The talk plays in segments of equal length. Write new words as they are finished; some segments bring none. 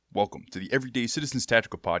Welcome to the Everyday Citizens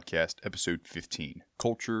Tactical Podcast, Episode 15,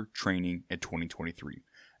 Culture, Training, and 2023.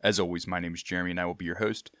 As always, my name is Jeremy and I will be your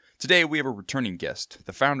host. Today we have a returning guest,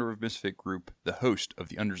 the founder of Misfit Group, the host of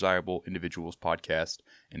the Undesirable Individuals podcast,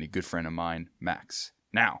 and a good friend of mine, Max.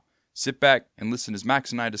 Now, sit back and listen as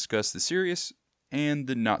Max and I discuss the serious and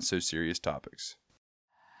the not-so-serious topics.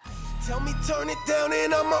 Tell me turn it down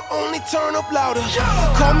and I'ma only turn up louder.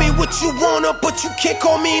 Call me what you wanna, but you can't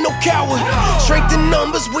call me no coward. Strength in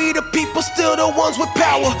numbers, we the people, still the ones with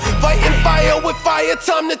power. Fighting fire with fire,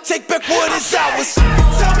 time to take back what is ours.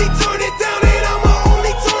 Tell me turn it down and I'ma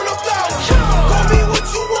only turn up louder. Call me what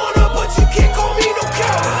you wanna, but you can't call me no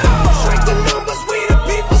coward. Strength in numbers, we the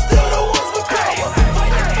people, still the ones with power.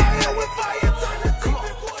 Fighting fire with fire, time to take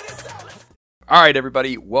back what is ours. All right,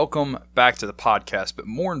 everybody, welcome back to the podcast, but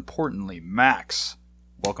more importantly, Max,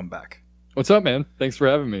 welcome back. What's up, man? Thanks for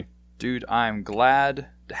having me. Dude, I'm glad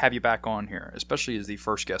to have you back on here, especially as the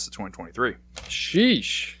first guest of 2023.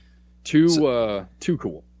 Sheesh. Too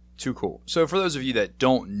cool. Too cool. So for those of you that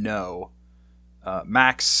don't know,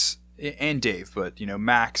 Max and Dave, but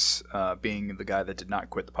Max being the guy that did not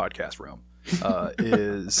quit the podcast realm,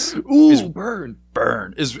 is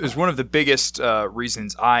one of the biggest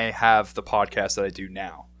reasons I have the podcast that I do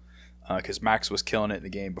now, because Max was killing it in the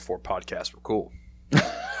game before podcasts were cool.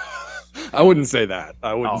 I wouldn't say that.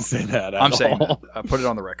 I wouldn't say that at I'm all. saying that. I put it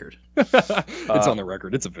on the record. It's on the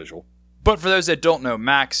record. It's official. But for those that don't know,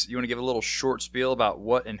 Max, you want to give a little short spiel about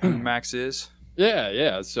what and who Max is?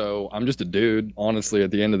 Yeah. So I'm just a dude, honestly,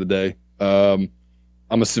 at the end of the day.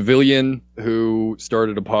 I'm a civilian who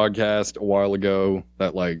started a podcast a while ago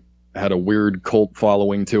that had a weird cult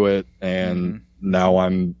following to it, and now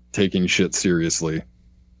I'm taking shit seriously.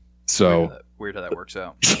 So weird how that works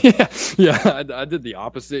out. yeah. I did the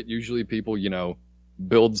opposite. Usually people,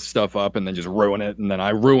 build stuff up and then just ruin it, and then I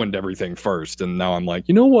ruined everything first, and now I'm like,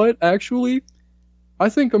 you know what? Actually, I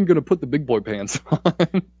think I'm gonna put the big boy pants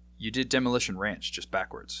on. You did Demolition Ranch just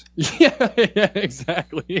backwards. Yeah,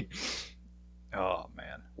 exactly. Oh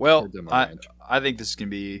man. Well, I think this is gonna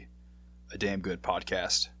be a damn good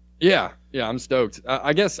podcast. Yeah, I'm stoked.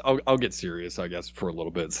 I guess I'll get serious, for a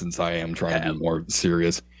little bit, since I am trying to be more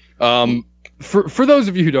serious. For those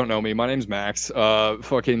of you who don't know me, my name's Max.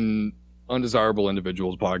 Fucking Undesirable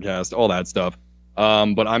Individuals podcast, all that stuff.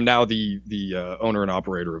 But I'm now the owner and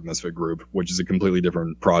operator of Misfit Group, which is a completely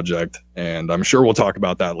different project, and I'm sure we'll talk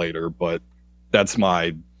about that later. But that's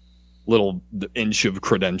my little inch of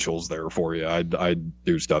credentials there for you. I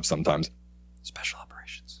do stuff sometimes. Special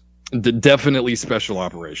operations. Definitely special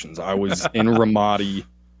operations. I was in Ramadi.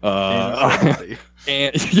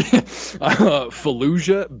 And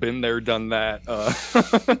Fallujah, been there, done that.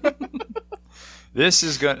 This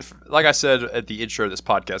is going to, like I said at the intro of this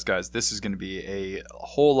podcast, guys, this is going to be a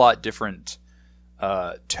whole lot different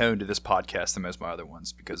tone to this podcast than most of my other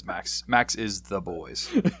ones, because Max is the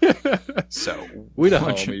boys. So we the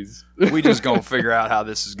homies. We just going to figure out how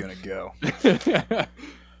this is going to go.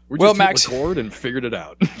 We just Max record and figured it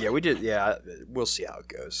out. Yeah, we did. Yeah, we'll see how it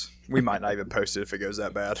goes. We might not even post it if it goes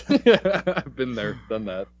that bad. Yeah, I've been there, done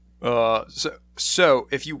that. So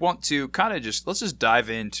if you want to kind of let's just dive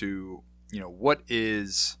into, what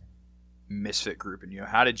is Misfit Group, and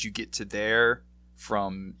how did you get to there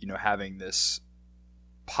from, having this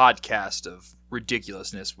podcast of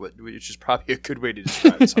ridiculousness, which is probably a good way to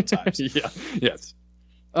describe it sometimes. Yes.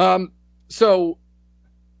 So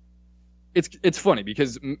it's funny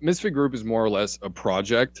because Misfit Group is more or less a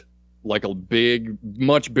project, like a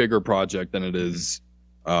much bigger project than it is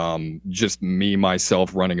just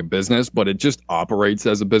myself running a business, but it just operates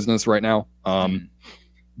as a business right now.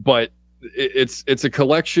 But it's a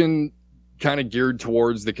collection kind of geared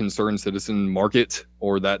towards the concerned citizen market,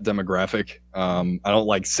 or that demographic. I don't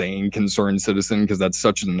like saying concerned citizen because that's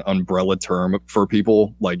such an umbrella term for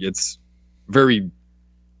people. Like, it's very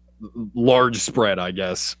large spread, I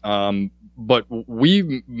guess. But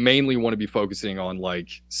we mainly want to be focusing on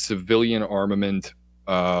civilian armament,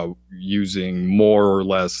 using more or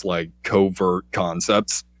less covert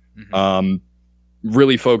concepts.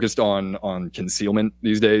 Really focused on concealment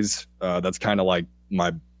these days. That's kind of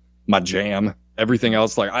my jam. Everything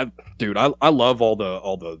else, I love all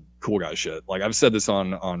the cool guy shit. I've said this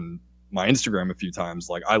on my Instagram a few times.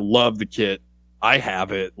 I love the kit. I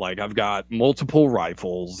have it. I've got multiple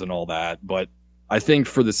rifles and all that. But I think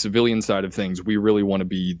for the civilian side of things, we really want to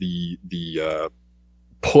be the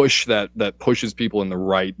push that pushes people in the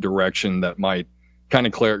right direction, that might kind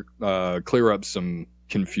of clear up some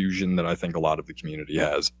confusion that I think a lot of the community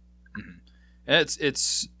has. And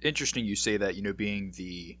it's interesting you say that, being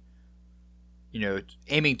the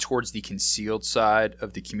aiming towards the concealed side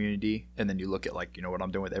of the community, and then you look at like, what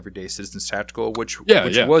I'm doing with Everyday Citizens Tactical, which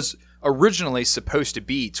was originally supposed to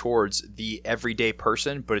be towards the everyday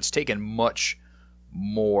person, but it's taken much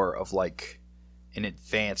more of like an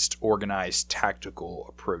advanced, organized, tactical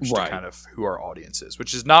approach to kind of who our audience is,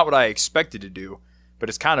 which is not what I expected to do, but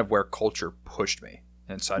it's kind of where culture pushed me.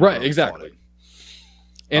 And so exactly.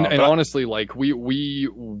 And honestly, like we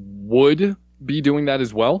would be doing that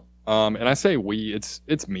as well. And I say we,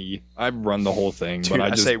 it's me. I run the whole thing, Dude,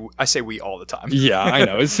 but I say we all the time. Yeah, I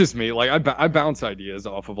know. It's just me. Like I bounce ideas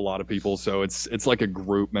off of a lot of people, so it's like a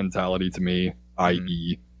group mentality to me,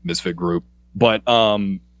 i.e. Misfit group. But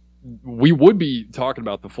we would be talking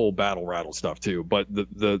about the full battle rattle stuff too. But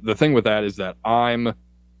the thing with that is that I'm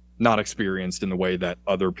not experienced in the way that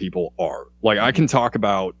other people are. Like I can talk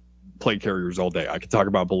about plate carriers all day. I can talk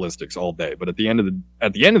about ballistics all day. But at the end of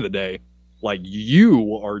the day, like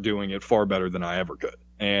you are doing it far better than I ever could,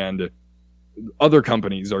 and other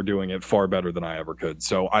companies are doing it far better than I ever could.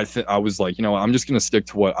 So I was like, I'm just going to stick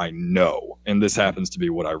to what I know, and this happens to be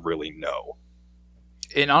what I really know.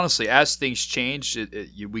 And honestly, as things change,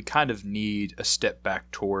 we kind of need a step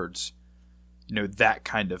back towards, that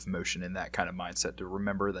kind of motion and that kind of mindset to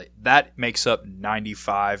remember that makes up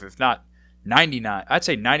 95, if not 99, I'd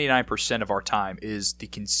say 99% of our time is the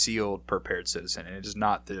concealed prepared citizen, and it is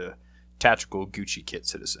not the tactical Gucci kit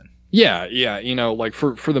citizen. Yeah. Like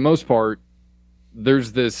for the most part,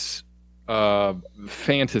 there's this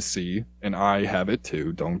fantasy, and I have it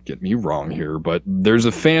too, don't get me wrong here, but there's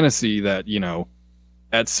a fantasy that,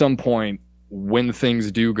 at some point when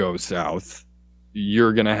things do go south,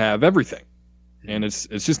 you're going to have everything. And it's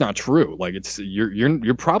just not true. Like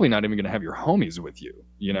you're probably not even going to have your homies with you,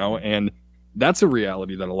 and that's a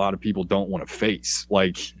reality that a lot of people don't want to face.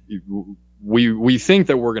 Like we think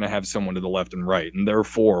that we're going to have someone to the left and right, and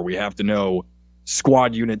therefore we have to know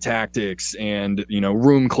squad unit tactics and,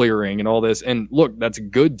 room clearing and all this. And look, that's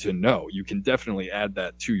good to know. You can definitely add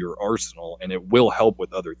that to your arsenal, and it will help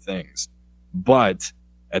with other things. But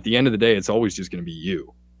at the end of the day, it's always just going to be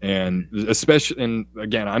you. And especially, and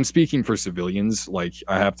again, I'm speaking for civilians. Like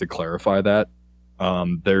I have to clarify that.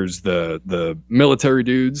 There's the military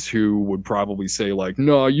dudes who would probably say like,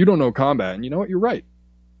 no, you don't know combat. And you know what? You're right.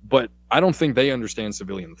 But I don't think they understand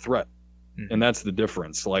civilian threat. And that's the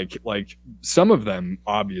difference. Like some of them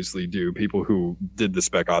obviously do, people who did the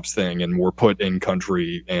Spec Ops thing and were put in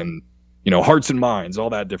country and, hearts and minds, all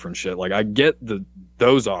that different shit. Like I get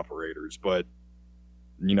those operators, but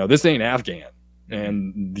this ain't Afghan.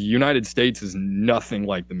 And the United States is nothing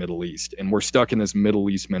like the Middle East. And we're stuck in this Middle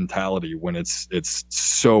East mentality when it's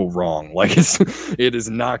so wrong. Like it is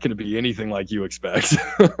not going to be anything like you expect.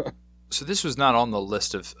 So this was not on the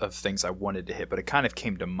list of things I wanted to hit, but it kind of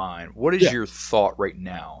came to mind. What is your thought right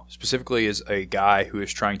now, specifically as a guy who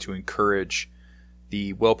is trying to encourage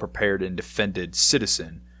the well-prepared and defended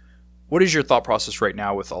citizen? What is your thought process right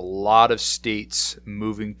now with a lot of states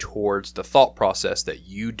moving towards the thought process that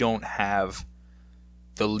you don't have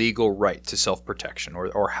the legal right to self-protection,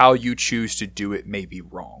 or how you choose to do it may be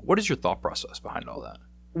wrong? What is your thought process behind all that?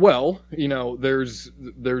 Well, there's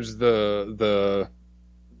the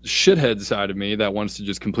shithead side of me that wants to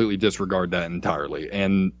just completely disregard that entirely,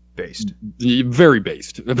 and very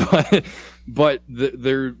based. But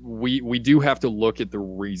we do have to look at the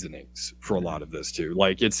reasonings for a lot of this too.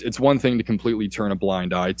 Like it's one thing to completely turn a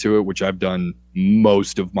blind eye to it, which I've done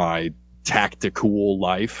most of my tactical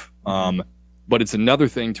life. But it's another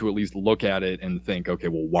thing to at least look at it and think, okay,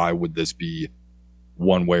 well, why would this be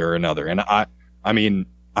one way or another? And I mean,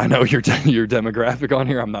 I know your demographic on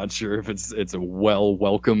here. I'm not sure if it's a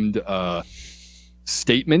welcomed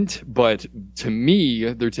statement, but to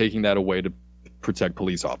me, they're taking that away to protect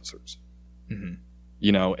police officers.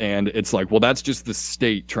 And it's like, well, that's just the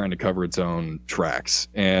state trying to cover its own tracks.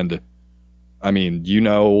 And I mean,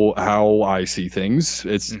 how I see things.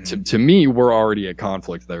 It's to me, we're already at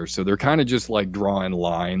conflict there. So they're kind of just like drawing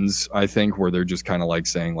lines, I think, where they're just kind of like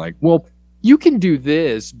saying like, well, you can do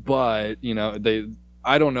this, but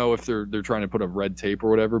I don't know if they're trying to put up red tape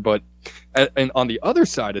or whatever. But and on the other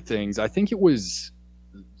side of things, I think it was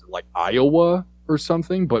like Iowa or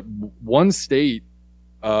something, but one state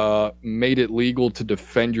made it legal to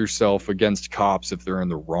defend yourself against cops if they're in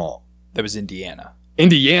the wrong. That was Indiana.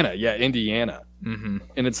 Indiana. And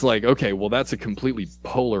it's like, okay, well, that's a completely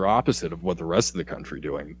polar opposite of what the rest of the country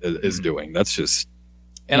is doing. That's just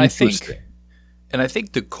interesting. I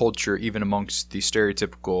think the culture, even amongst the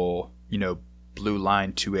stereotypical, blue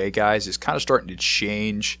line 2A guys, is kind of starting to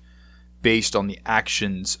change based on the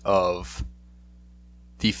actions of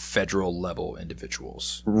the federal level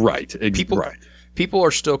individuals. Right. people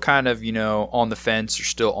are still kind of, on the fence, or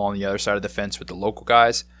still on the other side of the fence with the local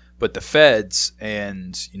guys. But the feds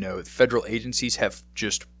and, federal agencies have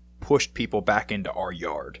just pushed people back into our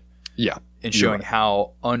yard. Yeah. And showing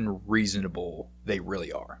how unreasonable they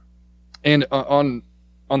really are. And on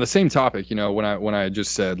the same topic, when I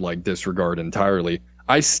just said like disregard entirely,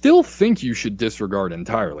 I still think you should disregard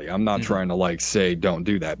entirely. I'm not trying to like say don't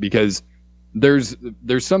do that, because there's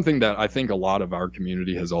something that I think a lot of our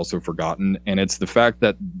community has also forgotten, and it's the fact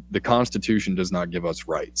that the Constitution does not give us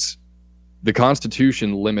rights. The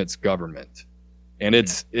Constitution limits government, and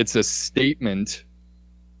it's a statement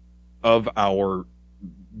of our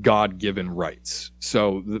God-given rights.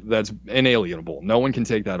 So that's inalienable. No one can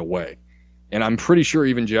take that away. And I'm pretty sure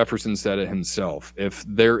even Jefferson said it himself. If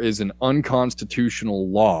there is an unconstitutional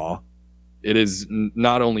law, it is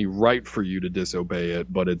not only right for you to disobey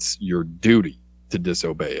it, but it's your duty to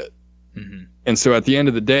disobey it. Mm-hmm. And so at the end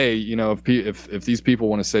of the day, if these people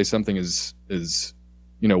want to say something is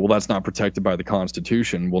well, that's not protected by the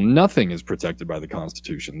Constitution. Well, nothing is protected by the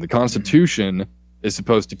Constitution. The Constitution is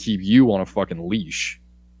supposed to keep you on a fucking leash.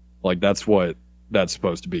 Like, that's what that's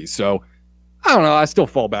supposed to be. So I don't know. I still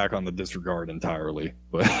fall back on the disregard entirely.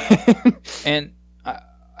 But and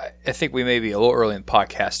I think we may be a little early in the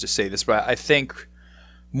podcast to say this, but I think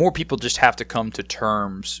more people just have to come to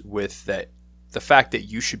terms with the fact that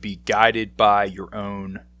you should be guided by your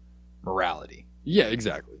own morality. Yeah,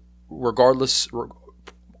 exactly. Regardless,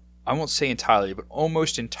 I won't say entirely, but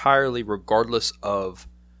almost entirely, regardless of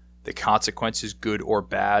the consequences, good or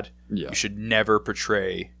bad, you should never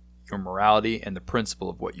portray your morality and the principle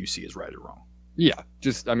of what you see as right or wrong. Yeah,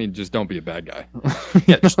 just don't be a bad guy.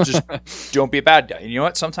 Yeah, just don't be a bad guy. And you know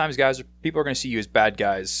what? Sometimes people are going to see you as bad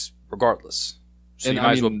guys regardless. So and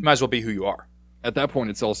you might as well be who you are. At that point,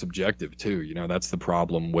 it's all subjective too. That's the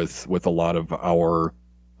problem with a lot of our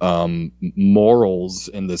morals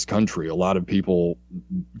in this country. A lot of people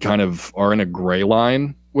kind of are in a gray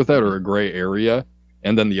line with that, or a gray area.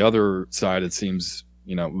 And then the other side, it seems,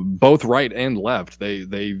 both right and left,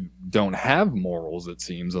 they don't have morals, it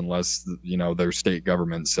seems, unless, their state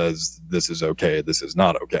government says this is okay, this is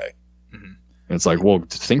not okay. Mm-hmm. And it's like, well,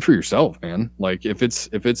 think for yourself, man. Like, if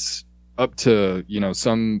it's up to,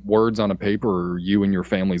 some words on a paper or you and your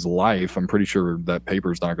family's life, I'm pretty sure that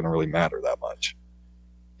paper's not going to really matter that much.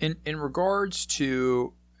 In regards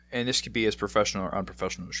to, and this could be as professional or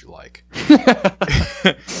unprofessional as you like,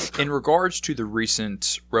 in regards to the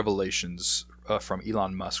recent revelations from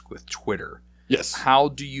Elon Musk with Twitter, yes, how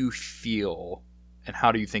do you feel, and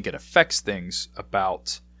how do you think it affects things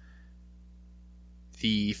about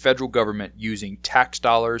the federal government using tax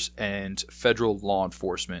dollars and federal law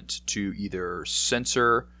enforcement to either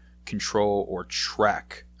censor, control, or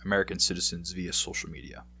track American citizens via social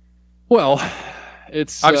media? Well,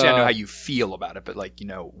 it's obviously I know how you feel about it, but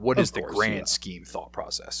what is the grand scheme thought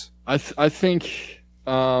process? I think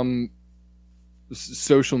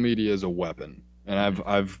social media is a weapon, and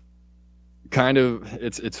I've kind of,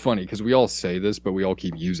 it's funny because we all say this, but we all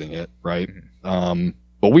keep using it, right? Mm-hmm.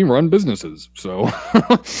 But we run businesses, so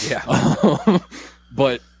yeah.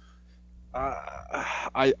 But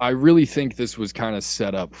I really think this was kind of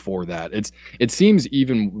set up for that. It seems,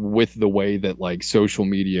 even with the way that like social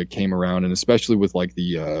media came around, and especially with like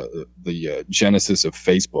the genesis of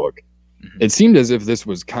Facebook, mm-hmm. It seemed as if this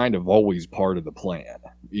was kind of always part of the plan.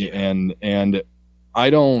 And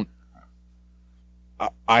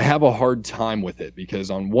I have a hard time with it,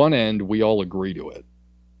 because on one end we all agree to it.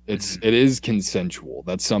 It is consensual.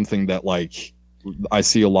 That's something that like I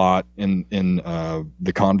see a lot in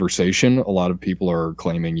the conversation. A lot of people are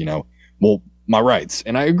claiming, well, my rights,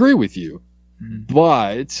 and I agree with you. Mm-hmm.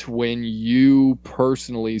 But when you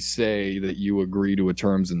personally say that you agree to a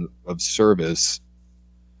terms of service,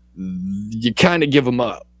 you kind of give them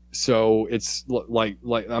up. So it's like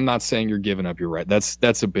I'm not saying you're giving up your right.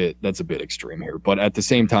 That's a bit extreme here. But at the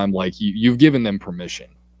same time, like you've given them permission,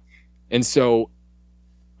 and so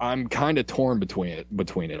I'm kind of torn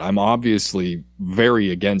between it. I'm obviously very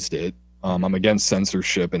against it. I'm against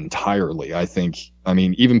censorship entirely.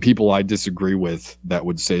 Even people I disagree with that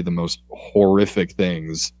would say the most horrific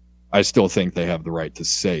things, I still think they have the right to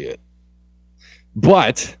say it.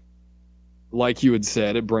 But like you had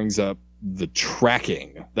said, it brings up the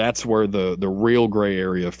tracking. That's where the real gray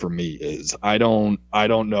area for me is. I don't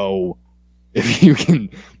know if you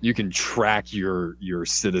can track your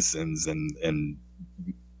citizens and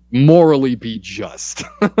morally be just.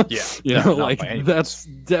 Yeah. That's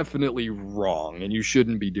definitely wrong, and you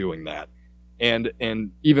shouldn't be doing that. And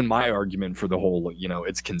even my argument for the whole,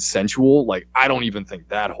 it's consensual, like I don't even think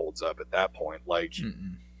that holds up at that point. Like,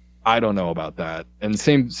 I don't know about that. And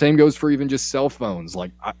same goes for even just cell phones.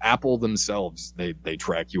 Like Apple themselves, they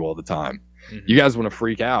track you all the time. Mm-hmm. You guys want to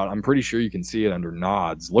freak out? I'm pretty sure you can see it under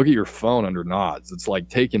nods. Look at your phone under nods. It's like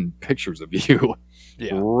taking pictures of you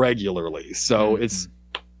regularly. So it's,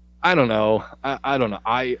 I don't know. I don't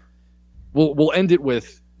know. We'll end it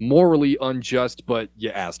with morally unjust, but you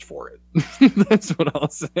asked for it. That's what I'll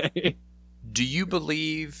say. Do you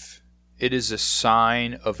believe it is a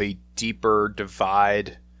sign of a deeper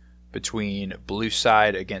divide between blue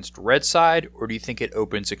side against red side, or do you think it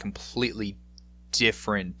opens a completely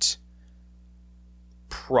different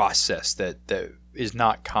process that is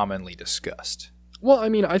not commonly discussed? Well, I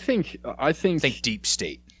mean, I think deep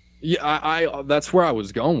state. Yeah, I that's where I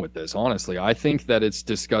was going with this, honestly. I think that it's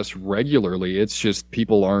discussed regularly. It's just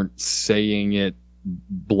people aren't saying it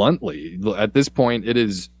bluntly. At this point, it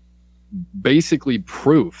is basically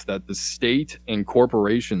proof that the state and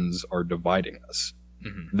corporations are dividing us.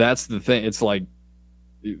 Mm-hmm. That's the thing. It's like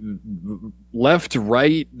left,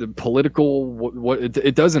 right, the political,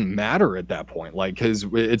 it doesn't matter at that point. Like, because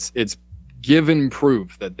it's given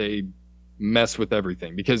proof that they mess with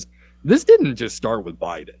everything. Because this didn't just start with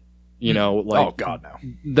Biden. You know, like, oh God, no.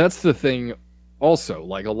 That's the thing. Also,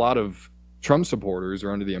 like, a lot of Trump supporters are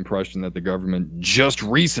under the impression that the government just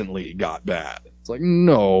recently got bad. It's like,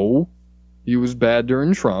 no, he was bad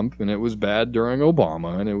during Trump, and it was bad during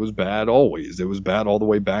Obama, and it was bad always. It was bad all the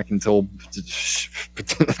way back until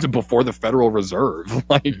before the Federal Reserve.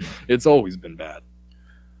 Like, it's always been bad.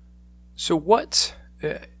 So what?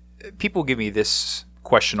 People give me this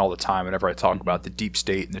question all the time whenever I talk about the deep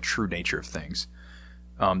state and the true nature of things.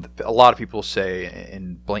 A lot of people say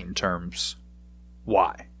in blatant terms,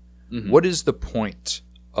 why? Mm-hmm. What is the point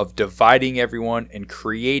of dividing everyone and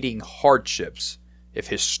creating hardships if,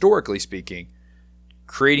 historically speaking,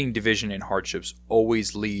 creating division and hardships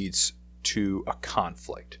always leads to a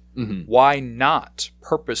conflict? Mm-hmm. Why not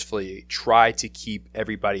purposefully try to keep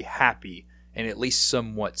everybody happy and at least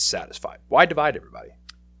somewhat satisfied? Why divide everybody?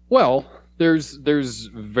 Well, there's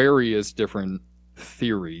various different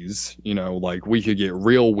theories, you know, like we could get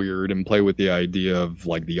real weird and play with the idea of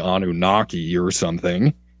like the Anunnaki or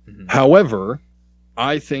something. Mm-hmm. However,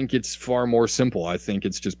 I think it's far more simple. I think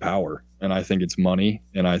it's just power, and I think it's money,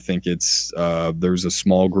 and I think it's there's a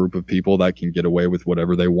small group of people that can get away with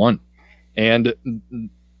whatever they want. And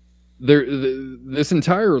this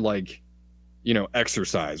entire, like, you know,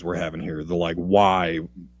 exercise we're having here, the like,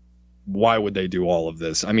 why would they do all of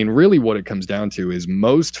this? I mean, really what it comes down to is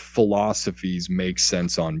most philosophies make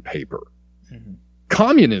sense on paper. Mm-hmm.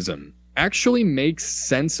 Communism actually makes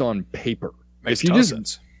sense on paper. Makes total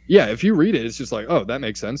sense. Yeah, if you read it, it's just like, oh, that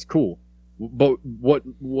makes sense. Cool. But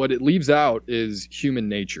what it leaves out is human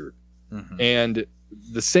nature. Mm-hmm. And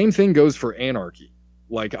the same thing goes for anarchy.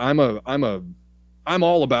 Like, I'm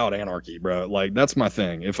all about anarchy, bro. Like, that's my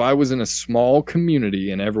thing. If I was in a small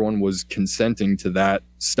community and everyone was consenting to that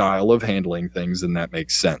style of handling things, then that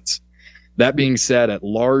makes sense. That being said, at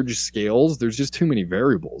large scales, there's just too many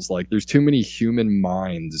variables. Like, there's too many human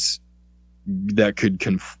minds that could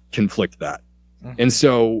conflict that. Mm-hmm. And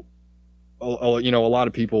so, you know, a lot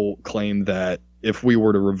of people claim that if we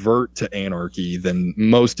were to revert to anarchy, then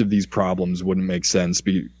most of these problems wouldn't make sense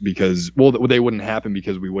because, well, they wouldn't happen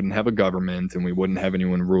because we wouldn't have a government and we wouldn't have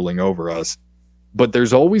anyone ruling over us. But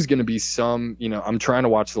there's always going to be some, you know, I'm trying to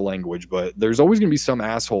watch the language, but there's always going to be some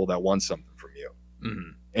asshole that wants something from you.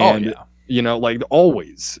 Mm-hmm. And, you know, like,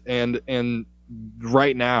 always. And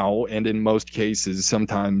right now, and in most cases,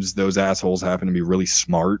 sometimes those assholes happen to be really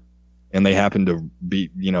smart, and they happen to be,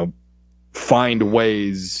 you know, find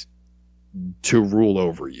ways to rule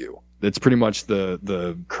over you. That's pretty much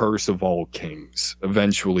the curse of all kings.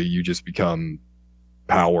 Eventually you just become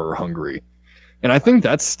power hungry. And I think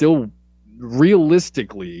that's still,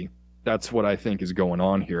 realistically, that's what I think is going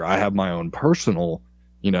on here. I have my own personal,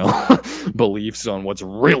 you know, beliefs on what's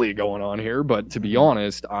really going on here. But to be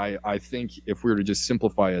honest, I think if we were to just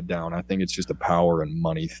simplify it down, I think it's just a power and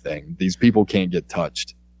money thing. These people can't get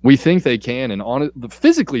touched. We think they can, and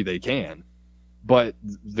physically they can. But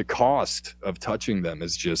the cost of touching them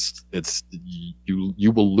is just, it's,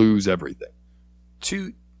 you will lose everything.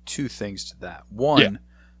 Two things to that. One,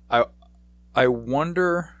 I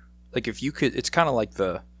wonder, like, if you could, it's kind of like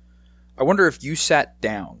I wonder if you sat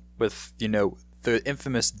down with, you know, the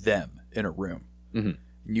infamous them in a room, mm-hmm.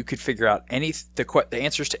 and you could figure out the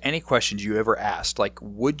answers to any questions you ever asked. Like,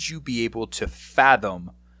 would you be able to fathom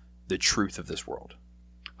the truth of this world?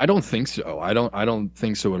 I don't think so. I don't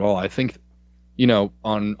think so at all. I think, you know,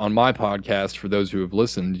 on my podcast, for those who have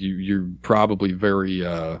listened, you're probably very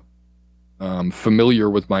familiar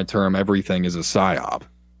with my term, everything is a psyop.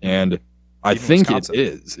 And I Even think Wisconsin. it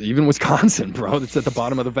is. Even Wisconsin, bro. It's at the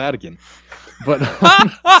bottom of the Vatican. But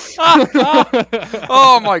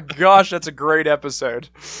oh my gosh, that's a great episode.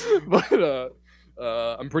 but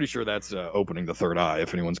I'm pretty sure that's opening the third eye.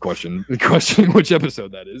 If anyone's questioning which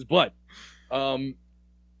episode that is, but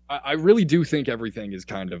I really do think everything is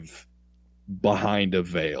kind of behind a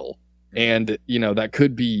veil, and that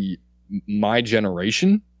could be my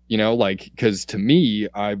generation. Because to me,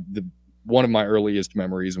 one of my earliest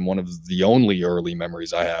memories and one of the only early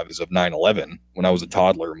memories I have is of 9/11. When I was a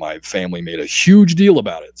toddler, my family made a huge deal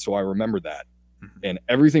about it, so I remember that. And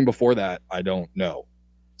everything before that, I don't know.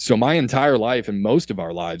 So my entire life and most of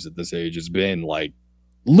our lives at this age has been like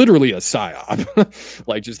literally a psyop.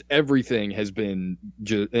 Like just everything has been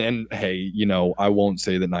and hey, I won't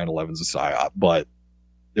say that 9/11 is a psyop, but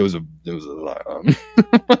it was a psyop.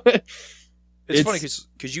 It's funny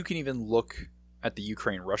because you can even look at the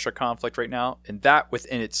Ukraine-Russia conflict right now, and that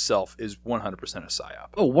within itself is 100% a psyop.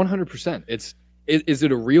 Oh, 100%. Is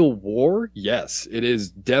it a real war? Yes, it is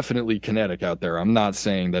definitely kinetic out there. I'm not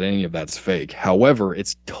saying that any of that's fake. However,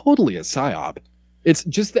 it's totally a psyop. It's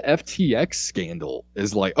just the FTX scandal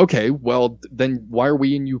is like, okay, well, then why are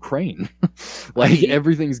we in Ukraine?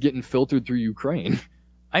 Everything's getting filtered through Ukraine.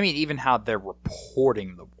 I mean, even how they're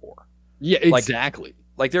reporting the war. Yeah, exactly.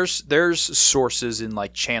 Like there's sources in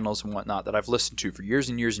like channels and whatnot that I've listened to for years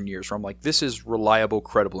and years and years where I'm like, this is reliable,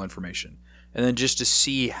 credible information. And then just to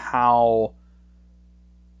see how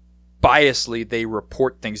biasly they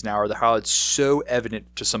report things now, or how it's so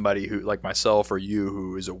evident to somebody who like myself or you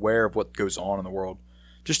who is aware of what goes on in the world,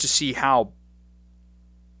 just to see how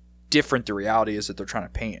different the reality is that they're trying to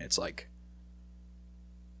paint. It's like,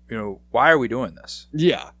 why are we doing this?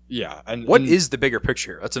 Yeah. And what is the bigger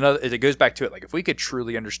picture? That's another. It goes back to it. Like, if we could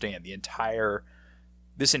truly understand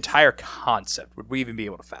this entire concept, would we even be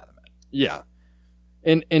able to fathom it? Yeah.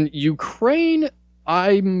 And Ukraine,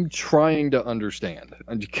 I'm trying to understand.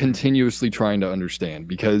 I'm continuously trying to understand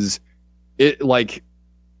because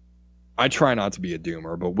I try not to be a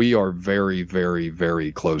doomer, but we are very, very,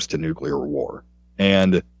 very close to nuclear war.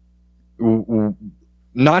 And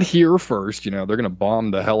not here first, they're going to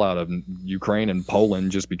bomb the hell out of Ukraine and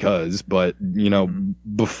Poland just because, but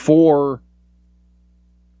before,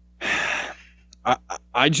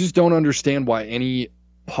 I just don't understand why any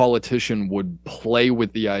politician would play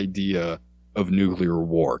with the idea of nuclear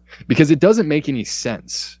war, because it doesn't make any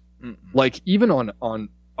sense. Like, even on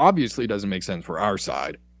obviously it doesn't make sense for our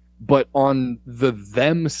side, but on the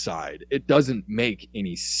them side, it doesn't make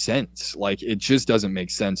any sense. Like, it just doesn't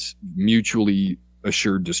make sense. Mutually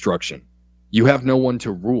assured destruction. You have no one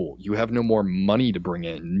to rule. You have no more money to bring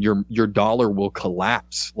in. Your dollar will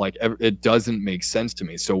collapse. Like, it doesn't make sense to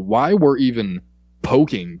me. So why we're even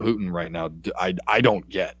poking Putin right now, I don't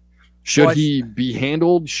get. Should he be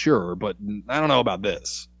handled? Sure, but I don't know about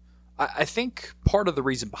this. I think part of the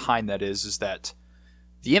reason behind that is that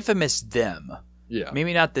the infamous them,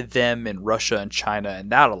 maybe not the them in Russia and China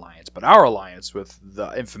and that alliance, but our alliance with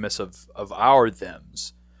the infamous of our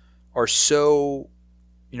thems, are so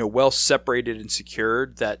well separated and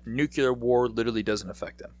secured that nuclear war literally doesn't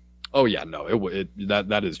affect them. Oh yeah, no,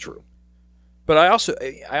 that is true. But I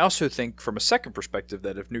also think from a second perspective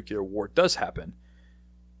that if nuclear war does happen,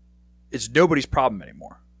 it's nobody's problem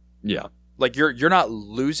anymore. Yeah. Like, you're not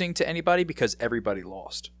losing to anybody because everybody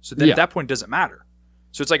lost. So then at that point it doesn't matter.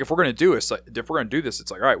 So it's like, if we're gonna do this,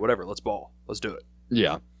 it's like, all right, whatever, let's do it.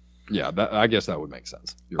 Yeah. I guess that would make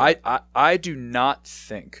sense. Right. I do not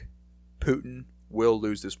think Putin will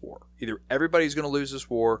lose this war. Either everybody's going to lose this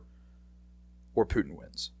war, or Putin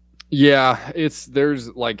wins. Yeah, if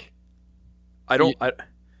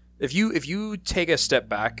you take a step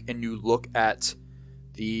back and you look at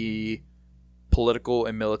the political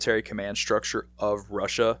and military command structure of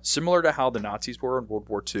Russia, similar to how the Nazis were in World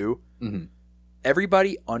War II,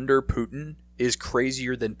 everybody under Putin is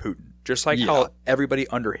crazier than Putin. Just like how everybody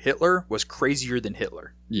under Hitler was crazier than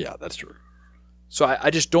Hitler. Yeah, that's true. So I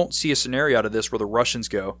just don't see a scenario out of this where the Russians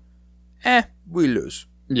go, we lose.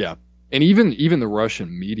 Yeah. And even the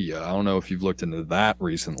Russian media, I don't know if you've looked into that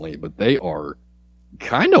recently, but they are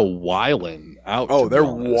kind of wiling out. Oh, they're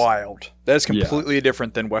wild. That's completely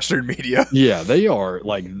different than Western media. Yeah, they are.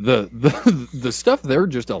 Like, the stuff they're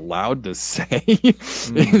just allowed to say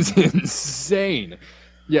is insane.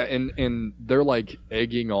 Yeah, and they're like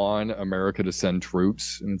egging on America to send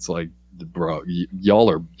troops, and it's like, bro, y'all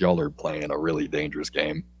are playing a really dangerous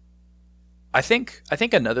game. I think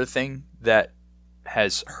another thing that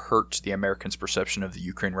has hurt the Americans' perception of the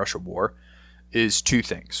Ukraine-Russia war is two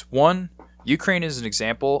things. One, Ukraine is an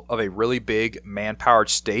example of a really big man-powered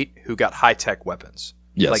state who got high-tech weapons.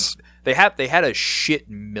 Yes. Like, they had a shit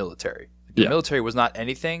military. The military was not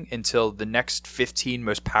anything until the next 15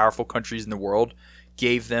 most powerful countries in the world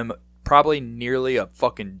gave them probably nearly a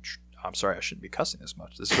fucking... I'm sorry, I shouldn't be cussing this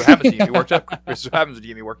much. This is what happens when you get me worked up. This is what happens when you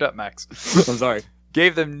get me worked up, Max. I'm sorry.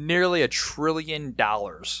 Gave them nearly $1 trillion,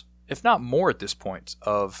 if not more at this point,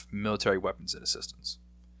 of military weapons and assistance.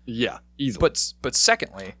 Yeah, easily. But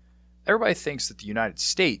secondly, everybody thinks that the United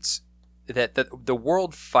States, that the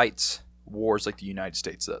world fights wars like the United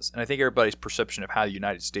States does. And I think everybody's perception of how the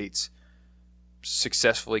United States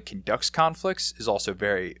successfully conducts conflicts is also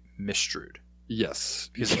very misstrued. Yes.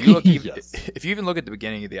 Because if you look, if you even look at the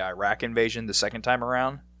beginning of the Iraq invasion the second time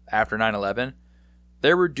around, after 9/11,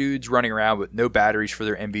 there were dudes running around with no batteries for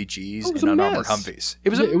their MVGs and unarmored Humvees. It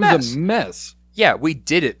was a mess. Yeah, we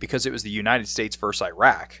did it because it was the United States versus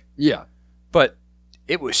Iraq. Yeah. But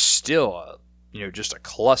it was still just a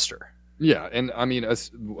cluster. Yeah, and I mean,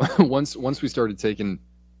 once we started taking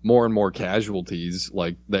more and more casualties,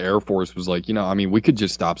 like the Air Force was like, we could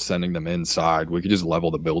just stop sending them inside. We could just level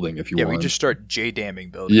the building if you want. Yeah, we just start J-damming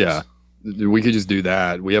buildings. Yeah, we could just do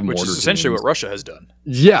that. We have which is essentially what Russia has done.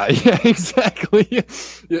 Yeah, exactly.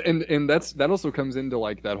 And that also comes into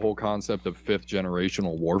like that whole concept of fifth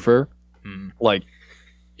generational warfare. Like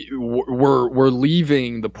we're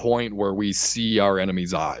leaving the point where we see our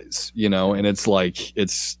enemy's eyes, and it's like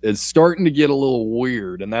it's starting to get a little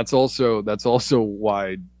weird, and that's also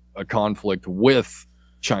why a conflict with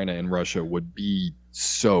China and Russia would be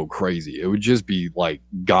so crazy. It would just be like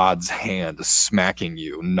God's hand smacking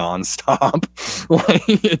you nonstop. Like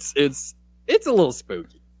it's a little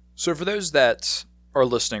spooky. So for those that are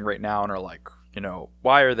listening right now and are like,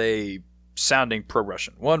 why are they sounding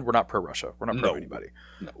pro-Russian? One, we're not pro-Russia. We're not pro-anybody.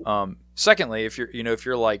 No. Secondly, if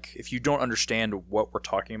you don't understand what we're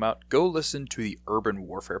talking about, go listen to the Urban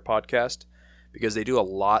Warfare podcast, because they do a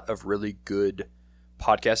lot of really good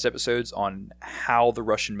podcast episodes on how the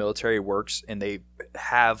Russian military works, and they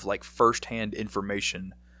have like firsthand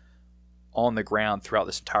information on the ground throughout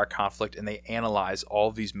this entire conflict, and they analyze all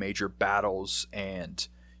of these major battles and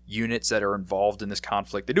units that are involved in this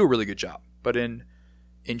conflict. They do a really good job. But in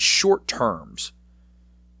short terms,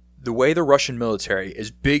 the way the Russian military, as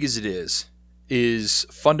big as it is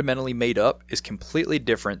fundamentally made up, is completely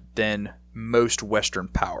different than most Western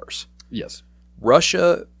powers. Yes.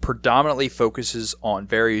 Russia predominantly focuses on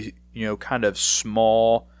very, kind of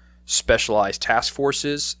small, specialized task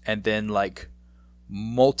forces, and then like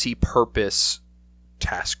multi-purpose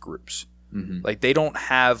task groups. Mm-hmm. Like they don't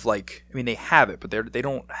have they have it, but they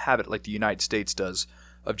don't have it like the United States does,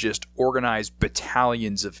 of just organized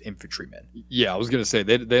battalions of infantrymen. Yeah, I was going to say,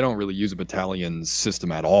 they don't really use a battalion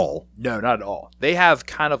system at all. No, not at all. They have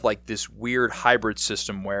kind of like this weird hybrid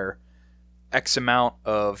system where X amount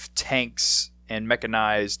of tanks and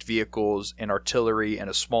mechanized vehicles and artillery and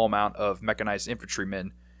a small amount of mechanized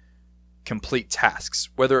infantrymen complete tasks.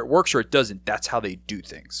 Whether it works or it doesn't, that's how they do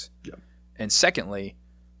things. Yeah. And secondly,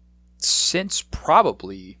 since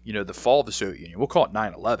probably, the fall of the Soviet Union, we'll call it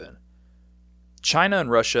 9/11, China and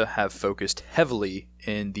Russia have focused heavily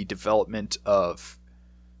in the development of,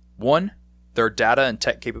 one, their data and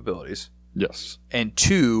tech capabilities. Yes. And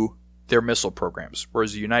two, their missile programs.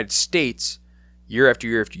 Whereas the United States, year after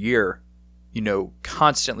year after year,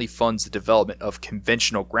 constantly funds the development of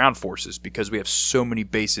conventional ground forces, because we have so many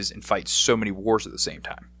bases and fight so many wars at the same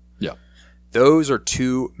time. Yeah. Those are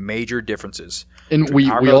two major differences. And we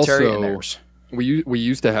military also, and theirs. We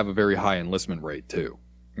used to have a very high enlistment rate too.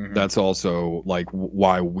 Mm-hmm. That's also like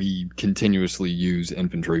why we continuously use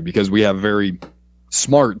infantry, because we have very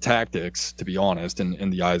smart tactics, to be honest, in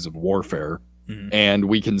the eyes of warfare. Mm-hmm. And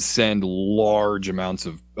we can send large amounts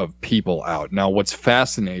of people out. Now, what's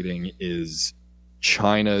fascinating is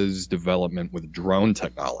China's development with drone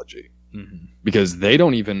technology. Mm-hmm. Because they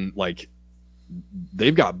don't even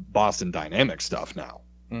they've got Boston Dynamics stuff now.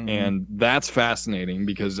 Mm-hmm. And that's fascinating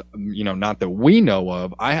because, not that we know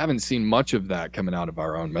of, I haven't seen much of that coming out of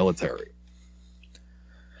our own military.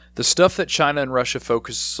 The stuff that China and Russia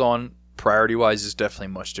focus on priority-wise is definitely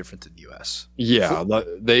much different than the U.S. Yeah,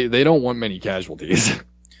 they don't want many casualties.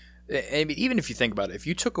 I mean, even if you think about it, if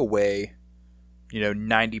you took away,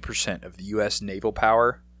 90% of the U.S. naval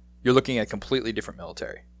power, you're looking at a completely different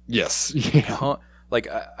military. Yes. Yeah.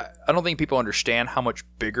 I don't think people understand how much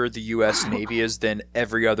bigger the U.S. Navy is than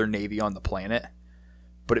every other Navy on the planet.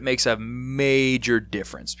 But it makes a major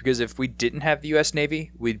difference, because if we didn't have the U.S.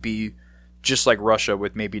 Navy, we'd be just like Russia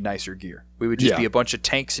with maybe nicer gear. We would just be a bunch of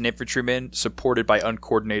tanks and infantrymen supported by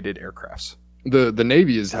uncoordinated aircrafts. The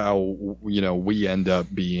Navy is how, we end up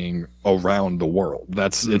being around the world.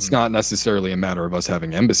 It's not necessarily a matter of us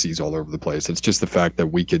having embassies all over the place. It's just the fact that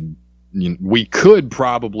we could we could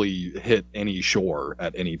probably hit any shore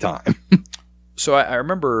at any time. So I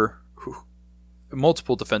remember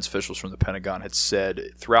multiple defense officials from the Pentagon had said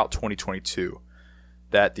throughout 2022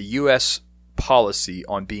 that the U.S. policy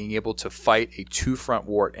on being able to fight a two-front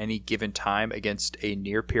war at any given time against a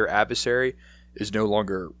near-peer adversary is no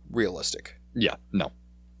longer realistic. Yeah, no.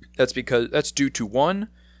 That's due to, one,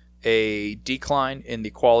 a decline in the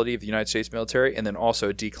quality of the United States military, and then also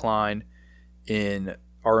a decline in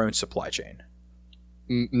our own supply chain.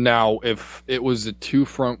 Now, if it was a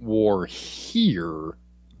two-front war here,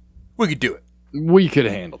 we could do it. We could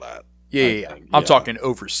handle that. Yeah. I'm talking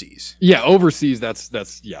overseas. Yeah, overseas. That's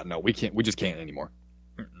no, we can't. We just can't anymore.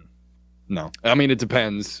 Mm-mm. No, I mean it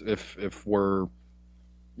depends if we're,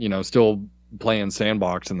 still playing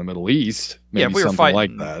sandbox in the Middle East. Maybe we were something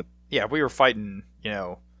fighting, like that. Yeah, if we were fighting,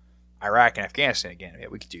 Iraq and Afghanistan again,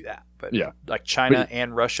 we could do that. But yeah, like China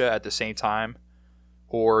and Russia at the same time,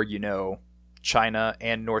 or China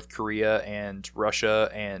and North Korea and Russia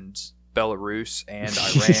and Belarus and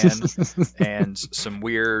Iran and some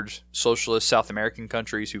weird socialist South American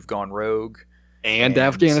countries who've gone rogue. And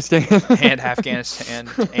Afghanistan. And Afghanistan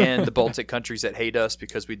and the Baltic countries that hate us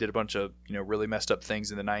because we did a bunch of, really messed up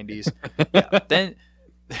things in the 90s. Yeah, then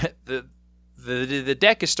the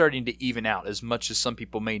deck is starting to even out as much as some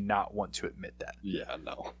people may not want to admit that. Yeah,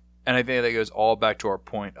 no. And I think that goes all back to our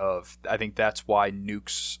point of, I think that's why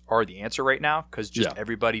nukes are the answer right now, because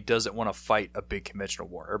everybody doesn't want to fight a big conventional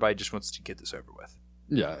war. Everybody just wants to get this over with.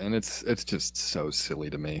 Yeah, and it's just so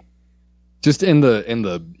silly to me. Just in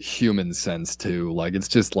the human sense too. Like it's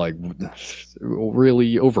just like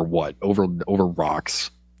really over what? Over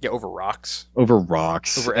rocks. Yeah, over rocks. Over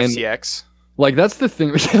rocks. Over FTX. Like that's the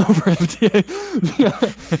thing over FTX.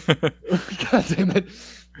 God damn it.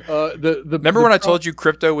 Remember when I told you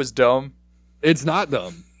crypto was dumb? It's not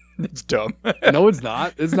dumb. It's dumb. No, it's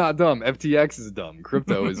not. It's not dumb. FTX is dumb.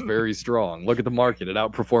 Crypto is very strong. Look at the market. It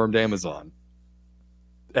outperformed Amazon.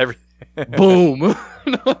 Boom.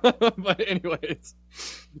 But anyways,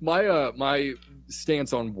 my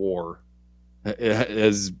stance on war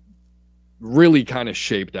has really kind of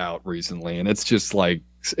shaped out recently, and it's just like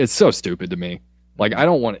it's so stupid to me. Like I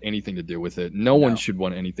don't want anything to do with it. No one should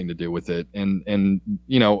want anything to do with it. And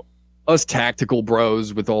us tactical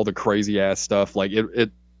bros with all the crazy ass stuff, like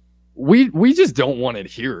we just don't want it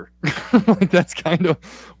here. Like that's kind of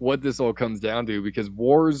what this all comes down to, because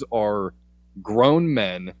wars are grown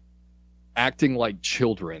men acting like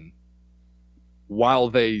children while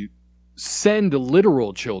they send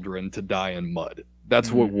literal children to die in mud.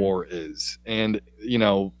 That's what war is. And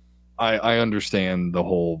I understand the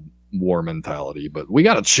whole war mentality, but we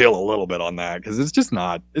got to chill a little bit on that, because it's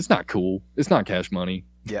not cool. It's not cash money.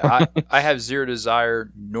 Yeah, I have zero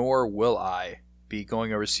desire, nor will I be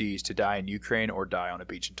going overseas to die in Ukraine or die on a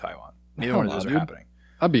beach in Taiwan. Neither one of those are happening.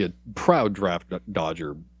 I'd be a proud draft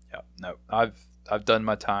dodger. Yeah, no, I've done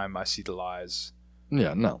my time. I see the lies.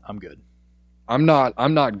 Yeah, no, I'm good. I'm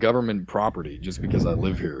not government property just because I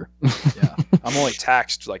live here. Yeah, I'm only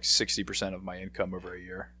taxed like 60% of my income over a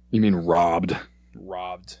year. You mean robbed?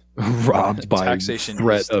 Robbed by taxation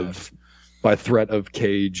by threat of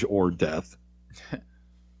cage or death.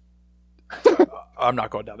 I'm not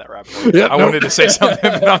going down that rabbit hole. Yeah, I wanted to say something,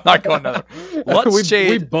 but I'm not going down there. Let's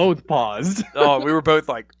change. We both paused. Oh, we were both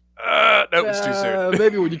like, nope, it's too soon.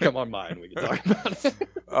 Maybe when you come on mine, we can talk about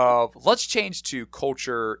it. Let's change to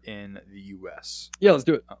culture in the U.S. Yeah, let's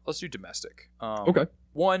do it. Let's do domestic. Okay.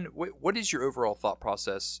 One, what is your overall thought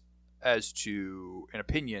process as to an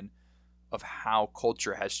opinion of how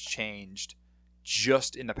culture has changed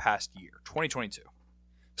just in the past year, 2022?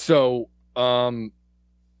 So,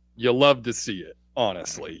 you love to see it,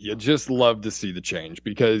 honestly. You just love to see the change,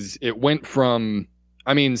 because it went from,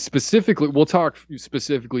 specifically, we'll talk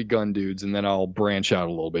specifically gun dudes, and then I'll branch out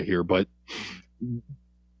a little bit here, but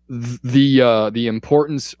the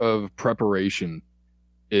importance of preparation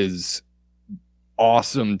is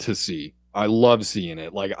awesome to see. I love seeing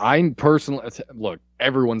it. Like, I personally, look,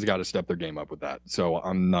 everyone's got to step their game up with that, so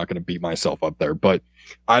I'm not going to beat myself up there, but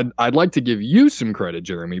I'd like to give you some credit,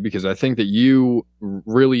 Jeremy, because I think that you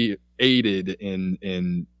really aided in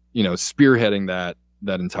spearheading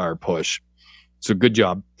that entire push. So good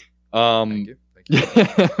job. Thank you.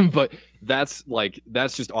 But that's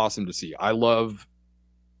just awesome to see. I love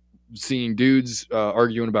seeing dudes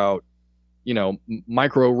arguing about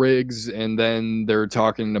micro rigs, and then they're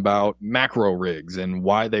talking about macro rigs and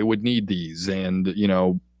why they would need these, and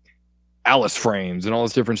Alice frames and all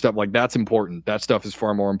this different stuff. Like, that's important. That stuff is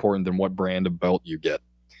far more important than what brand of belt you get.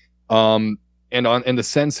 And in the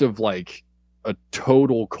sense of like a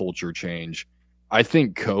total culture change, I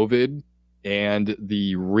think COVID and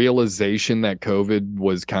the realization that COVID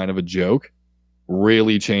was kind of a joke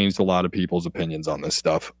really changed a lot of people's opinions on this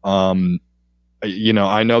stuff. I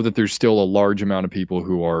know that there's still a large amount of people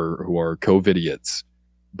who are COVIDiots,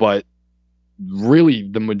 but really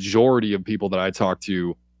the majority of people that I talk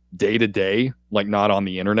to day to day, like not on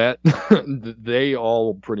the internet, they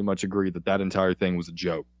all pretty much agree that entire thing was a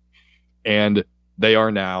joke. And they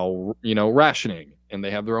are now, rationing, and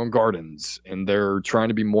they have their own gardens, and they're trying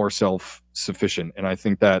to be more self-sufficient. And I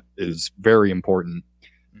think that is very important.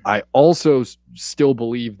 I also still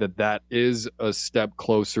believe that is a step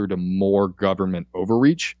closer to more government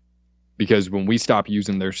overreach, because when we stop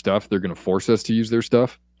using their stuff, they're going to force us to use their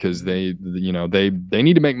stuff, because they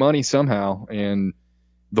need to make money somehow, and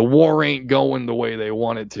the war ain't going the way they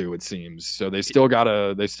want it to, it seems. So they still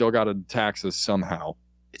gotta tax us somehow.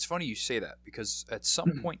 It's funny you say that, because at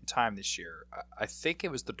some point in time this year, I think it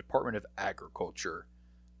was the Department of Agriculture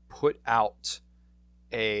put out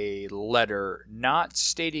a letter, not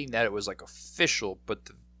stating that it was like official, but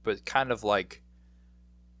kind of like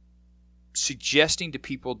suggesting to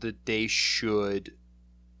people that they should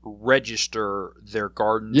register their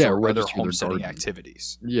gardens or other homesteading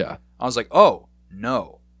activities. Yeah. I was like, oh,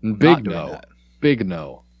 no. Big no. Big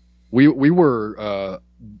no. We were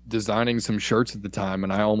designing some shirts at the time,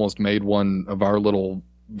 and I almost made one of our little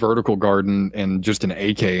vertical garden and just an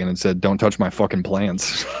AK, and it said, "Don't touch my fucking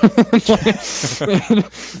plants."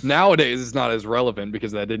 Nowadays it's not as relevant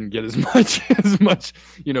because that didn't get as much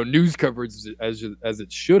news coverage as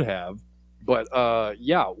it should have. But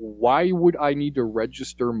why would I need to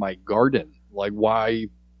register my garden? Like, why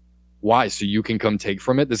so you can come take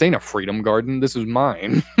from it? This ain't a freedom garden, this is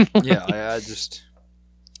mine. Yeah,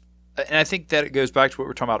 and I think that it goes back to what we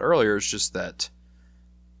were talking about earlier. It's just that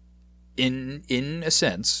in a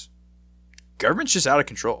sense, government's just out of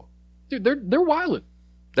control. Dude, they're wilding.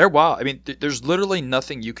 They're wild. I mean, there's literally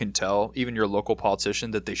nothing you can tell, even your local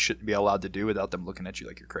politician, that they shouldn't be allowed to do without them looking at you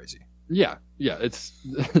like you're crazy. Yeah, it's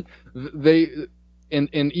they and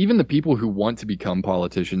even the people who want to become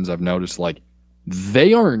politicians, I've noticed, like,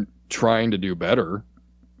 they aren't trying to do better.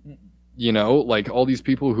 Like all these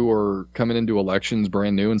people who are coming into elections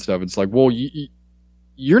brand new and stuff, it's like, well,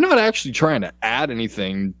 you're not actually trying to add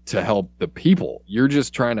anything to help the people. You're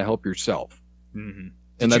just trying to help yourself. Mm-hmm.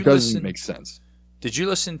 And that doesn't make sense. Did you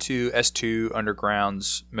listen to S2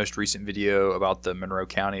 Underground's most recent video about the Monroe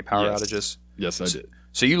County power outages? Yes, I did.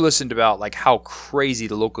 So you listened about like how crazy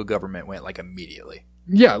the local government went, like, immediately.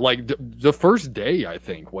 Yeah, like the first day, I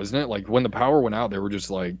think, wasn't it? Like when the power went out, they were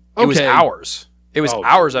just like, okay. It was hours. It was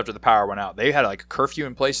hours after the power went out. They had like a curfew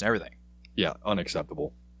in place and everything. Yeah,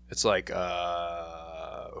 unacceptable. It's like,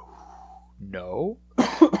 no.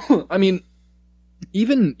 I mean,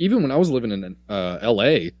 even when I was living in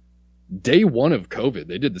LA, day one of COVID,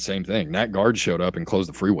 they did the same thing. Nat Guard showed up and closed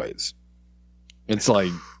the freeways. It's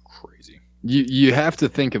like crazy. You have to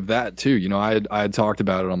think of that too. I had talked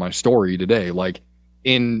about it on my story today. Like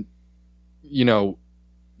in,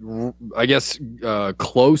 I guess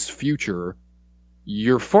close future,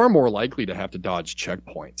 you're far more likely to have to dodge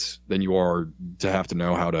checkpoints than you are to have to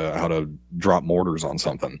know how to drop mortars on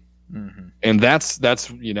something. Mm-hmm. And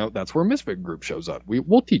that's where Misfit Group shows up.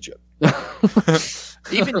 We'll teach it.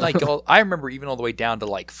 Even like I remember even all the way down to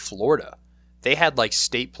like Florida, they had like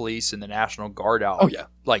state police and the National Guard out. Oh yeah,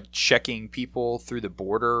 like checking people through the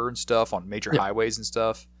border and stuff on major highways and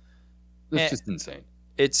stuff. It's just insane.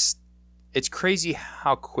 It's crazy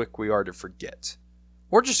how quick we are to forget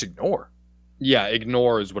or just ignore. Yeah,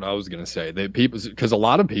 ignore is what I was gonna say. Because a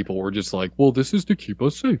lot of people were just like, "Well, this is to keep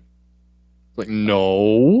us safe." Like,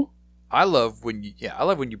 no. I love when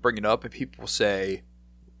you bring it up and people say,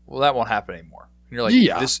 "Well, that won't happen anymore." And you're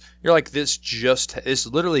like, this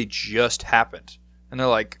literally just happened. And they're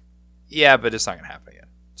like, "Yeah, but it's not gonna happen again."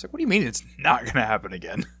 It's like, what do you mean it's not gonna happen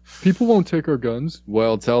again? People won't take our guns.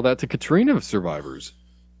 Well, tell that to Katrina survivors.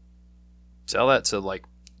 Tell that to like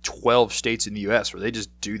 12 states in the U.S. where they just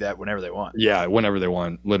do that whenever they want. Yeah, whenever they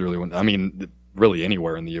want. Literally, I mean, really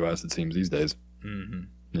anywhere in the U.S. it seems these days. Mm-hmm.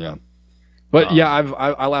 Yeah. But yeah,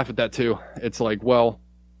 I laugh at that too. It's like, well,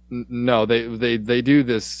 no, they do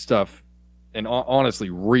this stuff, and honestly,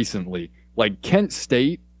 recently, like Kent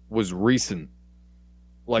State was recent,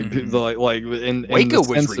 like in Waco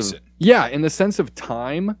was recent. In the sense of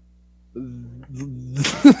time,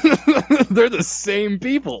 they're the same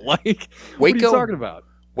people. Like, Waco, what are you talking about?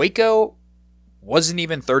 Waco wasn't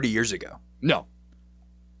even 30 years ago. No.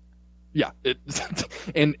 Yeah,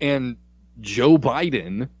 and Joe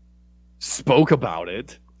Biden spoke about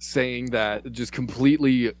it, saying that, just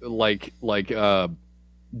completely like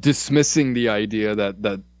dismissing the idea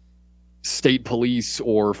that state police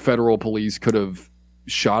or federal police could have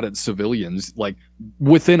shot at civilians. Like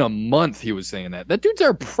within a month, he was saying that. That dude's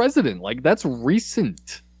our president. Like that's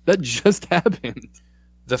recent. That just happened.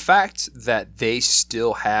 The fact that they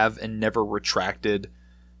still have and never retracted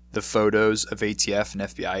the photos of ATF and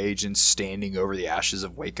FBI agents standing over the ashes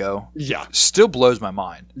of Waco, still blows my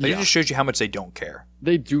mind. Like, it just shows you how much they don't care.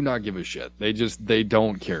 They do not give a shit. They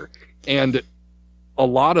don't care. And a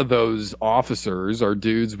lot of those officers are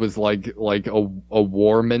dudes with like a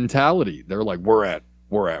war mentality. They're like, we're at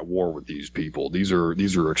war with these people. These are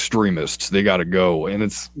extremists. They got to go. And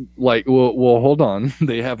it's like, well, hold on.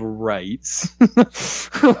 They have rights,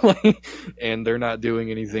 and they're not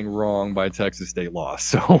doing anything wrong by Texas state law.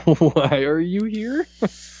 So why are you here?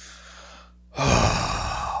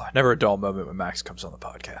 Never a dull moment when Max comes on the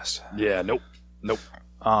podcast. Yeah, nope.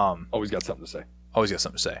 Always got something to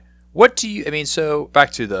say. What do you? I mean, so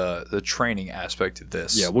back to the training aspect of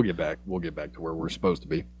this. Yeah, we'll get back to where we're supposed to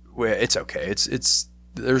be. Well, it's okay. It's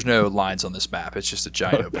there's no lines on this map. It's just a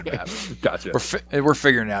giant open map. Gotcha. We're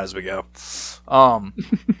figuring it out as we go.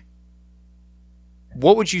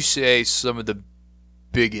 What would you say some of the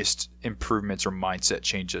biggest improvements or mindset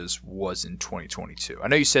changes was in 2022? I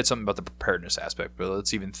know you said something about the preparedness aspect, but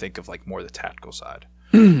let's even think of like more the tactical side.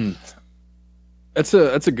 That's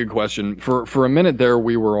a good question. For a minute there,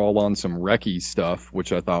 we were all on some recce stuff,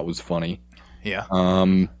 which I thought was funny. Yeah.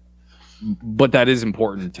 But that is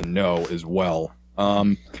important to know as well.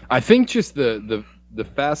 I think just the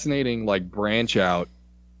fascinating like branch out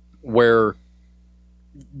where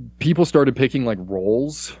people started picking like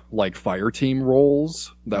roles, like fire team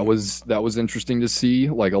roles. That was interesting to see.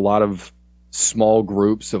 Like a lot of small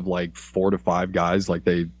groups of like 4 to 5 guys, like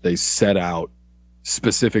they set out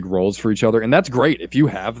specific roles for each other, and that's great. If you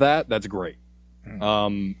have that, that's great.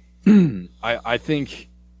 I think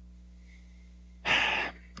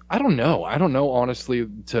I don't know honestly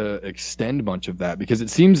to extend much of that, because it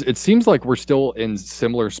seems like we're still in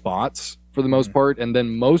similar spots for the most part, and then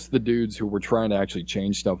most of the dudes who were trying to actually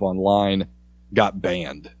change stuff online got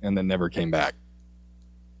banned and then never came back.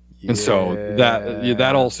 And so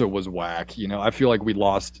that also was whack. You know, I feel like we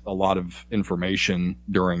lost a lot of information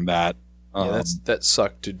during that. That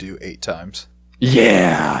sucked to do 8 times.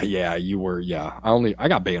 Yeah, you were. Yeah, I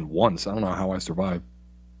got banned once. I don't know how I survived.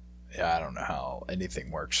 Yeah, I don't know how anything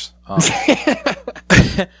works. I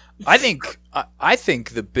think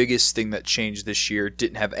the biggest thing that changed this year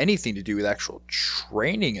didn't have anything to do with actual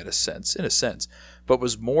training in a sense, but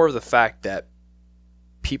was more of the fact that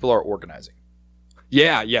people are organizing.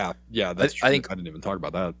 Yeah. That's true. I think I didn't even talk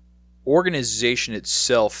about that. Organization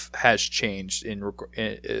itself has changed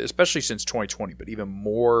especially since 2020, but even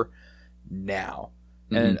more now.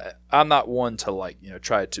 Mm-hmm. And I'm not one to like,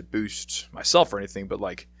 try to boost myself or anything, but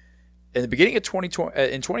like in the beginning of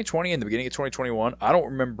 2020 and the beginning of 2021, I don't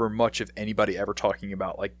remember much of anybody ever talking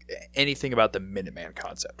about like anything about the Minuteman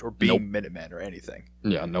concept or being Minutemen or anything.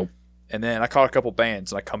 Yeah, nope. And then I caught a couple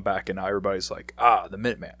bands and I come back and now everybody's like, the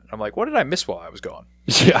Minuteman. I'm like, what did I miss while I was gone?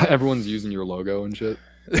 Yeah, everyone's using your logo and shit.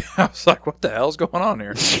 I was like, what the hell's going on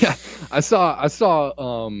here? Yeah, I saw I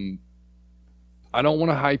don't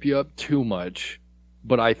want to hype you up too much,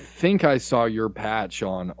 but I think I saw your patch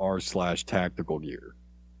on r/tactical gear.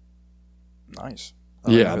 Nice.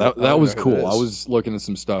 Yeah, that was cool. I was looking at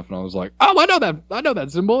some stuff and I was like, oh, I know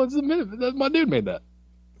that symbol. My dude made that.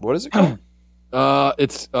 What is it called?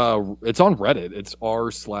 It's on Reddit. It's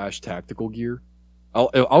r/tactical gear.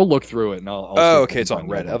 I'll look through it and I'll okay, it's on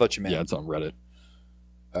Reddit. I thought you meant. Yeah, it's on Reddit.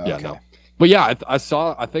 Yeah, okay. No. But yeah, I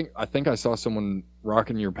think I saw someone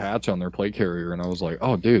rocking your patch on their plate carrier and I was like,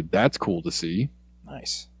 oh dude, that's cool to see.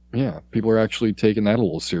 Nice. Yeah, people are actually taking that a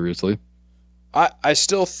little seriously. I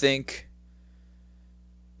still think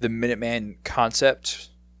the Minuteman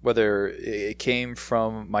concept, whether it came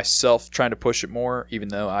from myself trying to push it more, even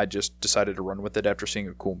though I just decided to run with it after seeing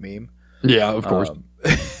a cool meme. Yeah, of course.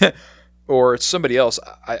 Or it's somebody else.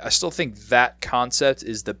 I still think that concept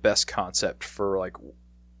is the best concept for like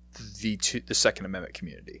the Second Amendment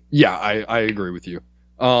community. Yeah, I agree with you.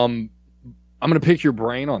 I'm going to pick your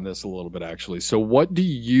brain on this a little bit, actually. So what do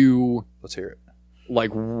you... Let's hear it.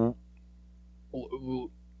 Like...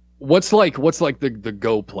 What's like the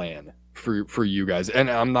go plan for you guys?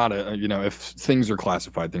 And I'm not if things are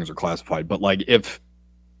classified, but like if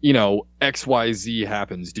XYZ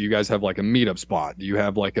happens, do you guys have like a meetup spot? Do you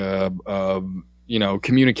have like a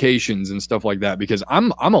communications and stuff like that? Because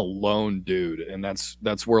I'm a lone dude, and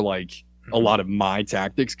that's where like a lot of my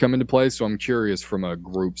tactics come into play. So I'm curious from a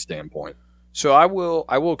group standpoint. So I will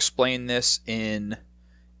explain this in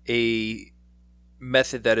a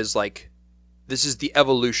method that is like, this is the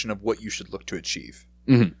evolution of what you should look to achieve.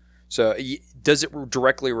 Mm-hmm. So does it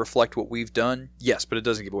directly reflect what we've done? Yes, but it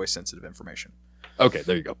doesn't give away sensitive information. Okay,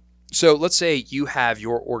 there you go. So let's say you have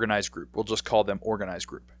your organized group. We'll just call them organized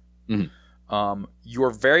group. Mm-hmm.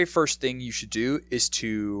 Your very first thing you should do is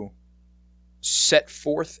to set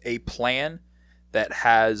forth a plan that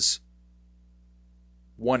has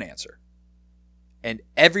one answer. And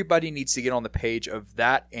everybody needs to get on the page of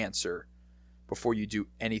that answer before you do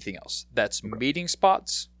anything else. That's meeting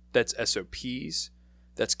spots, that's SOPs,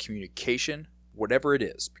 that's communication, whatever it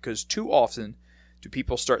is. Because too often do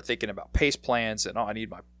people start thinking about pace plans and, I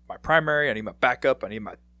need my primary, I need my backup, I need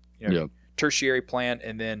my tertiary plan,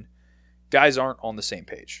 and then guys aren't on the same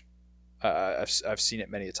page. I've seen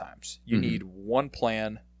it many a times. You need one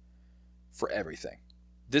plan for everything.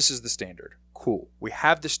 This is the standard. Cool. We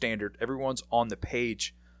have the standard. Everyone's on the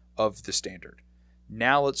page of the standard.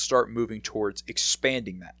 Now let's start moving towards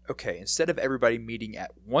expanding that. Okay, instead of everybody meeting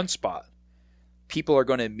at one spot, people are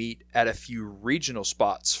going to meet at a few regional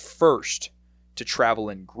spots first to travel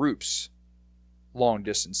in groups long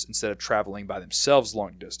distance instead of traveling by themselves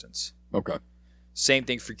long distance. Okay. Same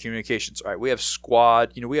thing for communications. All right, we have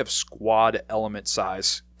squad element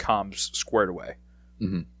size comms squared away.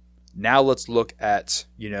 Mm-hmm. Now let's look at,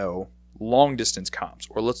 long distance comms,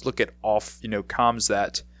 or let's look at comms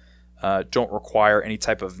that don't require any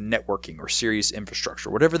type of networking or serious infrastructure,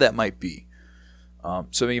 whatever that might be.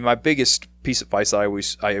 So my biggest piece of advice I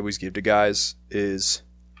always give to guys is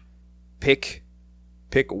pick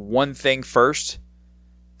one thing first,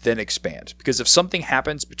 then expand. Because if something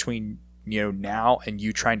happens between now and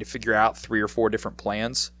you trying to figure out 3 or 4 different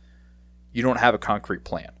plans, you don't have a concrete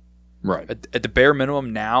plan. Right. At the bare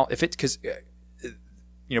minimum now, if it's because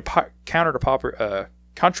contrary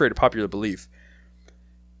to popular belief,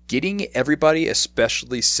 getting everybody,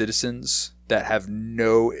 especially citizens that have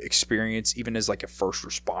no experience, even as like a first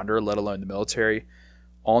responder, let alone the military,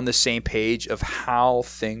 on the same page of how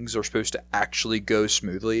things are supposed to actually go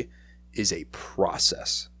smoothly is a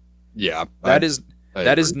process. Yeah. That is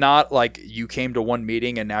not like you came to one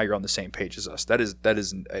meeting and now you're on the same page as us. That is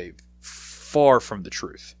a far from the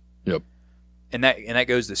truth. Yep. And that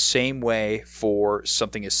goes the same way for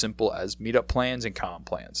something as simple as meetup plans and comm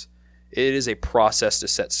plans. It is a process to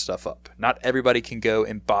set stuff up. Not everybody can go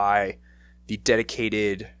and buy the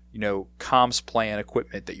dedicated, comms plan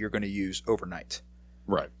equipment that you're going to use overnight.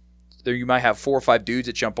 Right. There you might have 4 or 5 dudes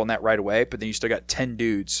that jump on that right away, but then you still got 10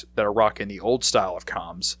 dudes that are rocking the old style of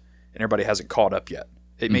comms, and everybody hasn't caught up yet.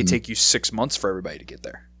 It may take you 6 months for everybody to get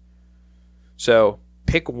there. So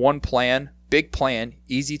pick one plan, big plan,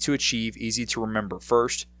 easy to achieve, easy to remember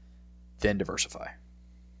first, then diversify.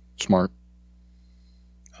 Smart.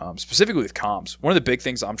 Specifically with comms, one of the big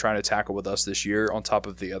things I'm trying to tackle with us this year, on top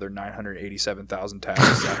of the other 987,000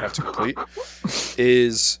 tasks I have to complete,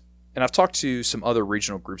 is, and I've talked to some other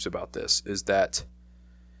regional groups about this, is that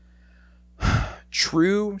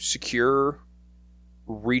true, secure,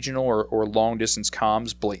 regional or long distance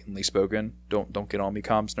comms, blatantly spoken, don't get on me,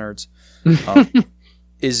 comms nerds,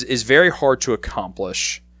 is very hard to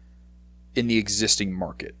accomplish in the existing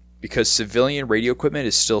market because civilian radio equipment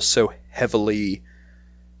is still so heavily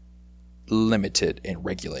limited and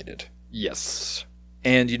regulated. Yes.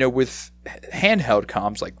 And with handheld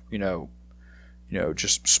comms like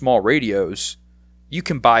just small radios, you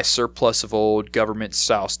can buy surplus of old government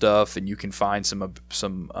style stuff, and you can find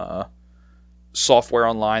some software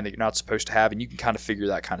online that you're not supposed to have, and you can kind of figure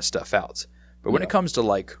that kind of stuff out. But when it comes to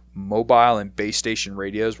like mobile and base station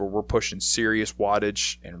radios, where we're pushing serious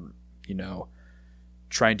wattage and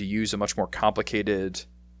trying to use a much more complicated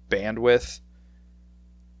bandwidth,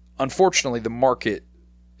 unfortunately, the market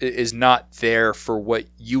is not there for what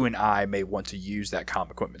you and I may want to use that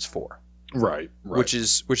comm equipment for. Right. Which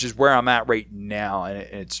is where I'm at right now, and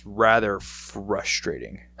it's rather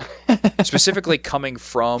frustrating. Specifically coming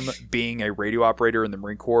from being a radio operator in the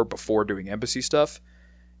Marine Corps before doing embassy stuff,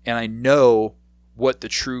 and I know what the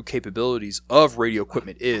true capabilities of radio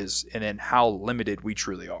equipment is, and then how limited we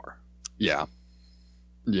truly are. Yeah.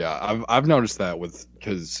 I've noticed that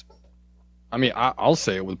because I'll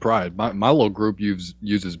say it with pride. My little group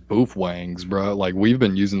uses boof wangs, bro. Like we've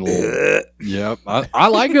been using the little. Yep, I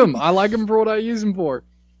like them. I like them for what I use them for.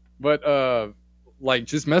 But like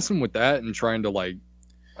just messing with that and trying to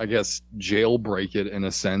I guess jailbreak it in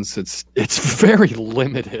a sense. It's very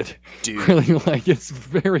limited, dude. Really, it's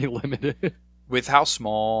very limited. With how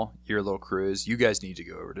small your little crew is, you guys need to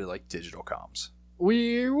go over to digital comms.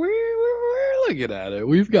 We're looking at it.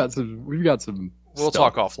 We've got some. We'll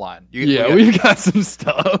stuff. talk offline. We've got some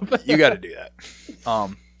stuff. You got to do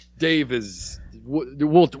that. Dave is.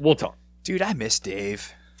 We'll talk. Dude, I miss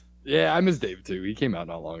Dave. Yeah, I miss Dave too. He came out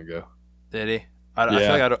not long ago. Did he? I feel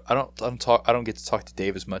like I don't get to talk to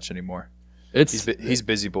Dave as much anymore. He's a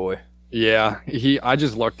busy boy. Yeah, I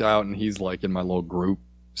just lucked out, and he's like in my little group,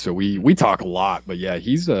 so we talk a lot. But yeah,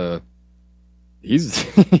 he's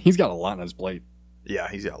he's got a lot on his plate. Yeah,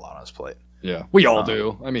 he's got a lot on his plate. Yeah, we all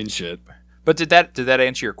do. I mean, shit. But did that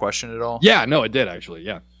answer your question at all? Yeah, no, it did actually.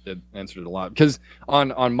 Yeah, it answered it a lot because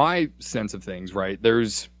on my sense of things, right?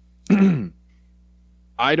 There's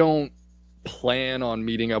I don't plan on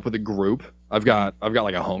meeting up with a group. I've got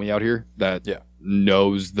like a homie out here that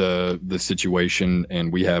knows the situation,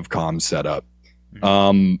 and we have comms set up.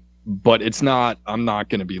 Mm-hmm. But I'm not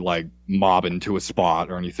going to be like mobbing to a spot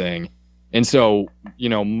or anything. And so,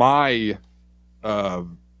 my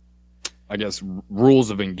I guess rules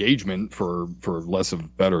of engagement, for less of a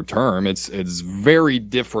better term, it's very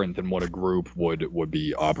different than what a group would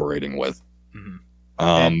be operating with.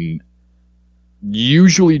 Mm-hmm.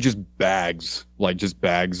 Usually just bags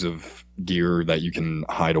of gear that you can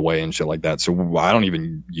hide away and shit like that. So I don't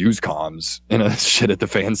even use comms in a shit at the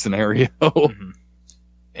fan scenario. Mm-hmm.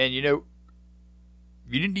 And you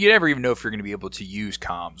never even know if you're going to be able to use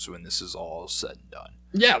comms when this is all said and done.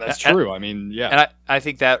 Yeah, that's true. I mean, yeah. And I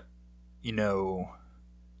think that,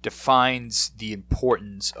 defines the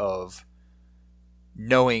importance of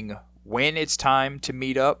knowing when it's time to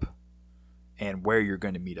meet up and where you're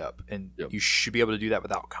going to meet up. And you should be able to do that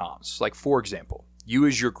without comms. Like, for example, you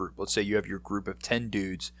as your group, let's say you have your group of 10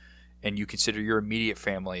 dudes and you consider your immediate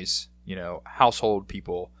families, household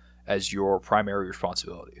people as your primary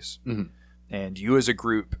responsibilities. Mm-hmm. And you as a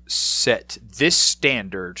group set this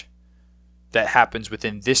standard that happens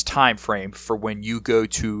within this time frame for when you go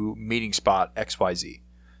to meeting spot XYZ.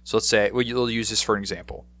 So let's say, you'll use this for an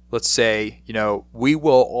example. Let's say, we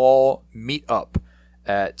will all meet up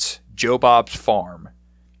at Joe Bob's farm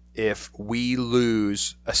if we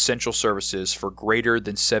lose essential services for greater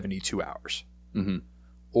than 72 hours. Mm-hmm.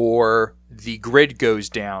 Or the grid goes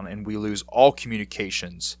down and we lose all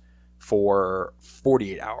communications for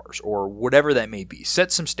 48 hours, or whatever that may be.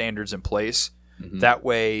 Set some standards in place. Mm-hmm. That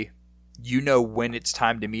way, when it's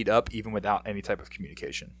time to meet up, even without any type of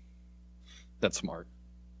communication. That's smart.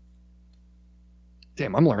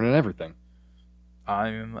 Damn, I'm learning everything.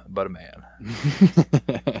 I'm but a man.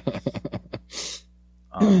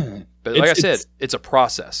 But like I said, it's a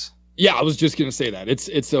process. Yeah, I was just gonna say that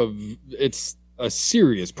it's a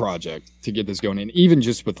serious project to get this going, and even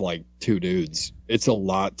just with like 2 dudes, it's a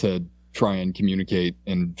lot to try and communicate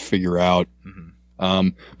and figure out. Mm-hmm.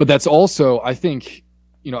 But that's also, I think,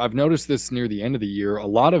 I've noticed this near the end of the year. A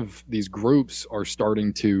lot of these groups are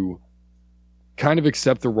starting to kind of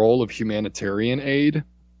accept the role of humanitarian aid.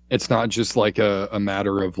 It's not just like a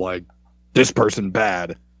matter of like, this person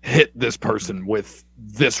bad, hit this person with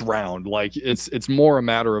this round. Like it's more a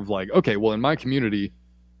matter of like, okay, well, in my community,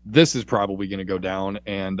 this is probably going to go down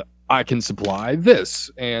and I can supply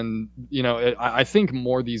this. And, I think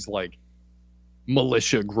more these like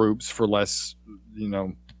militia groups, for less,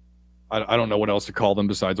 I don't know what else to call them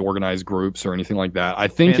besides organized groups or anything like that. I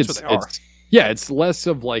think it's less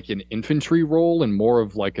of like an infantry role and more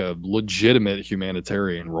of like a legitimate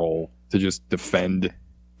humanitarian role to just defend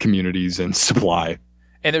communities and supply.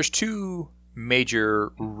 And there's 2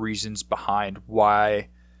 major reasons behind why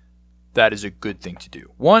that is a good thing to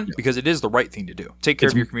do. One, because it is the right thing to do. Take care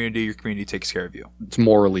of your community takes care of you. It's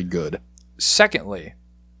morally good. Secondly,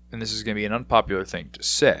 and this is going to be an unpopular thing to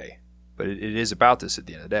say, but it is about this at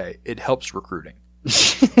the end of the day, it helps recruiting.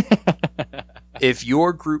 If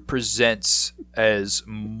your group presents as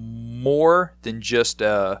more than just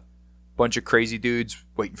a bunch of crazy dudes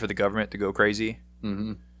waiting for the government to go crazy,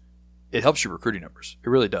 mm-hmm. it helps your recruiting numbers. It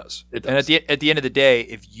really does. And at the end of the day,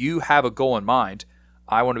 if you have a goal in mind,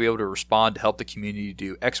 I want to be able to respond to help the community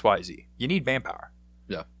do X, Y, Z. You need manpower.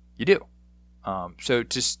 Yeah, you do. So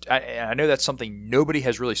I know that's something nobody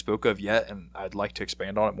has really spoke of yet, and I'd like to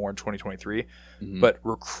expand on it more in 2023. Mm-hmm. But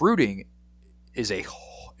recruiting is a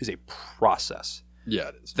process. Yeah,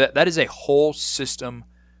 it is. That is a whole system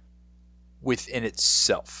within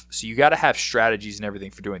itself. So you got to have strategies and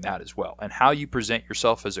everything for doing that as well. And how you present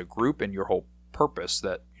yourself as a group and your whole purpose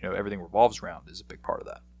that everything revolves around is a big part of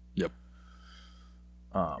that. Yep.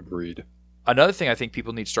 Agreed. Another thing I think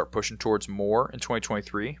people need to start pushing towards more in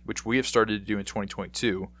 2023, which we have started to do in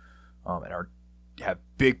 2022, and have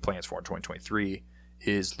big plans for in 2023,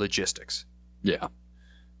 is logistics. Yeah.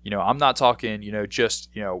 I'm not talking, just,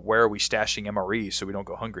 where are we stashing MREs so we don't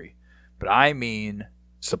go hungry, but I mean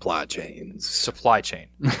supply chain,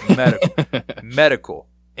 medical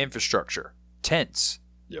infrastructure, tents,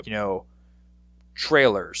 yep.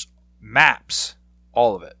 Trailers, maps,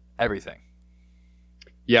 all of it, everything.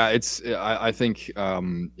 Yeah, I think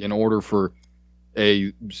in order for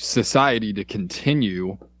a society to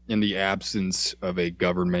continue in the absence of a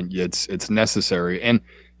government. It's necessary. And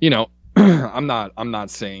I'm not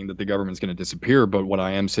saying that the government's going to disappear, but what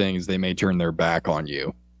I am saying is they may turn their back on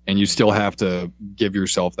you, and you still have to give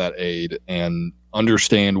yourself that aid and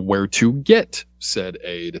understand where to get said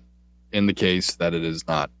aid in the case that it is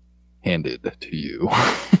not handed to you.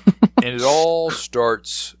 And it all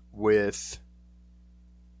starts with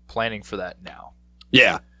planning for that now.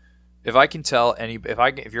 Yeah. If I can tell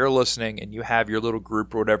if you're listening and you have your little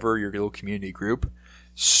group or whatever, your little community group,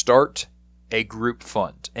 start a group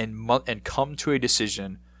fund and come to a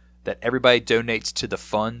decision that everybody donates to the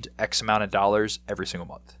fund X amount of dollars every single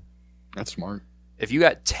month. That's smart. If you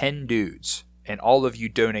got 10 dudes and all of you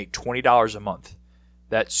donate $20 a month,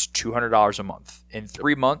 that's $200 a month. In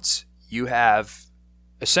 3 months, you have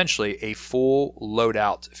essentially a full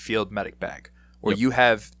loadout field medic bag, or you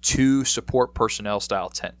have 2 support personnel style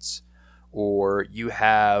tents, or you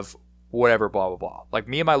have whatever, blah, blah, blah. Like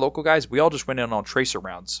me and my local guys, we all just went in on tracer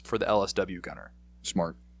rounds for the LSW gunner.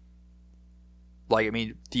 Smart. Like, I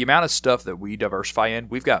mean, the amount of stuff that we diversify in,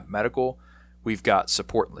 we've got medical, we've got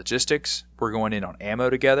support and logistics, we're going in on ammo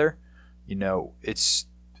together.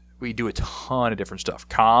 We do a ton of different stuff.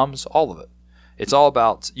 Comms, all of it. It's all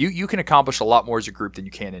about, you can accomplish a lot more as a group than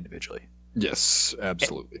you can individually. Yes,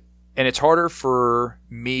 absolutely. And it's harder for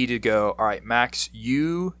me to go, all right, Max,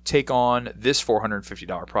 you take on this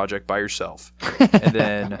 $450 project by yourself. And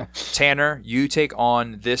then Tanner, you take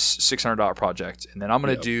on this $600 project. And then I'm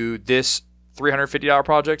going to do this $350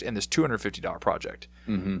 project and this $250 project.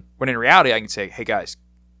 Mm-hmm. When in reality, I can say, hey, guys,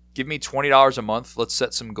 give me $20 a month. Let's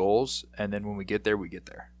set some goals. And then when we get there, we get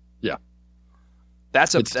there. Yeah.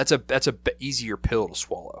 That's a easier pill to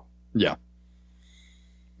swallow. Yeah.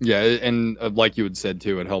 Yeah, and like you had said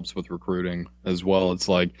too, it helps with recruiting as well. It's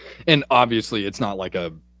like, and obviously it's not like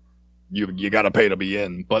you got to pay to be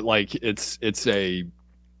in, but like it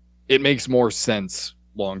makes more sense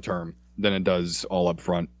long term than it does all up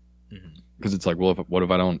front. Because it's like, well, what if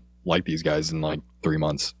I don't like these guys in like 3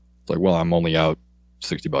 months? It's like, well, I'm only out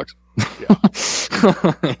 $60.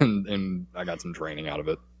 Yeah. and I got some training out of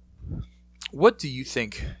it. What do you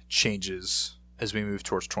think changes as we move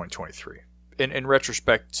towards 2023? In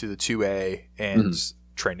retrospect to the 2A and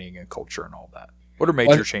training and culture and all that, what are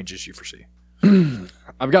major changes you foresee?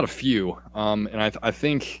 I've got a few, and I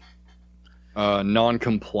think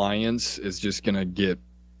non-compliance is just gonna get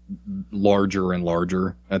larger and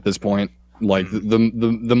larger at this point. Like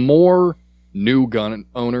the more new gun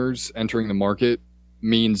owners entering the market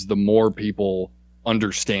means the more people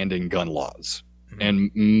understanding gun laws,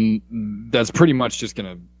 and that's pretty much just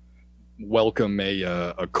gonna welcome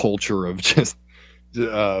a culture of just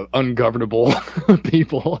ungovernable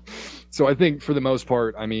people. So I think for the most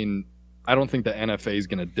part, I mean, I don't think the NFA is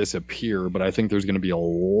going to disappear, but I think there's going to be a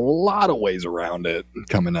lot of ways around it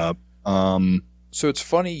coming up. So it's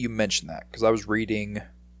funny you mentioned that because I was reading.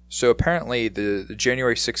 So apparently the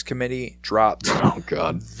January 6th committee dropped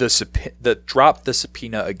dropped the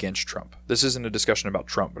subpoena against Trump. This isn't a discussion about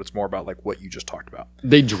Trump, but it's more about like what you just talked about.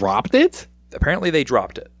 They dropped it? Apparently they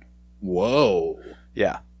dropped it. Whoa.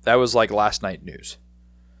 Yeah, that was like last night news.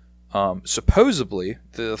 Supposedly,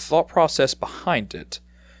 the thought process behind it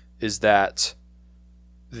is that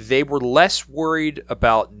they were less worried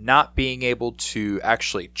about not being able to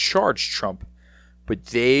actually charge Trump, but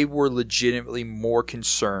they were legitimately more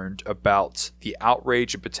concerned about the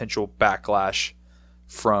outrage and potential backlash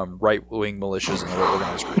from right-wing militias and other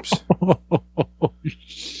organized groups. Oh,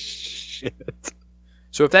 shit.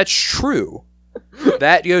 So if that's true,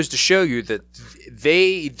 that goes to show you that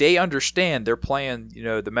they understand they're playing,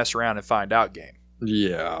 the mess around and find out game.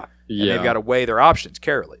 Yeah. And they've got to weigh their options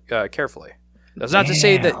carefully. That's not to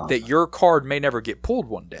say that your card may never get pulled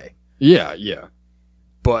one day. Yeah.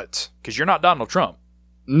 But because you're not Donald Trump.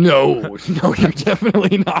 No, you're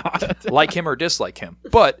definitely not. Like him or dislike him.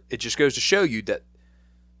 But it just goes to show you that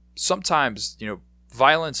sometimes,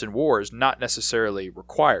 violence and war is not necessarily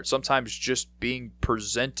required. Sometimes just being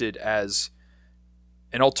presented as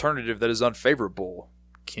an alternative that is unfavorable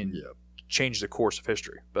can change the course of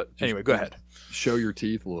history. But anyway, go ahead. Show your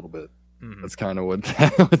teeth a little bit. Mm-hmm. That's kind of what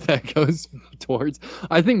that goes towards.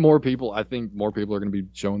 I think more people are going to be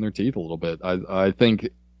showing their teeth a little bit. I think,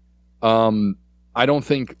 I don't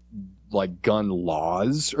think like gun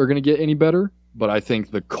laws are going to get any better, but I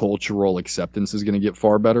think the cultural acceptance is going to get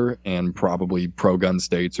far better, and probably pro-gun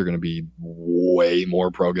states are going to be way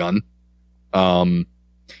more pro-gun.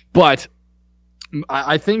 But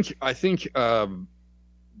I think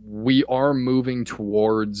we are moving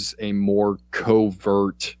towards a more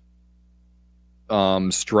covert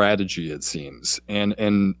strategy, it seems,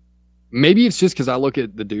 and maybe it's just because I look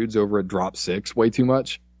at the dudes over at Drop 6 way too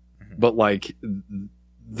much, but like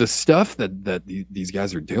the stuff that these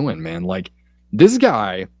guys are doing, man, like this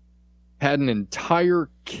guy had an entire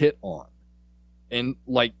kit on, and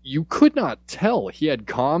like you could not tell. He had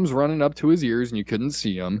comms running up to his ears and you couldn't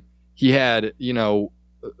see him. He had, you know,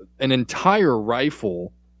 an entire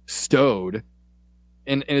rifle stowed,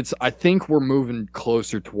 and it's, I think we're moving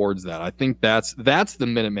closer towards that. I think that's the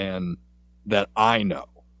Minuteman that I know,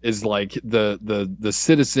 is like the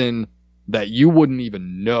citizen that you wouldn't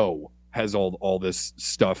even know has all this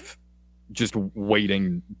stuff just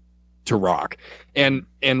waiting to rock. And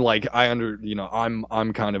like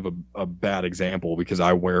I'm kind of a bad example because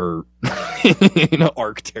I wear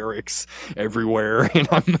Arc'teryx everywhere, and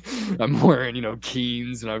I'm wearing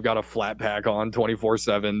Keens, and I've got a flat pack on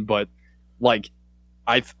 24/7. But like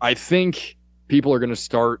I think people are gonna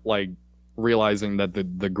start like realizing that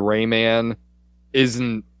the gray man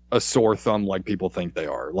isn't a sore thumb like people think they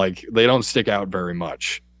are. Like they don't stick out very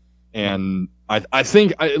much. And I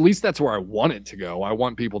think at least that's where I want it to go. I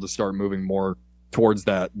want people to start moving more towards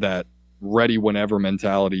that ready whenever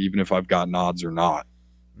mentality, even if I've got nods or not.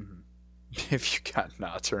 If you got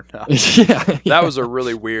nods or not. Yeah. That was a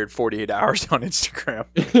really weird 48 hours on Instagram.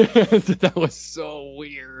 That was so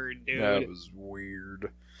weird, dude. That was weird.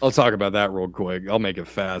 I'll talk about that real quick. I'll make it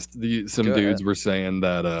fast. Some Go dudes ahead. were saying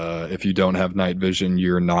that if you don't have night vision,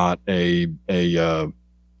 you're not a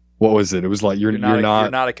what was it? It was like you're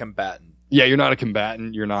not a combatant. Yeah, you're not a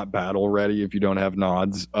combatant. You're not battle ready if you don't have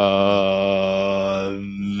nods.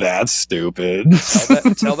 That's stupid.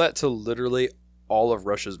 Tell that to literally all of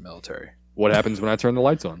Russia's military. What happens when I turn the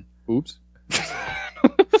lights on? Oops.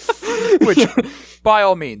 Which, by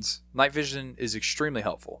all means, night vision is extremely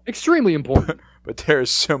helpful. Extremely important. But there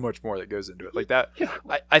is so much more that goes into it. Like that, Yeah.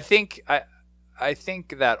 I think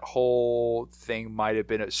that whole thing might have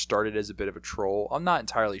been started as a bit of a troll. I'm not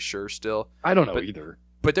entirely sure still. I don't know either.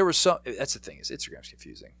 But there was some. That's the thing, is Instagram's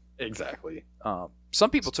confusing. Exactly.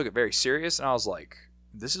 Some people took it very serious, and I was like,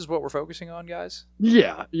 "This is what we're focusing on, guys."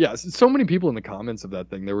 Yeah. So many people in the comments of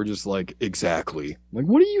that thing, they were just like, exactly. Like,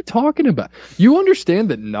 what are you talking about? You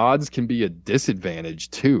understand that nods can be a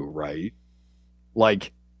disadvantage too, right?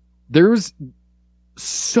 Like, there's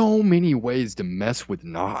so many ways to mess with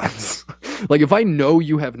nods. Like, if I know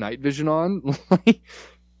you have night vision on, like,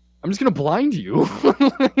 I'm just gonna blind you.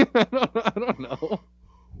 I don't know.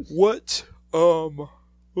 What? Oh,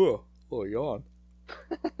 yawn.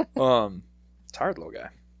 Tired little guy.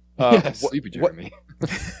 Sleepy Jeremy.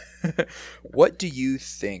 What do you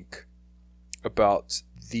think about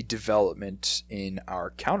the development in our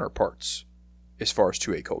counterparts as far as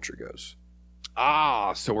 2A culture goes?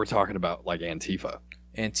 So we're talking about like Antifa.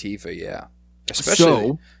 Antifa, yeah.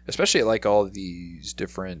 So- Especially like all of these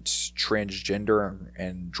different transgender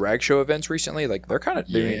and drag show events recently. Like they're kind of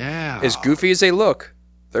doing as goofy as they look.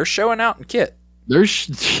 They're showing out in kit. They're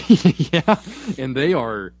yeah, and they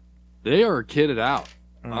are kitted out.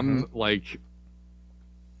 Mm-hmm. I'm like,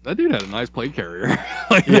 that dude had a nice plate carrier.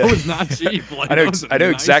 Like that was not cheap. Like, I know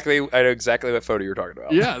exactly what photo you're talking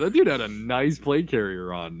about. Yeah, that dude had a nice plate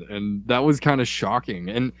carrier on, and that was kind of shocking,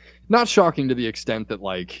 and not shocking to the extent that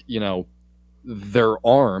like they're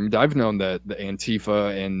armed. I've known that the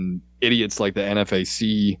Antifa and idiots like the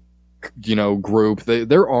NFAC, group,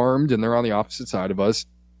 they're armed and they're on the opposite side of us.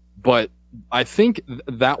 But I think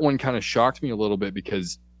that one kind of shocked me a little bit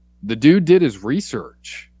because the dude did his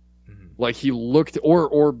research. Mm-hmm. Like he looked,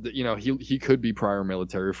 or he could be prior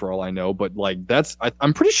military for all I know. But like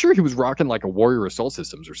I'm pretty sure he was rocking like a Warrior Assault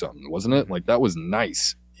Systems or something, wasn't it? Like that was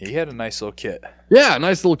nice. He had a nice little kit. Yeah,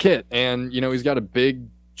 nice little kit, and he's got a big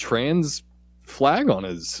trans flag on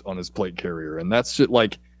his plate carrier, and that's just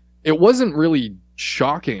like, it wasn't really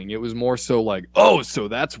shocking. It was more so like, oh, so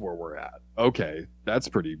that's where we're at. Okay, that's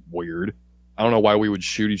pretty weird. I don't know why we would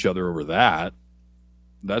shoot each other over that.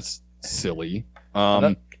 That's silly.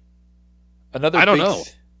 I don't know.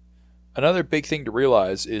 Another big thing to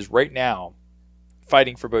realize is right now,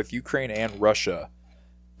 fighting for both Ukraine and Russia,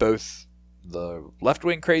 both the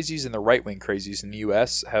left-wing crazies and the right-wing crazies in the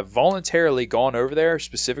U.S. have voluntarily gone over there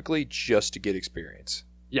specifically just to get experience.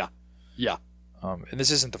 Yeah. And this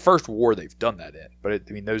isn't the first war they've done that in, but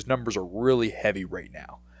those numbers are really heavy right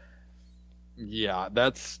now. Yeah,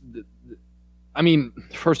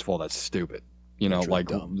 first of all, that's stupid. It's really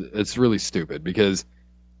dumb. It's really stupid because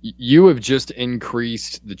you have just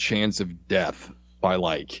increased the chance of death by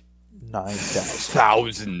like 9,000.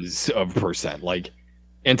 thousands of percent. Like,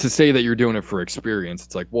 and to say that you're doing it for experience,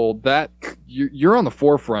 it's like, well, that you're on the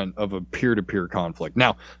forefront of a peer-to-peer conflict.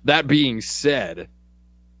 Now, that being said,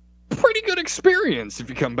 pretty good experience if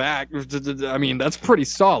you come back. I mean, that's pretty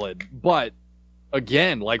solid. But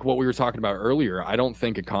again, like what we were talking about earlier, I don't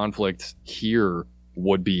think a conflict here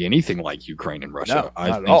would be anything like Ukraine and Russia. No, I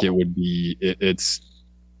not at think all. it would be, it's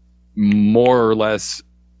more or less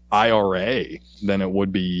IRA than it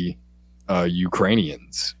would be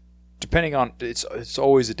Ukrainians. Depending on it's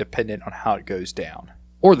always a dependent on how it goes down.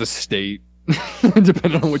 Or the state,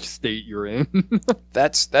 depending on which state you're in.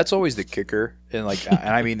 That's always the kicker, and and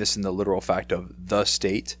I mean this in the literal fact of the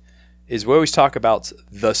state, is we always talk about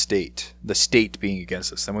the state being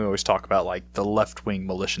against us, and we always talk about like the left-wing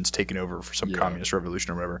militias taking over for some communist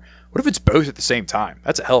revolution or whatever. What if it's both at the same time?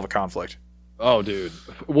 That's a hell of a conflict. Oh, dude.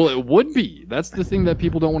 Well, it would be. That's the thing that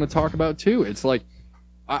people don't want to talk about too. It's like,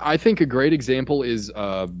 I think a great example is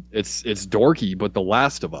it's dorky, but The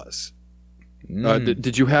Last of Us.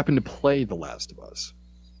 Did you happen to play The Last of Us?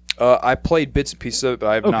 I played bits and pieces of it, but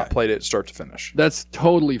I have not played it start to finish. That's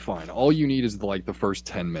totally fine. All you need is the first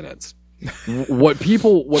 10 minutes. What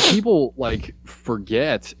people like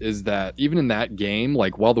forget is that even in that game,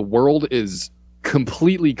 like while the world is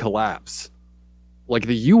completely collapsed, like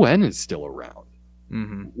the UN is still around.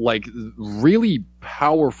 Mm-hmm. Like really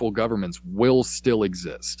powerful governments will still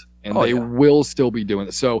exist, and they will still be doing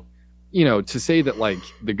it. So, to say that like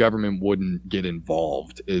the government wouldn't get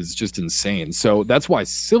involved is just insane. So that's why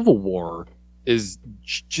civil war is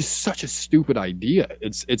just such a stupid idea.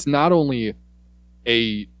 It's not only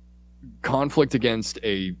a conflict against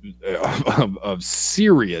a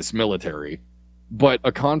serious military, but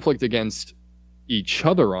a conflict against each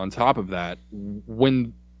other on top of that,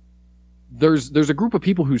 when there's a group of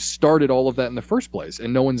people who started all of that in the first place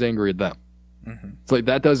and no one's angry at them. Mm-hmm. It's like,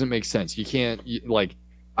 that doesn't make sense. You can't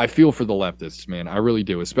I feel for the leftists, man. I really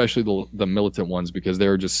do, especially the militant ones, because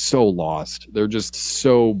they're just so lost. They're just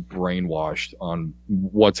so brainwashed on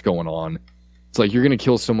what's going on. It's like, you're going to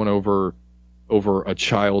kill someone over a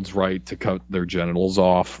child's right to cut their genitals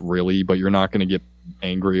off, really, but you're not going to get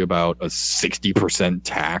angry about a 60%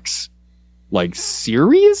 tax. Like,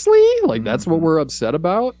 seriously? Like, that's what we're upset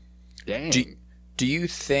about? Dang. Do you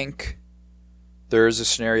think there is a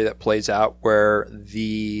scenario that plays out where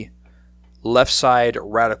the left side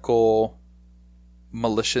radical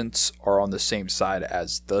militiants are on the same side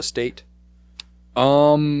as the state?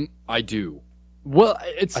 I do. Well,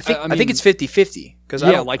 I think it's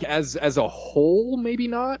 50-50. Like as a whole, maybe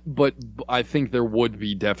not, but I think there would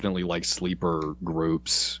be definitely like sleeper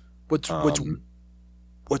groups.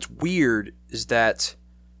 What's weird is that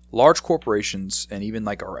large corporations and even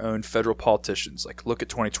like our own federal politicians, like look at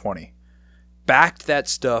 2020, backed that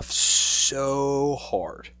stuff so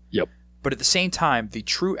hard. Yep. But at the same time, the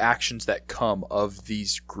true actions that come of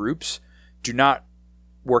these groups do not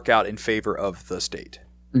work out in favor of the state.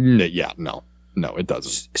 Yeah, no, it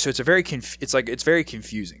doesn't. So it's very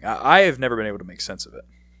confusing. I have never been able to make sense of it.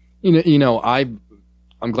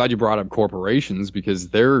 I'm glad you brought up corporations, because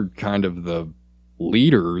they're kind of the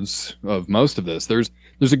leaders of most of this. There's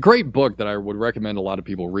a great book that I would recommend a lot of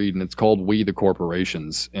people read, and it's called We the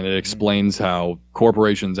Corporations, and it explains how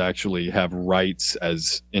corporations actually have rights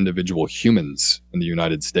as individual humans in the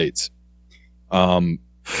United States.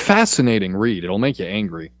 Fascinating read. It'll make you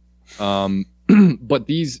angry. But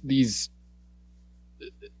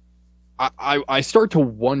I start to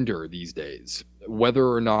wonder these days whether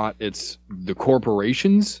or not it's the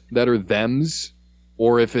corporations that are thems,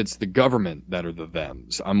 or if it's the government that are the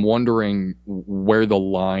thems. I'm wondering where the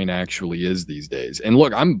line actually is these days. And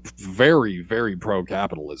look, I'm very, very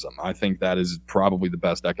pro-capitalism. I think that is probably the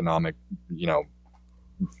best economic,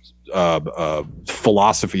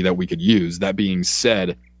 philosophy that we could use. That being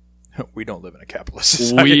said, we don't live in a capitalist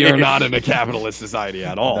society. We are not in a capitalist society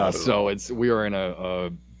at all. Not at so all. We are in a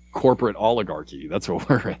corporate oligarchy. That's what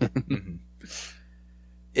we're in.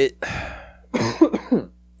 Mm-hmm.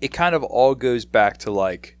 It kind of all goes back to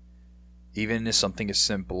like, even as something as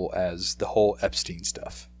simple as the whole Epstein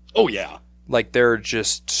stuff. Oh yeah. Like there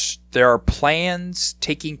are plans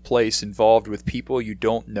taking place involved with people you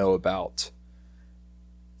don't know about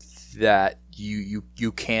that you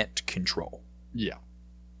can't control. Yeah.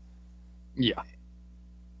 Yeah.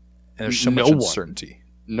 And there's so much uncertainty.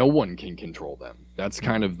 No one can control them. That's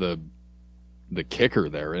kind of the kicker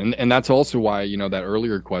there. And that's also why, that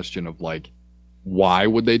earlier question of like, why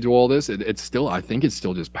would they do all this? I think it's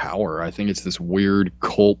still just power. I think it's this weird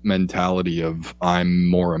cult mentality of I'm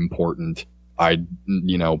more important. I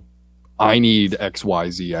need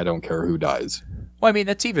XYZ. I don't care who dies. Well, I mean,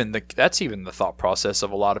 that's even the thought process of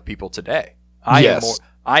a lot of people today. Yes.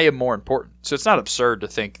 I am more important. So it's not absurd to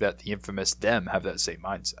think that the infamous them have that same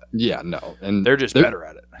mindset. Yeah, no. And they're better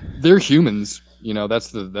at it. They're humans. That's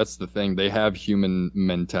the thing. They have human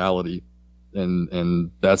mentality.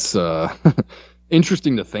 and that's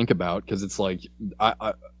interesting to think about because it's like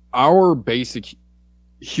our basic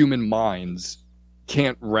human minds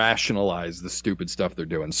can't rationalize the stupid stuff they're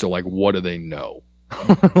doing. So like, what do they know?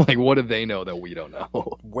 Like, what do they know that we don't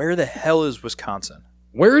know? Where the hell is Wisconsin?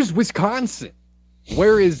 Where is Wisconsin?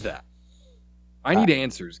 Where is that? I need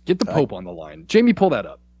answers. Get the Pope on the line. Jamie, pull that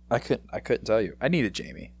up. I couldn't tell you. I need a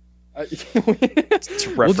Jamie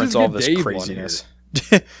to reference all this Dave craziness.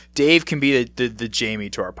 Dave can be the Jamie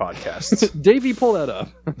to our podcasts. Davey, pull that up.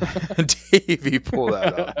 Davey, pull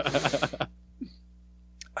that up.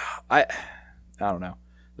 I don't know.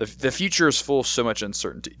 The future is full of so much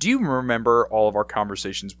uncertainty. Do you remember all of our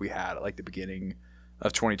conversations we had at like the beginning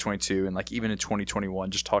of 2022 and like even in 2021,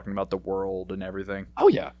 just talking about the world and everything? Oh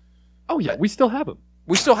yeah, we still have them.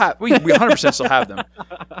 We 100% still have them.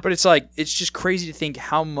 But it's like, it's just crazy to think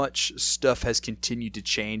how much stuff has continued to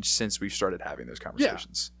change since we've started having those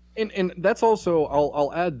conversations. Yeah. And that's also,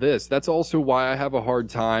 I'll add this. That's also why I have a hard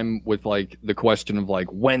time with like the question of like,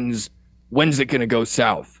 when's it going to go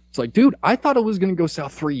south? It's like, dude, I thought it was going to go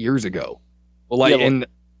south 3 years ago. Well, like, and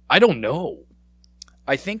I don't know.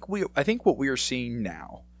 I think what we are seeing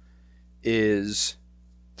now is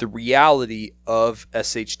the reality of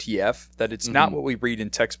SHTF, that it's not what we read in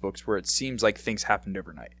textbooks where it seems like things happened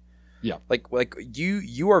overnight. Yeah. Like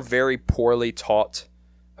you are very poorly taught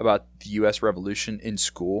about the U.S. Revolution in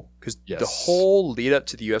school because the whole lead up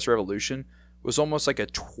to the U.S. Revolution was almost like a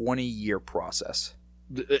 20-year process.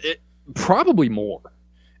 Probably more.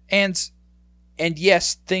 And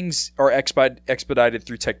yes, things are expedited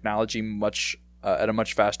through technology much at a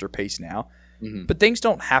much faster pace now, but things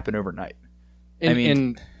don't happen overnight.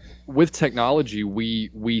 And with technology,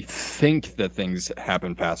 we think that things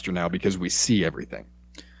happen faster now because we see everything.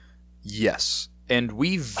 Yes, and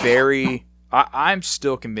I'm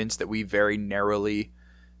still convinced that we very narrowly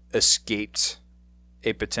escaped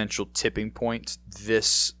a potential tipping point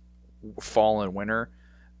this fall and winter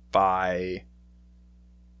by,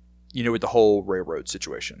 with the whole railroad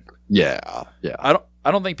situation. Yeah.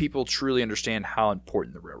 I don't think people truly understand how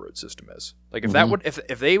important the railroad system is. Like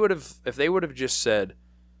if they would have just said,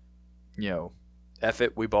 F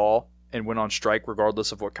it, we ball, and went on strike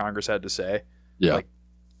regardless of what Congress had to say. Yeah. Like,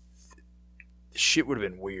 shit would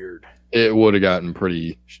have been weird. It would have gotten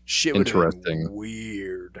pretty interesting. Have been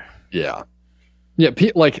weird. Yeah. Yeah.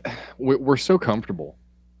 Like we're so comfortable,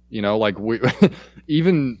 like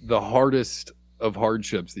even the hardest of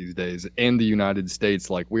hardships these days in the United States,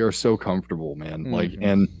 like we are so comfortable, man. Like,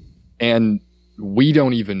 and we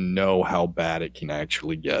don't even know how bad it can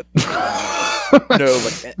actually get. No,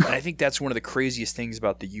 but I think that's one of the craziest things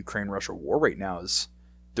about the Ukraine-Russia war right now is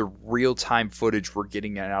the real-time footage we're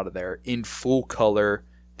getting out of there in full color,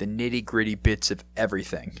 the nitty-gritty bits of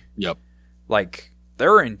everything. Yep. Like,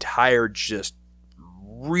 there are entire just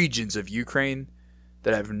regions of Ukraine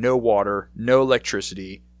that have no water, no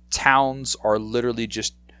electricity. Towns are literally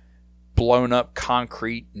just blown up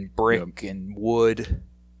concrete and brick and wood.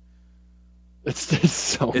 It's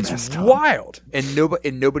so it's wild, and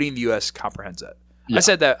nobody in the U.S. comprehends that. Yeah.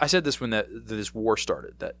 I said this when this war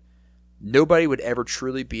started, that nobody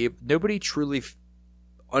truly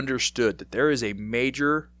understood that there is a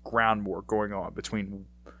major ground war going on between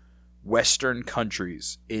Western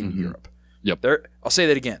countries in Europe. Yep. I'll say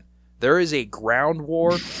that again. There is a ground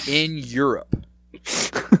war in Europe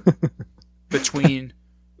between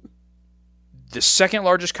the second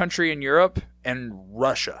largest country in Europe and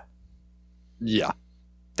Russia. Yeah.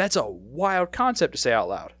 That's a wild concept to say out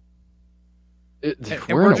loud.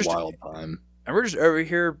 We're in a wild time. And we're just over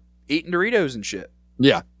here eating Doritos and shit.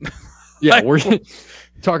 Yeah. Yeah, we're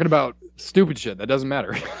talking about stupid shit that doesn't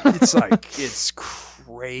matter. It's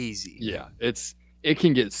crazy. Yeah, it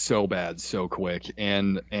can get so bad so quick,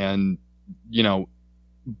 and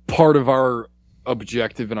part of our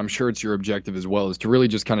objective, and I'm sure it's your objective as well, is to really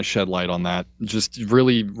just kind of shed light on that. Just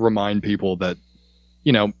really remind people that,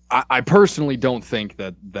 I personally don't think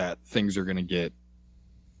that things are going to get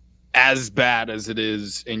as bad as it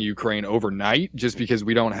is in Ukraine overnight, just because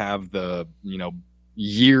we don't have the,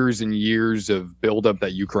 years and years of buildup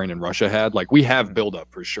that Ukraine and Russia had. Like, we have buildup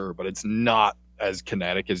for sure, but it's not as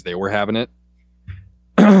kinetic as they were having it.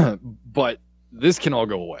 But this can all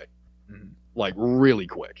go away, like really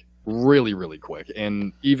quick, really, really quick.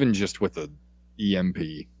 And even just with the EMP,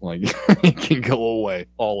 like it can go away,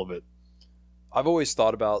 all of it. I've always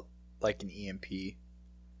thought about like an EMP,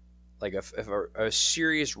 like if a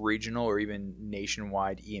serious regional or even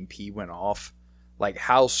nationwide EMP went off, like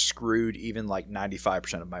how screwed even like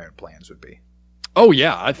 95% of my own plans would be. Oh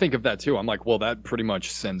yeah, I think of that too. I'm like, well, that pretty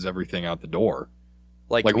much sends everything out the door.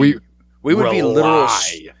 Like we would be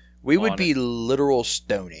We would be literal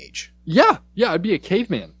Stone Age. Yeah, I'd be a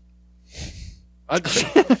caveman.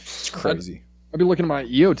 It's crazy. I'd be looking at my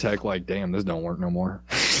EOTech like, damn, this don't work no more.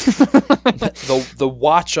 The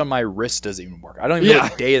watch on my wrist doesn't even work. I don't even know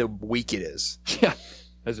what day of the week it is. Yeah.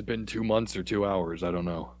 Has it been 2 months or 2 hours? I don't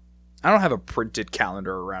know. I don't have a printed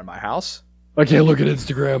calendar around my house. I can't look at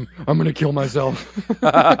Instagram. I'm going to kill myself.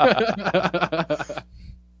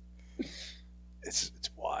 It's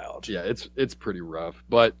wild. Yeah, it's pretty rough.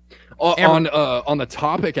 But on the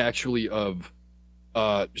topic actually of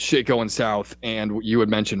shit going south, and you had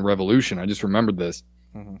mentioned revolution, I just remembered this.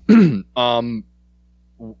 Mm-hmm.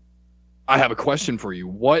 I have a question for you.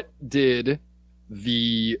 What did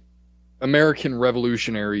the American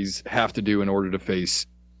revolutionaries have to do in order to face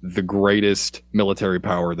the greatest military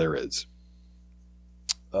power there is?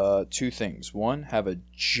 2 things. 1, have a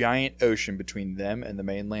giant ocean between them and the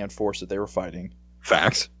mainland force that they were fighting.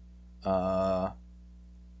 Facts. And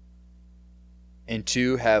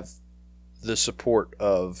 2, have the support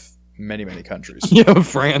of many, many countries. Yeah,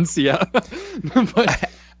 France, yeah. But,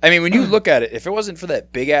 I mean, when you look at it, if it wasn't for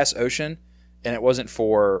that big-ass ocean and it wasn't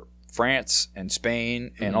for France and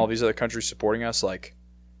Spain and all these other countries supporting us, like,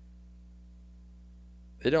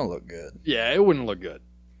 it don't look good. Yeah, it wouldn't look good.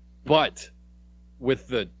 But with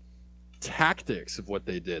the tactics of what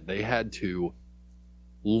they did, they had to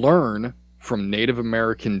learn from Native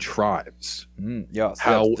American tribes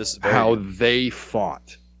how they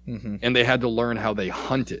fought. Mm-hmm. And they had to learn how they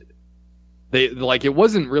hunted. It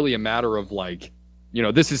wasn't really a matter of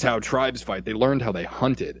this is how tribes fight. They learned how they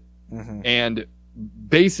hunted. Mm-hmm. And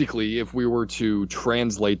basically, if we were to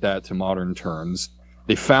translate that to modern terms,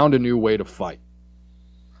 they found a new way to fight.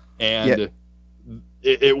 And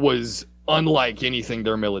it was unlike anything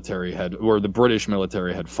their military had, or the British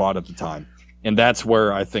military had fought at the time. And that's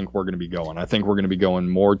where I think we're going to be going. I think we're going to be going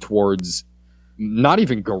more towards not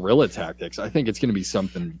even guerrilla tactics. I think it's going to be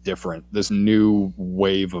something different. This new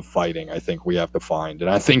wave of fighting, I think we have to find.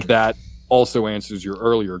 And I think that also answers your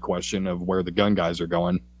earlier question of where the gun guys are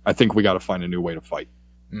going. I think we got to find a new way to fight.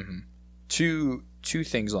 Mm-hmm. Two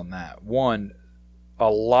things on that. 1, a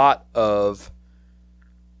lot of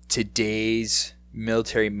today's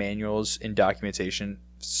military manuals and documentation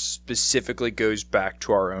specifically goes back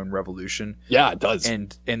to our own revolution. Yeah, it does.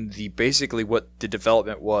 And the basically what the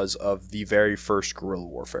development was of the very first guerrilla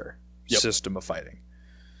warfare system of fighting,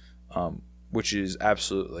 which is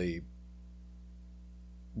absolutely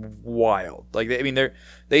wild.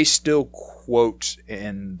 They still quote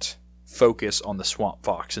and focus on the swamp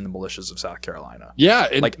fox and the militias of South Carolina. Yeah,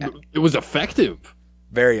 it was effective.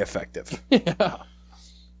 Very effective. Yeah.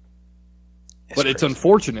 But it's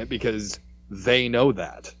unfortunate because they know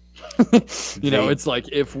that. It's like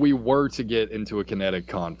if we were to get into a kinetic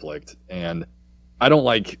conflict, and I don't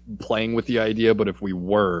like playing with the idea, but if we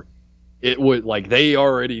were, it would, they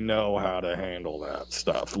already know how to handle that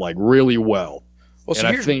stuff, really well. Well, and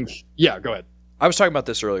I think, go ahead. I was talking about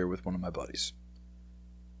this earlier with one of my buddies.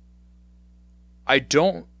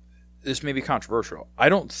 This may be controversial. I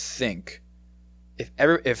don't think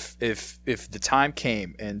if the time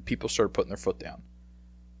came and people started putting their foot down,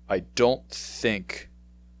 I don't think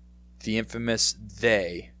the infamous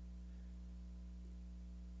they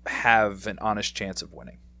have an honest chance of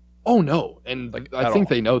winning. Oh no, and I think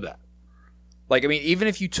they know that. Even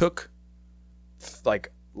if you took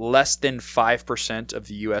less than 5% of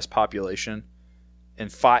the U.S. population, and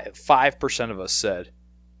 5% of us said,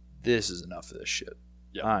 "This is enough of this shit.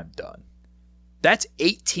 Yeah. I'm done." That's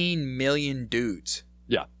 18 million dudes.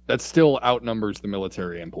 Yeah, that still outnumbers the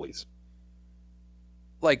military and police.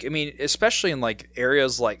 Especially in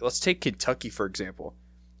areas let's take Kentucky for example.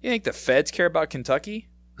 You think the feds care about Kentucky?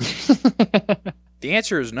 The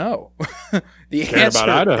answer is no. Care about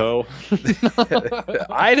Idaho.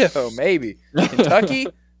 Idaho, maybe. Kentucky?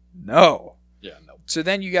 No. Yeah, no. So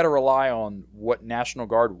then you got to rely on what National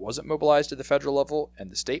Guard wasn't mobilized at the federal level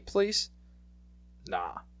and the state police?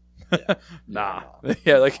 Nah. Yeah. Nah.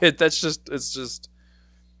 Yeah, it's just.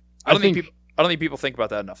 I don't think people think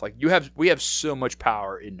about that enough. We have so much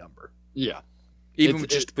power in number. Yeah. Even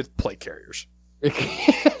with plate carriers.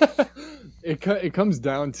 It comes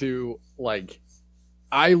down to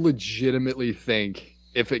I legitimately think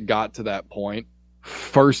if it got to that point,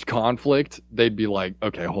 first conflict, they'd be like,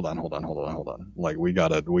 okay, hold on. We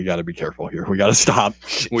gotta be careful here. We gotta stop.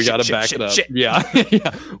 We gotta back it up. Yeah.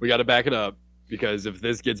 Yeah. We gotta back it up because if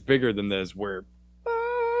this gets bigger than this, we're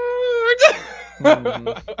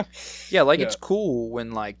Yeah, it's cool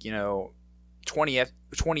when 20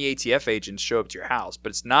 ATF agents show up to your house, but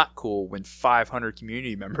it's not cool when 500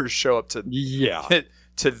 community members show up to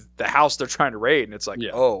to the house they're trying to raid, and it's like,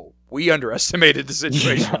 oh, we underestimated the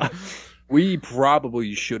situation. Yeah. We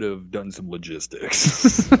probably should have done some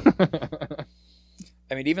logistics.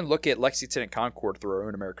 I mean, even look at Lexington and Concord through our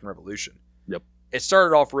own American Revolution. Yep. It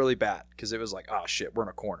started off really bad because it was like, oh shit, we're in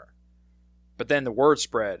a corner. But then the word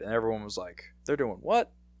spread, and everyone was like, they're doing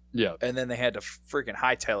what? Yeah. And then they had to freaking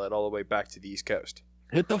hightail it all the way back to the East Coast.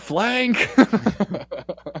 Hit the flank.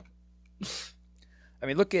 I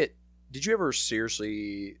mean, did you ever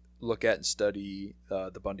seriously look at and study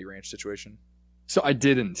the Bundy Ranch situation? So I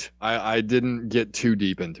didn't. I didn't get too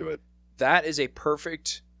deep into it. That is a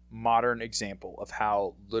perfect modern example of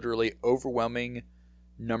how literally overwhelming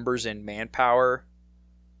numbers and manpower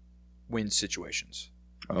wins situations.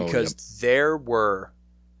 Because there were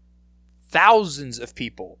thousands of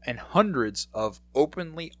people and hundreds of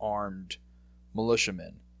openly armed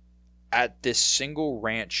militiamen at this single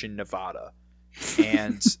ranch in Nevada.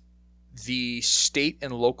 And the state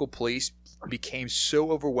and local police became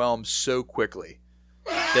so overwhelmed so quickly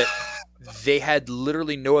that they had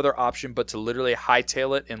literally no other option but to literally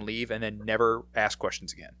hightail it and leave and then never ask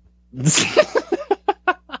questions again.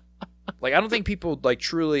 Like, I don't think people like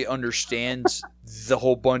truly understand the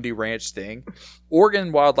whole Bundy Ranch thing.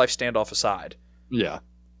 Oregon wildlife standoff aside. Yeah.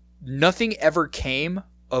 Nothing ever came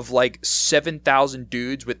of like 7,000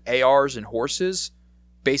 dudes with ARs and horses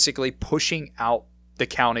basically pushing out the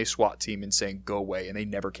county SWAT team and saying, go away, and they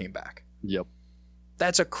never came back. Yep.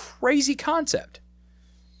 That's a crazy concept.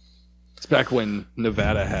 It's back when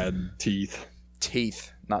Nevada had teeth.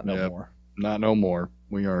 Teeth. Not no more. Not no more.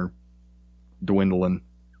 We are dwindling.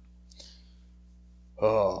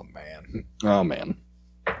 Oh, man. Oh, man.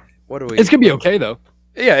 What do we? It's going to be okay, though.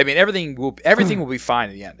 Yeah, I mean, everything will be fine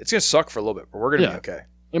in the end. It's going to suck for a little bit, but we're going to be okay.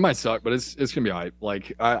 It might suck, but it's going to be all right.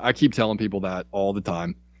 Like, I keep telling people that all the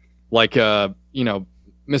time. Like,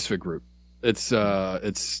 Misfit Group. It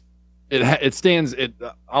stands.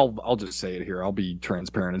 I'll just say it here. I'll be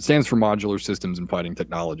transparent. It stands for Modular Systems and Fighting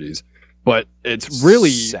Technologies, but it's really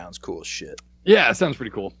sounds cool as shit. Yeah, it sounds pretty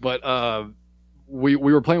cool. But we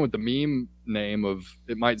were playing with the meme name of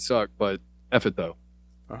it might suck, but F it though.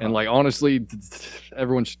 And like honestly,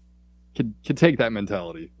 everyone could take that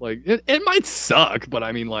mentality. Like it might suck, but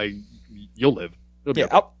I mean, like you'll live.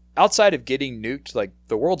 Outside of getting nuked, like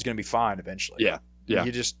the world's gonna be fine eventually. Yeah.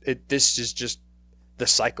 This is just the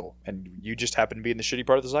cycle, and you just happen to be in the shitty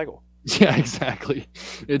part of the cycle. Yeah, exactly.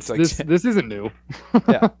 It's like, this isn't new.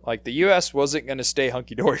 Yeah, like the U.S. wasn't gonna stay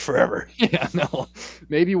hunky dory forever. Yeah, no.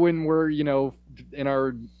 Maybe when we're in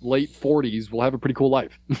our late 40s, we'll have a pretty cool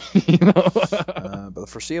life. But the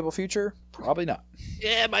foreseeable future, probably not.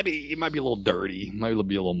 Yeah, it might be a little dirty. It might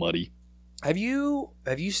be a little muddy. Did you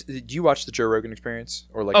watch the Joe Rogan Experience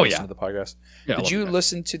or listen to the podcast? Yeah, did you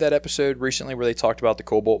listen to that episode recently where they talked about the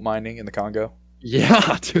cobalt mining in the Congo?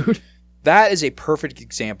 Yeah, dude. That is a perfect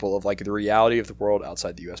example of like the reality of the world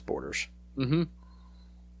outside the U.S. borders. Mm-hmm.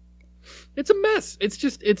 It's a mess.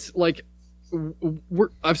 It's like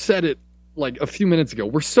I've said it like a few minutes ago.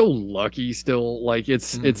 We're so lucky still. Like it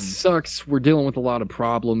sucks. We're dealing with a lot of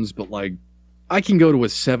problems, but like I can go to a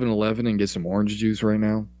 7-Eleven and get some orange juice right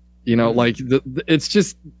now. Like it's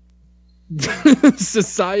just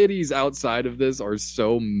societies outside of this are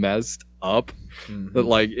so messed up that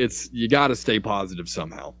like you got to stay positive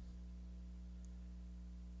somehow.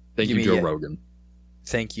 Thank you, Joe Rogan.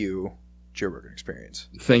 Thank you, Joe Rogan Experience.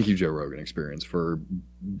 Thank you, Joe Rogan Experience, for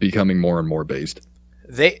becoming more and more based.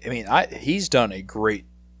 He's done a great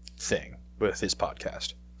thing with his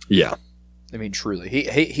podcast. Yeah, I mean, truly,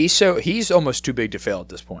 he's almost too big to fail at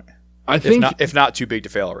this point. I think, if not too big to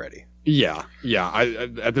fail already. Yeah.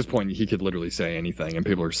 At this point, he could literally say anything, and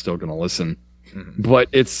people are still going to listen. Mm-hmm. But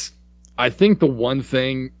I think the one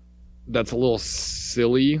thing that's a little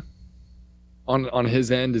silly on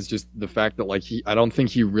his end is just the fact that like I don't think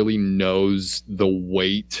he really knows the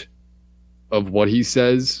weight of what he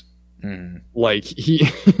says. Like he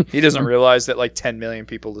doesn't realize that like 10 million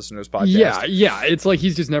people listen to his podcast. Yeah. It's like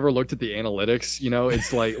he's just never looked at the analytics.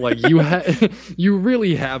 It's like you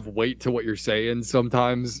really have weight to what you're saying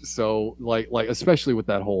sometimes. So like especially with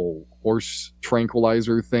that whole horse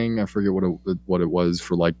tranquilizer thing. I forget what it was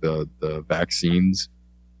for like the vaccines.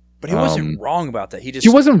 But he wasn't wrong about that. He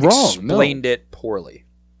wasn't wrong. Explained it poorly.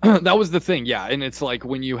 That was the thing, yeah. And it's like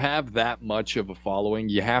when you have that much of a following,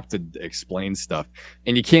 you have to explain stuff.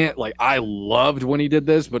 And you can't, like, I loved when he did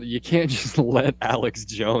this, but you can't just let Alex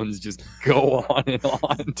Jones just go on and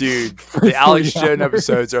on. Dude, the Alex Jones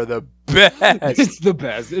episodes are the best. It's the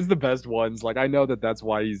best. It's the best ones. Like, I know that's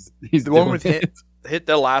why he's the one with him. hit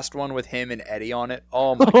the last one with him and Eddie on it.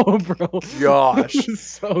 Oh my bro. gosh.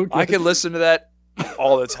 So good. I could listen to that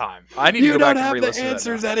all the time. I need You to go don't back and have the re-listen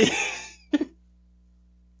answers, to that. Eddie.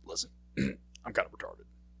 Listen, I'm kind of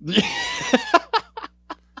retarded.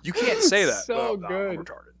 You can't say that. So No, good. I'm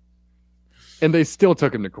retarded. And they still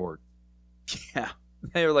took him to court. Yeah.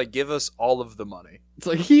 They were like, give us all of the money. It's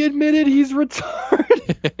like he admitted he's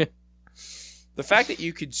retarded. The fact that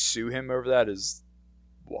you could sue him over that is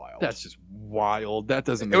wild. That's just wild. That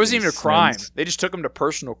doesn't make It wasn't any even a crime. sense. They just took him to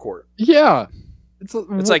personal court. Yeah. It's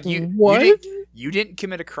like what? you didn't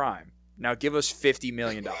commit a crime. Now give us $50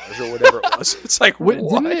 million or whatever it was. It's like, Wait,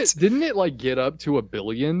 what? Didn't it like get up to $1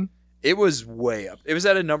 billion? It was way up. It was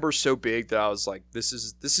at a number so big that I was like, this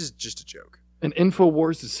is just a joke. And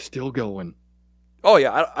InfoWars is still going. Oh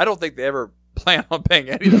yeah, I don't think they ever plan on paying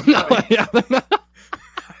any of No, them. yeah, they're not.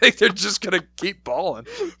 I think they're just gonna keep balling.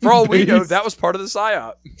 For all we know, that was part of the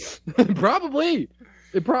psyop. Probably.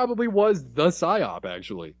 It probably was the psyop,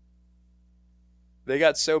 actually. They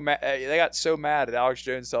got so mad. They got so mad at Alex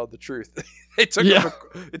Jones telling the truth. They took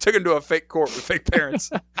him to a fake court with fake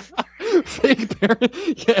parents. Fake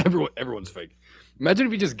parent. Yeah, everyone's fake. Imagine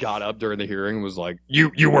if he just got up during the hearing and was like,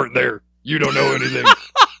 "You weren't there. You don't know anything.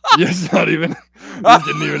 Yes, not even. This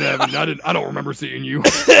didn't even happen. I don't remember seeing you."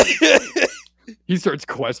 He starts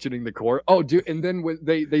questioning the court. Oh, dude! And then when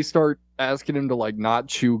they start asking him to like not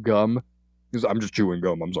chew gum. He goes, "I'm just chewing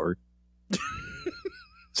gum. I'm sorry."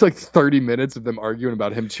 It's like 30 minutes of them arguing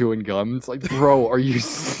about him chewing gum. It's like, bro, are you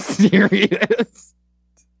serious?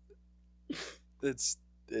 It's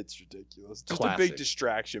ridiculous. Just a Classic. big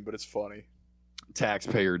distraction, but it's funny.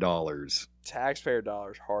 Taxpayer dollars. Taxpayer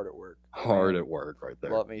dollars hard at work. Hard at work right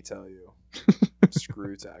there. Let me tell you.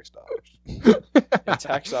 Screw tax dollars. Yeah,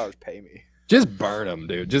 tax dollars pay me. Just burn them,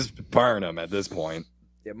 dude. Just burn them at this point.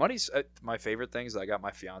 Yeah, money's my favorite thing is I got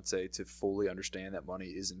my fiance to fully understand that money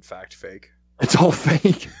is in fact fake. It's all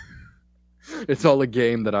fake. It's all a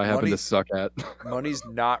game that I happen Money- to suck at. Money's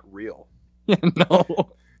not real. Yeah, no.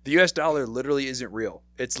 The US dollar literally isn't real.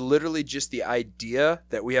 It's literally just the idea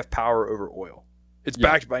that we have power over oil. It's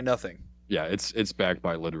Yeah. backed by nothing. Yeah, it's backed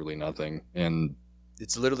by literally nothing. And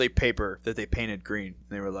It's literally paper that they painted green. And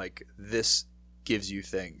they were like, this gives you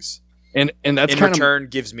things. that's In kind return,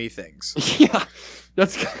 gives me things. of yeah.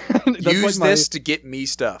 That's Use like this to get me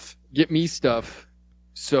stuff. get me stuff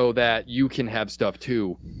so that you can have stuff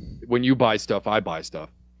too. When you buy stuff, I buy stuff.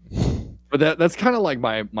 But that's kind of like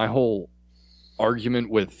my whole argument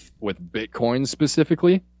with Bitcoin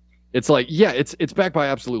specifically. It's like, yeah, it's backed by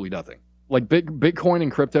absolutely nothing. Like Bitcoin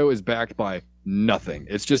and crypto is backed by nothing.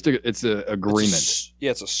 It's just it's a agreement.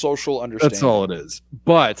 It's a social understanding. That's all it is.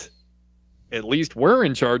 But at least we're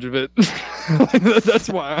in charge of it. That's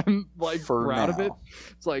why I'm like For proud of it. now.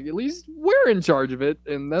 It's like at least we're in charge of it,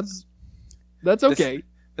 and that's okay.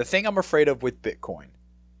 The thing I'm afraid of with Bitcoin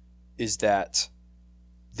is that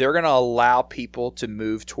they're going to allow people to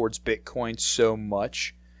move towards Bitcoin so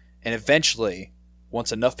much, and eventually,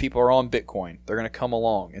 once enough people are on Bitcoin, they're going to come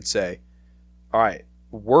along and say, all right,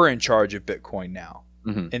 we're in charge of Bitcoin now.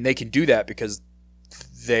 Mhm. And they can do that because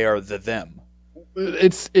they are the them.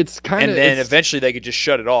 It's kind of, And then eventually they could just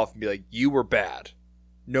shut it off and be like, you were bad.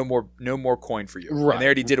 No more coin for you. Right. And they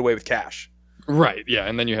already did away with cash. right, yeah,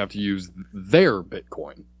 and then you have to use their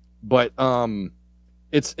Bitcoin. But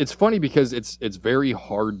it's funny because it's very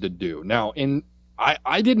hard to do. Now,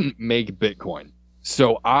 I didn't make Bitcoin,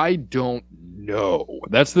 so I don't know.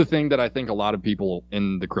 That's the thing that I think a lot of people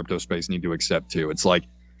in the crypto space need to accept too. It's like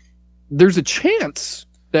there's a chance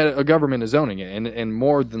that a government is owning it, and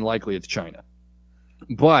more than likely it's China.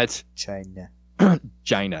 But China.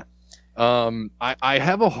 I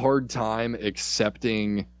have a hard time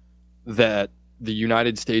accepting that the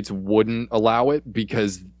United States wouldn't allow it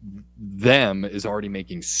because them is already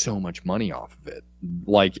making so much money off of it.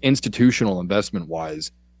 Like institutional investment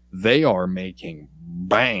wise, they are making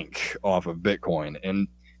bank off of Bitcoin. And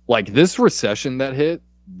like this recession that hit,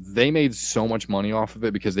 they made so much money off of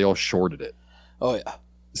it because they all shorted it. Oh, yeah.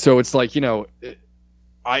 So it's like,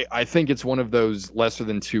 I think it's one of those lesser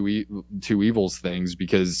than two evils things,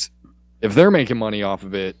 because if they're making money off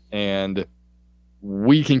of it and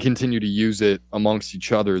we can continue to use it amongst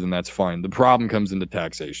each other, then that's fine. The problem comes into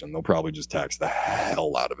taxation. They'll probably just tax the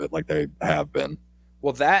hell out of it like they have been.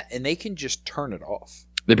 Well, that, and they can just turn it off.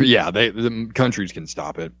 The countries can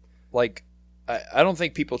stop it. Like, I don't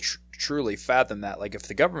think people truly fathom that. Like, if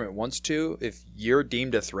the government wants to, if you're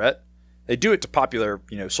deemed a threat, they do it to popular,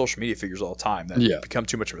 social media figures all the time that become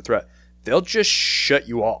too much of a threat. They'll just shut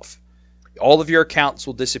you off. All of your accounts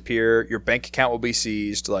will disappear. Your bank account will be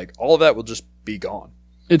seized. Like, all of that will just be gone.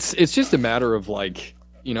 It's just a matter of like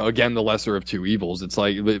again, the lesser of two evils. It's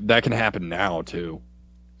like that can happen now too.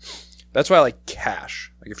 That's why I like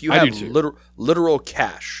cash. Like if you have literal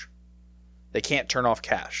cash, they can't turn off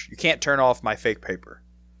cash. You can't turn off my fake paper.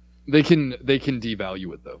 They can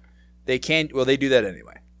devalue it though. They can. Well, they do that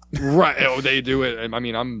anyway. Right. Oh, they do it. I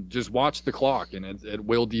mean, I'm just watch the clock and it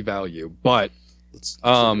will devalue. But let's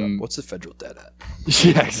what's the federal debt at?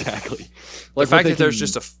 Yeah, exactly. Like the fact that there's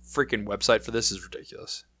just a freaking website for this is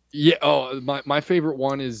ridiculous. Yeah. Oh, my favorite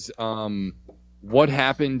one is what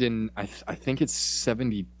happened in I think it's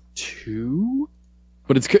 72,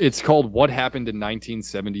 but it's called what happened in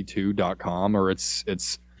 1972.com, or it's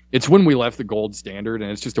when we left the gold standard,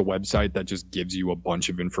 and it's just a website that just gives you a bunch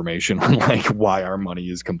of information on like why our money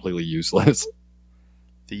is completely useless.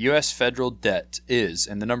 The U.S. federal debt is,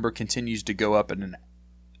 and the number continues to go up at an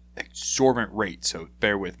exorbitant rate, so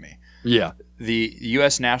bear with me. Yeah. The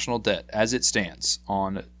U.S. national debt, as it stands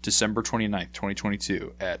on December 29th,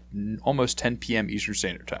 2022, at almost 10 p.m. Eastern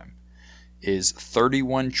Standard Time, is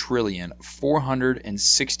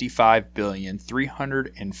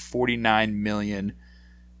 $31,465,349,000,000,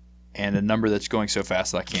 and a number that's going so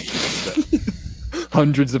fast that I can't keep up with it.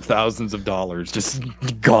 Hundreds of thousands of dollars just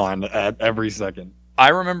gone at every second. I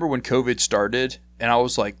remember when COVID started, and I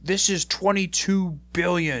was like, this is 22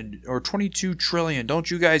 billion or 22 trillion. Don't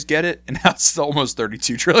you guys get it? And now it's almost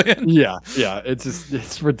 32 trillion. Yeah.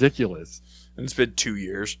 It's ridiculous. And it's been 2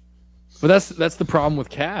 years. But that's the problem with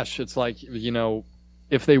cash. It's like,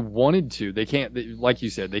 if they wanted to, they can't, like you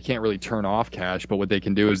said, they can't really turn off cash, but what they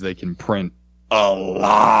can do is they can print a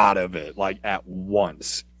lot of it, like at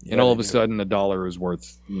once. Yeah, and all of a sudden the dollar is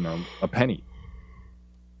worth, a penny.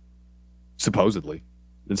 Supposedly.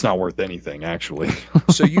 It's not worth anything, actually.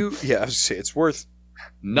 So I was going to say, it's worth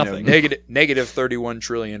nothing. Negative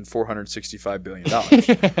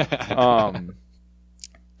 $31,465,000,000,000.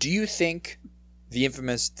 Do you think the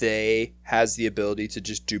infamous they has the ability to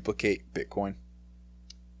just duplicate Bitcoin?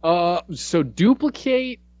 So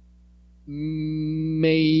duplicate,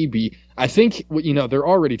 maybe. I think, they're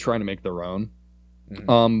already trying to make their own.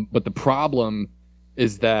 Mm-hmm. But the problem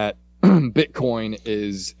is that Bitcoin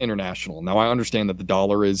is international. Now I understand that the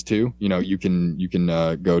dollar is too. You can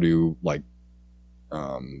go to like,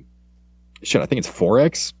 I think it's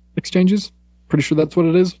Forex exchanges. Pretty sure that's what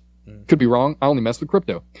it is. Could be wrong. I only mess with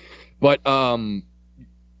crypto. But what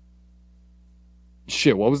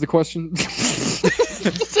was the question?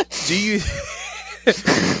 Do you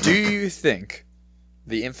think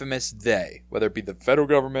the infamous they, whether it be the federal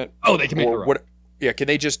government, they can make their own. Yeah, can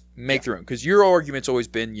they just make their own? Because your argument's always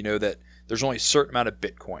been, that there's only a certain amount of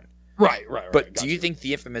Bitcoin. Right. But do you think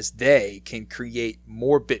the infamous they can create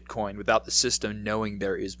more Bitcoin without the system knowing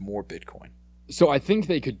there is more Bitcoin? So I think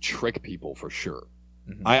they could trick people for sure.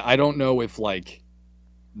 Mm-hmm. I don't know if like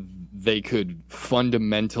they could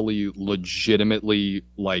fundamentally, legitimately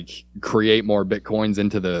like create more Bitcoins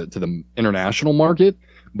into the international market,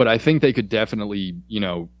 but I think they could definitely,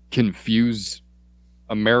 confuse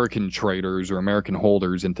American traders or American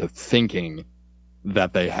holders into thinking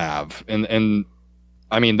that they have. And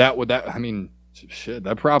I mean that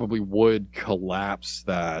probably would collapse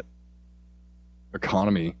that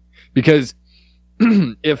economy, because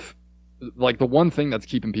if like the one thing that's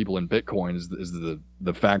keeping people in Bitcoin is the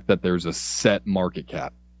fact that there's a set market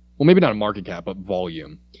cap. Well, maybe not a market cap, but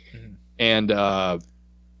volume. Mm-hmm. And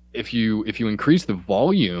if you increase the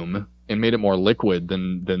volume and made it more liquid,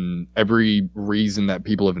 then every reason that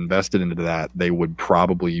people have invested into that, they would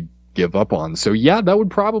probably give up on. So yeah, that would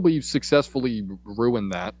probably successfully ruin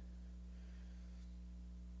that.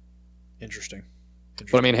 Interesting.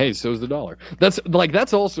 But I mean, hey, so is the dollar.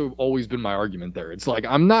 That's also always been my argument there. It's like,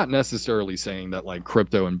 I'm not necessarily saying that like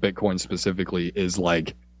crypto and Bitcoin specifically is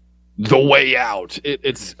like the way out.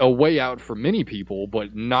 It's a way out for many people,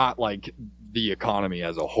 but not like the economy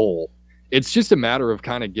as a whole. It's just a matter of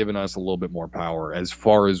kind of giving us a little bit more power as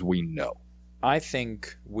far as we know. I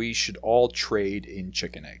think we should all trade in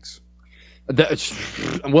chicken eggs.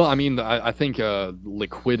 I think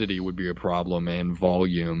liquidity would be a problem, and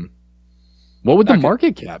volume. What would the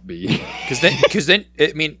market cap be? Because then,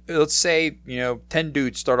 let's say 10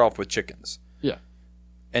 dudes start off with chickens. Yeah.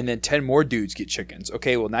 And then 10 more dudes get chickens.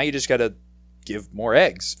 Okay, well now you just got to give more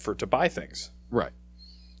eggs to buy things. Right.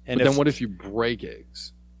 And then what if you break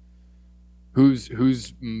eggs?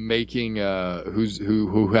 Who's making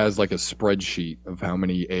who has like a spreadsheet of how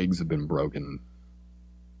many eggs have been broken?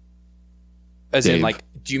 As Dave. In like,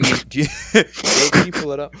 do you can you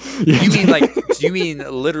pull it up? Yeah. Do you mean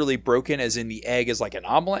literally broken as in the egg is like an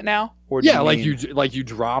omelet now? Or you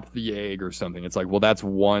drop the egg or something. It's like, well, that's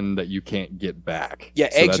one that you can't get back. Yeah,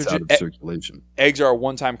 so eggs that's are out of circulation. Eggs are a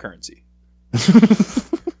one-time currency.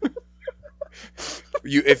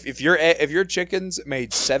 If your chickens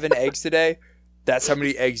made 7 eggs today, that's how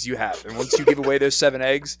many eggs you have. And once you give away those 7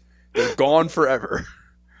 eggs, they're gone forever.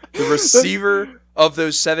 The receiver of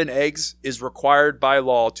those 7 eggs is required by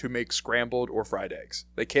law to make scrambled or fried eggs.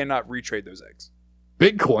 They cannot retrade those eggs.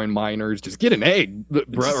 Bitcoin miners, just get an egg,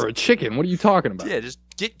 or a chicken. What are you talking about? Yeah, just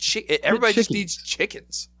get chicken. Everybody just needs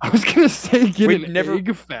chickens. I was gonna say get an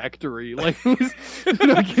egg factory. Like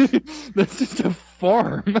that's just a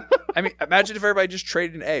farm. I mean, imagine if everybody just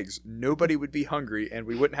traded in eggs. Nobody would be hungry, and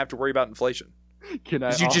we wouldn't have to worry about inflation. Can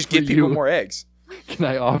I? You just give people more eggs. Can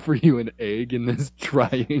I offer you an egg in this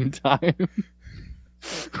trying time?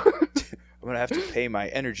 I'm gonna have to pay my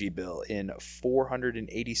energy bill in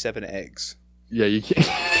 487 eggs. Yeah, you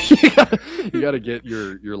can't. You gotta get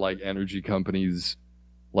your like energy company's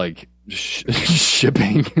like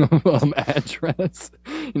shipping address,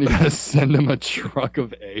 and you gotta send them a truck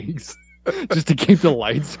of eggs just to keep the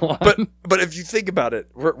lights on. But if you think about it,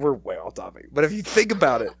 we're way off topic. But if you think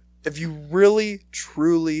about it, if you really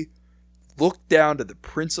truly look down to the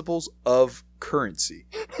principles of currency,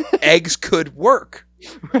 eggs could work.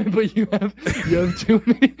 Right, but you have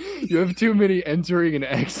too many entering and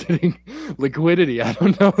exiting liquidity. I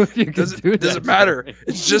don't know if you can do that. Doesn't matter.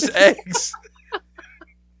 It's just eggs.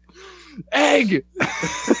 Egg.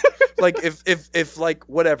 Like if like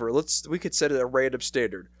whatever, we could set a random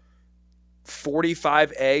standard.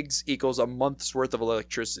 45 eggs equals a month's worth of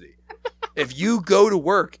electricity. If you go to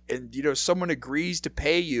work and someone agrees to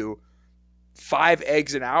pay you 5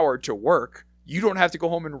 eggs an hour to work, you don't have to go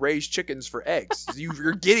home and raise chickens for eggs.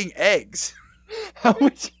 You're getting eggs. How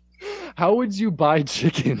would you buy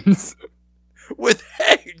chickens? With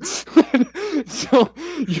eggs. So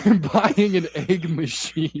you're buying an egg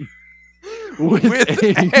machine with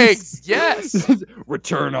eggs. Yes.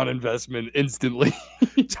 Return on investment instantly.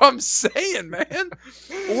 That's what I'm saying, man.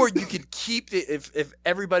 Or you could keep it if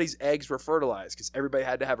everybody's eggs were fertilized because everybody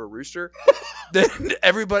had to have a rooster. Then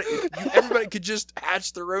everybody could just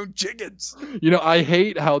hatch their own chickens. I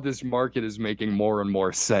hate how this market is making more and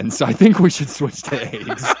more sense. I think we should switch to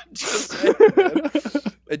eggs. Just saying, man.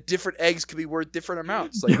 Different eggs could be worth different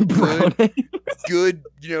amounts. Like good,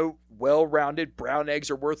 well-rounded brown eggs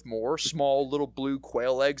are worth more. Small little blue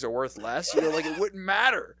quail eggs are worth less. Like it wouldn't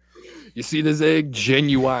matter. You see this egg?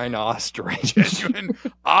 Genuine ostrich. Genuine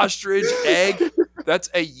ostrich egg. That's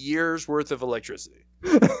a year's worth of electricity.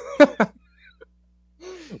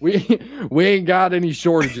 We ain't got any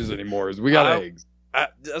shortages anymore. We got eggs.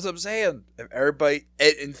 That's what I'm saying. If everybody,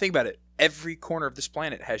 and think about it. Every corner of this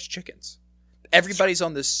planet has chickens. Everybody's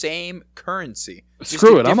on the same currency.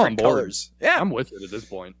 Screw it, I'm on board. Colors. Yeah, I'm with it at this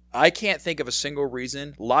point. I can't think of a single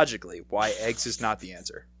reason, logically, why eggs is not the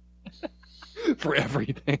answer. For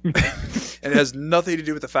everything. And it has nothing to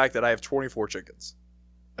do with the fact that I have 24 chickens.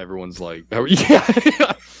 Everyone's like,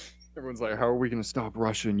 yeah. Everyone's like, how are we going to stop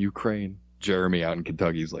Russia and Ukraine? Jeremy out in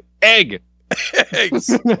Kentucky is like, egg!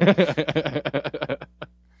 Eggs!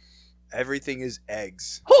 Everything is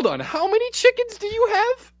eggs. Hold on, how many chickens do you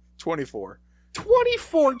have? 24.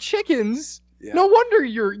 24 chickens? Yeah. No wonder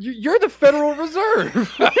you're the Federal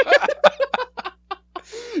Reserve.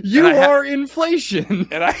 You are inflation.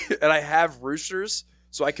 And I have roosters,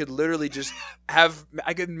 so I could literally just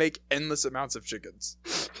I could make endless amounts of chickens.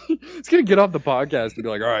 It's gonna get off the podcast and be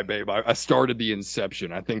like, all right, babe, I started the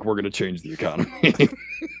inception. I think we're gonna change the economy.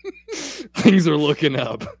 Things are looking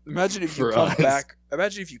up. Imagine if you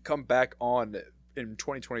come back on in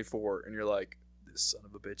 2024 and you're like, this son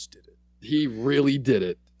of a bitch did it. He really did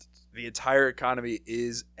it. The entire economy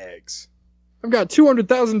is eggs. I've got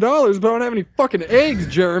 $200,000, but I don't have any fucking eggs,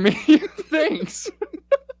 Jeremy. Thanks.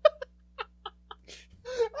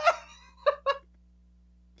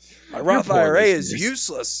 My Roth IRA is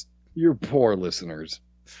useless. You're poor listeners.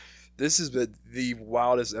 This has been the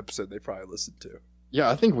wildest episode they probably listened to.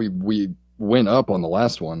 Yeah, I think we went up on the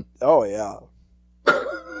last one. Oh, yeah.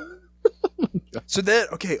 So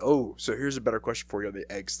here's a better question for you on the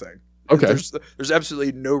eggs thing. Okay. There's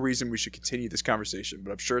absolutely no reason we should continue this conversation,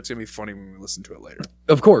 but I'm sure it's going to be funny when we listen to it later.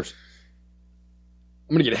 Of course.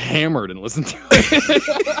 I'm going to get hammered and listen to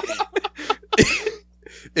it.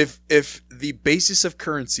 If the basis of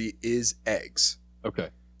currency is eggs, okay,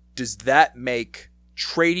 does that make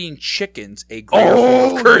trading chickens a greater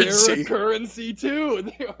form of currency? They're a currency too.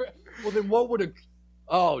 They are. Well, then what would a...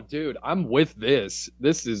 Oh, dude, I'm with this.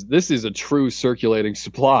 This is a true circulating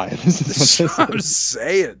supply. This is what I'm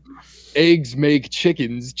saying. Eggs make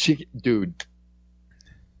chickens. Dude.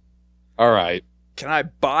 All right. Can I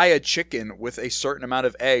buy a chicken with a certain amount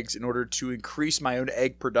of eggs in order to increase my own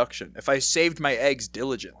egg production? If I saved my eggs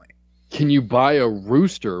diligently. Can you buy a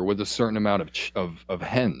rooster with a certain amount of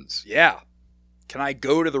hens? Yeah. Can I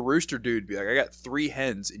go to the rooster dude and be like, I got 3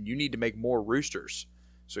 hens and you need to make more roosters.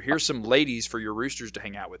 So here's some ladies for your roosters to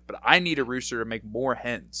hang out with, but I need a rooster to make more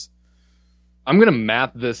hens. I'm going to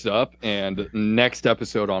map this up, and next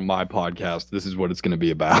episode on my podcast, this is what it's going to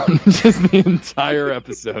be about. Just the entire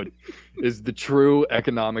episode is the true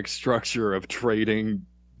economic structure of trading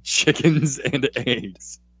chickens and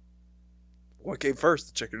eggs. What came first,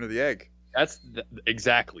 the chicken or the egg?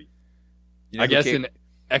 Exactly. You know I guess came, in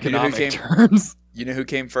economic terms. You know who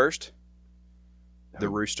came first? The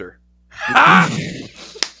rooster. Ah!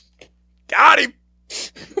 Got him!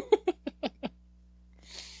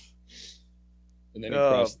 And then he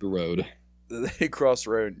crossed the road. He crossed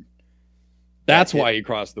the road. That's why he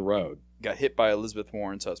crossed the road. Got hit by Elizabeth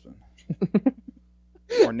Warren's husband.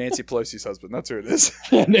 Or Nancy Pelosi's husband. That's who it is.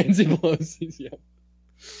 Yeah, Nancy Pelosi's, yeah.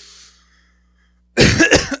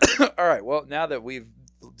 All right, well, now that we've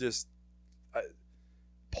just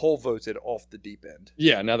pole voted off the deep end.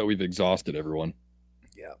 Yeah, now that we've exhausted everyone.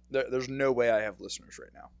 Yeah, there's no way I have listeners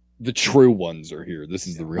right now. The true ones are here. This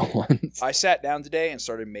is the real ones. I sat down today and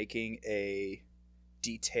started making a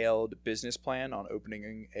detailed business plan on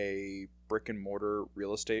opening a brick and mortar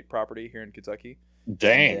real estate property here in Kentucky.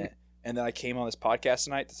 Dang. And then I came on this podcast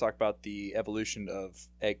tonight to talk about the evolution of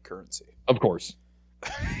egg currency. Of course.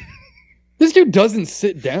 This dude doesn't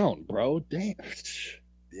sit down, bro. Damn.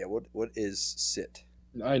 Yeah, what is sit?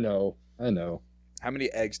 I know. How many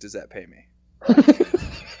eggs does that pay me?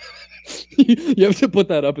 You have to put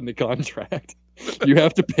that up in the contract. You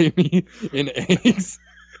have to pay me in eggs.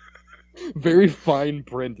 Very fine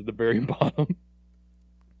print at the very bottom.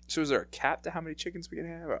 So is there a cap to how many chickens we can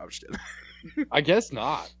have? I'm just kidding. I guess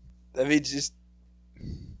not. I mean, just...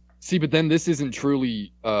 See, but then this isn't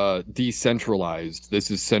truly decentralized.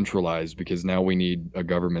 This is centralized because now we need a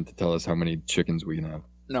government to tell us how many chickens we can have.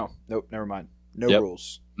 Nope, never mind. No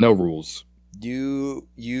rules. No rules. You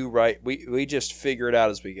right. We just figure it out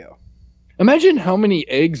as we go. Imagine how many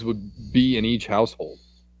eggs would be in each household.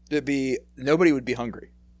 Nobody would be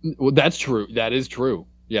hungry. Well, that's true. That is true.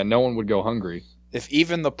 Yeah, no one would go hungry. If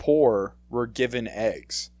even the poor were given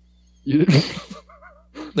eggs. You'd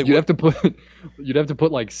have to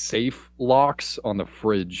put like safe locks on the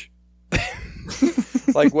fridge.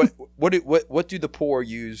 Like what do the poor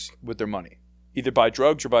use with their money? Either buy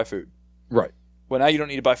drugs or buy food. Right. Well, now you don't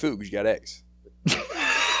need to buy food because you got eggs.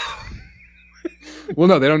 Well,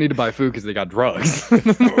 no, they don't need to buy food because they got drugs. or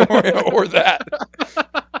that.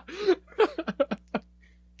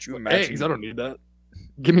 Could you imagine? Eggs, I don't need that.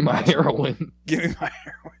 Give me my heroin. Give me my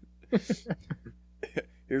heroin.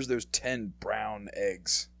 Here's those 10 brown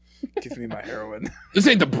eggs. Give me my heroin. This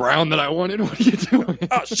ain't the brown that I wanted. What are you doing?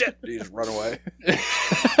 Oh, shit. You just run away.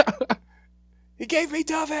 He gave me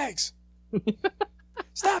 12 eggs.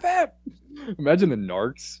 Stop him. Imagine the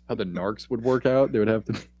narcs. How the narcs would work out. They would have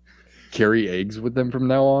to carry eggs with them from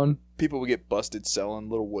now on. People would get busted selling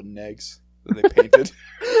little wooden eggs that they painted.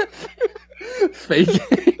 Fake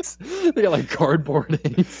eggs. They got like cardboard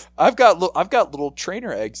eggs. I've got little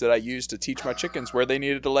trainer eggs that I use to teach my chickens where they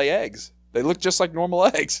needed to lay eggs. They look just like normal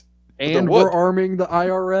eggs. And we're arming the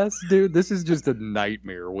IRS, dude. This is just a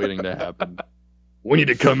nightmare waiting to happen. We need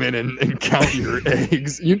to come in and count your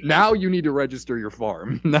eggs. Now you need to register your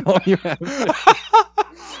farm. Now you have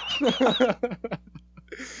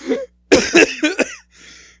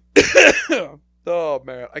Oh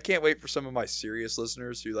man, I can't wait for some of my serious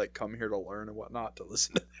listeners who like come here to learn and whatnot to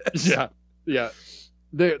listen to this. Yeah.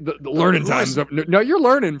 The learning time's up. No, you're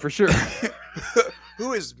learning for sure.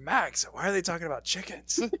 Who is Max? Why are they talking about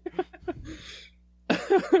chickens?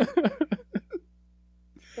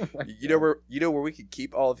 You know where we could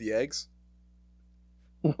keep all of the eggs?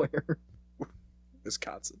 Where?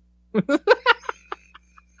 Wisconsin. No.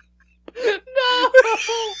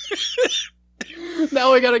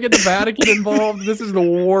 Now we gotta get the Vatican involved. This is the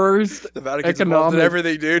worst. The Vatican's involved in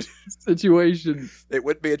everything, dude. Situation. It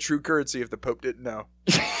wouldn't be a true currency if the Pope didn't know.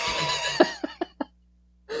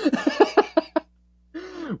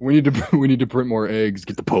 We need to print more eggs.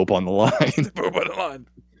 Get the Pope on the line. The Pope on the line.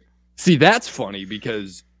 See, that's funny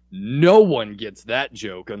because no one gets that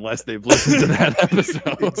joke unless they've listened to that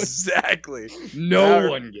episode. Exactly. No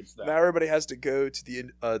one gets that. Now everybody has to go to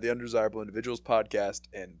the Undesirable Individuals podcast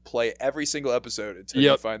and play every single episode until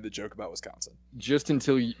you find the joke about Wisconsin. Just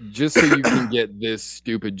so you can get this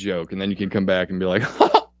stupid joke, and then you can come back and be like,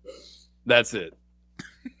 that's it.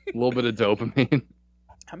 A little bit of dopamine.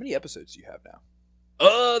 How many episodes do you have now?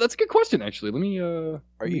 That's a good question, actually. Let me Are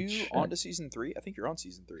you on to season 3? I think you're on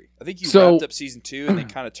season 3. I think you wrapped up season 2 and then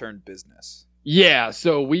kind of turned business. Yeah,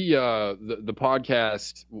 so we the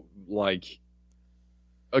podcast, like,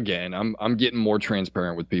 again, I'm getting more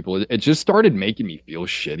transparent with people. It just started making me feel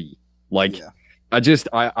shitty. Like, Yeah.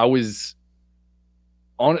 I was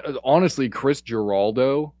honestly, Chris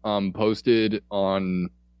Giraldo posted on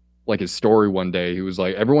like his story one day. He was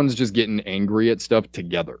like, everyone's just getting angry at stuff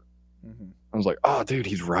together. I was like, oh, dude,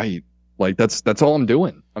 he's right. Like, that's all I'm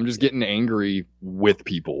doing. I'm just getting angry with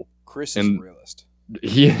people. Chris is a realist.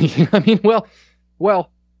 I mean,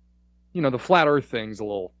 well, you know, the flat Earth thing's a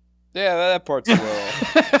little. Yeah, that part's a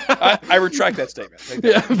little. I retract that statement.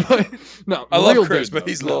 Yeah, but no, I love real Chris, dude, but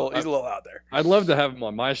he's a though. little out there. I'd love to have him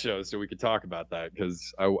on my show so we could talk about that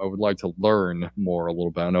because I would like to learn more a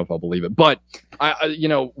little bit. I don't know if I'll believe it, but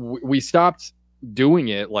we stopped doing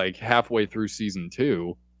it like halfway through season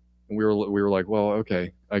 2, and we were like, well,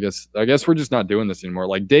 okay, I guess we're just not doing this anymore.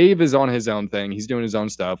 Like, Dave is on his own thing, he's doing his own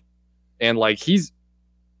stuff, and like he's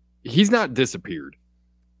not disappeared.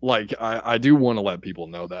 Like, I do want to let people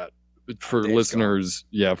know that for Dave's listeners,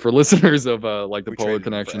 for listeners of like the We Polar traded him for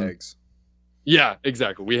Connection. eggs. Yeah,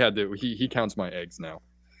 exactly. We had to. He counts my eggs now.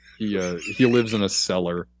 He lives in a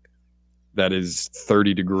cellar that is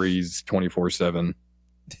 30 degrees 24/7.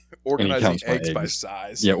 Organizing counts my eggs by eggs.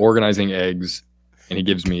 size. Yeah, organizing eggs, and he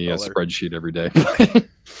gives me a Color. spreadsheet every day.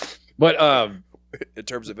 But In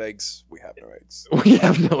terms of eggs, we have no eggs. we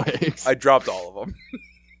have no eggs. I dropped all of them.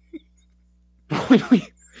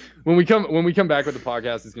 when we come back with the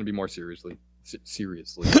podcast, it's going to be more serious. We're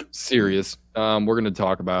going to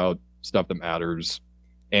talk about stuff that matters,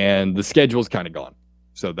 and the schedule's kind of gone,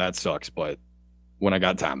 so that sucks. But when I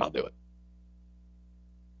got time, I'll do it.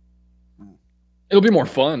 It'll be more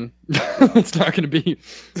fun. It's not going to be,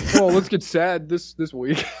 oh, let's get sad this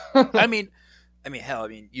week. I mean, hell,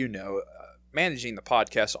 managing the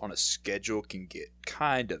podcast on a schedule can get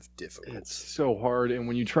kind of difficult. It's so hard, and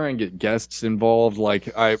when you try and get guests involved,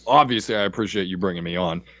 like, I appreciate you bringing me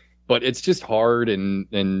on, but it's just hard, and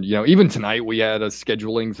you know, even tonight we had a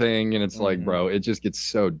scheduling thing, and it's like, bro, it just gets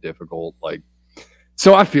so difficult. Like,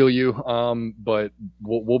 so I feel you, but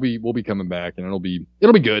we'll be coming back, and it'll be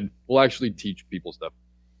good. We'll actually teach people stuff.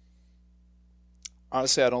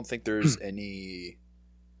 Honestly, I don't think there's any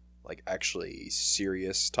like actually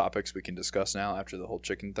serious topics we can discuss now after the whole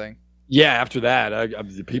chicken thing. Yeah, after that,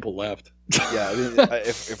 the people left. Yeah, I mean,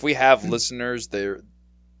 if we have listeners,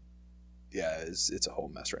 it's a whole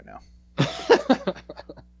mess right now.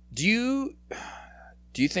 Do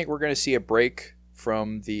you think we're going to see a break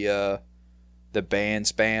from the ban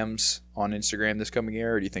spams on Instagram this coming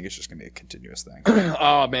year, or do you think it's just going to be a continuous thing?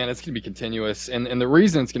 Oh man, it's going to be continuous, and the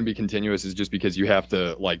reason it's going to be continuous is just because you have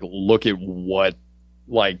to like look at what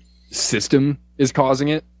like system is causing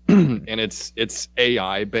it, and it's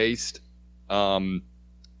AI based, and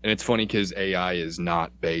it's funny because AI is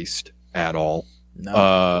not based at all.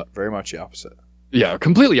 No, very much the opposite. Yeah,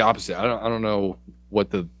 completely opposite. I don't know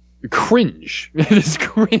what the cringe. It is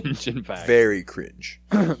cringe, in fact. Very cringe.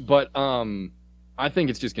 But I think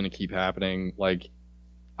it's just going to keep happening. Like,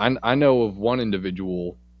 I know of one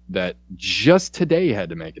individual that just today had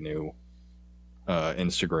to make a new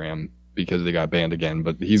Instagram because they got banned again,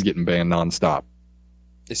 but he's getting banned nonstop.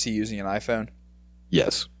 Is he using an iPhone?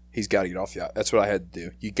 Yes. He's got to get off the. That's what I had to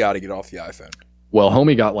do. You got to get off the iPhone. Well,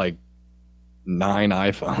 homie got like 9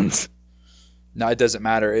 iPhones. No, it doesn't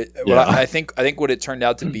matter. Yeah. I think what it turned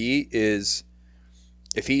out to be is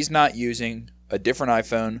if he's not using a different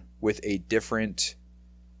iPhone with a different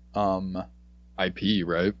IP,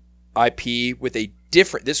 right? IP with a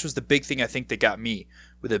different. This was the big thing I think that got me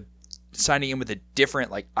with signing in with a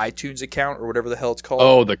different like iTunes account or whatever the hell it's called.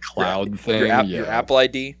 Oh, the cloud thing. Your Apple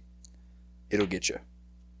ID. It'll get you.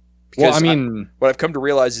 Well, I mean, what I've come to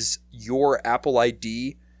realize is your Apple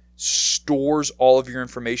ID stores all of your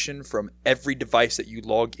information from every device that you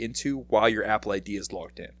log into while your Apple ID is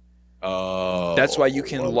logged in. Oh, that's why you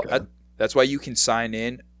can. okay. That's why you can sign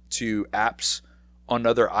in to apps on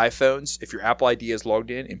other iPhones if your Apple ID is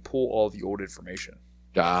logged in and pull all the old information.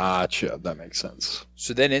 Gotcha. That makes sense.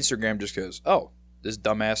 So then Instagram just goes, "Oh, this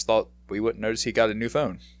dumbass thought we wouldn't notice he got a new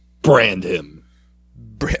phone. Brand him.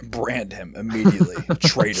 Brand him immediately,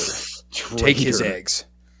 traitor. Take his eggs.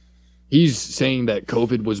 He's saying that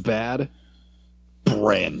COVID was bad.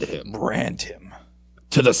 Brand him. Brand him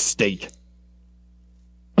to the stake."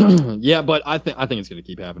 Yeah, but I think it's gonna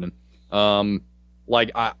keep happening.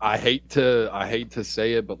 Like I hate to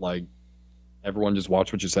say it, but like everyone just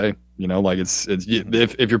watch what you say. You know, like it's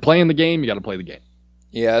if you're playing the game, you got to play the game.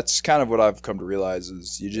 Yeah, it's kind of what I've come to realize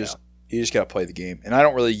is you just got to play the game. And I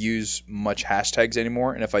don't really use much hashtags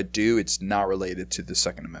anymore. And if I do, it's not related to the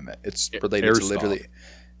Second Amendment. It's related to literally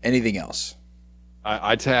anything else.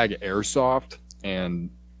 I tag airsoft, and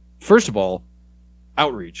first of all,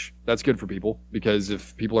 outreach. That's good for people because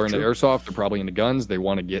if people are into airsoft, they're probably into guns. They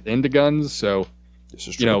want to get into guns. So, This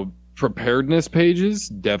is true. preparedness pages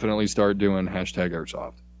definitely start doing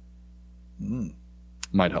 #airsoft.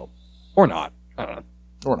 Might help, or not. I don't know.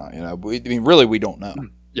 Or not, really, we don't know.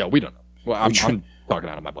 Yeah, we don't know. Well, I'm talking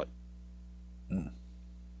out of my butt.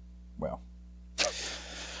 Well,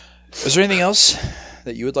 is there anything else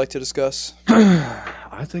that you would like to discuss?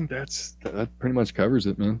 I think that pretty much covers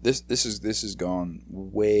it, man. This has gone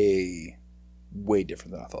way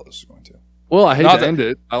different than I thought this was going to. Well, I hate to end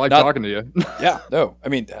it. I like talking to you. Yeah, no, I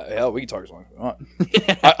mean, hell, we can talk as long as we want.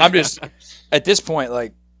 I'm just at this point,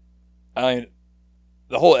 like,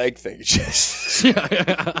 the whole egg thing is just.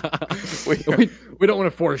 We don't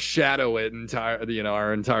want to foreshadow it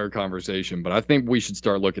our entire conversation, but I think we should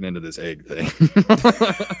start looking into this egg thing.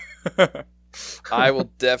 I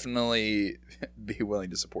will definitely be willing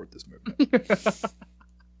to support this movement.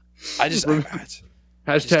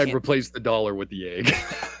 Replace the dollar with the egg.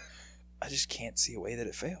 I just can't see a way that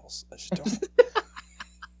it fails. I just don't.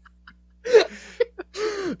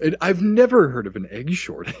 I've never heard of an egg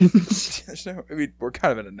shortage. We're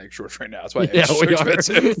kind of in an egg shortage right now. That's why Yeah, eggs are so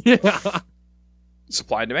expensive. Yeah,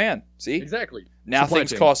 Supply and demand. See, exactly. now Supply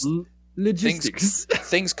things chain. cost Logistics.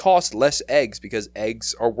 things cost less eggs because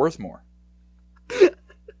eggs are worth more.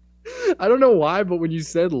 I don't know why, but when you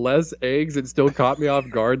said less eggs, it still caught me off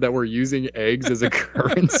guard that we're using eggs as a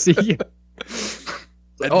currency.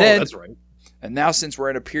 That's right. And now, since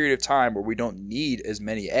we're in a period of time where we don't need as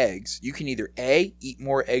many eggs, you can either A, eat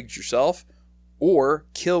more eggs yourself, or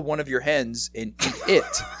kill one of your hens and eat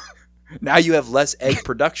it. Now you have less egg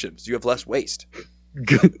production, so you have less waste.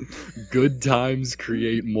 Good times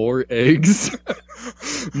create more eggs.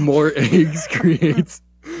 More eggs creates.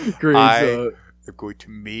 I'm going to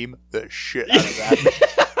meme the shit out of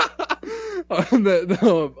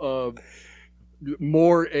that.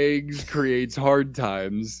 More eggs creates hard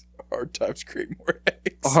times. Hard times create more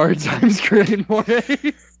eggs. Hard times create more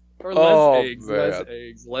eggs. Or less eggs. Man. Less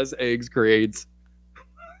eggs. Less eggs creates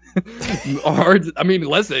hard. I mean,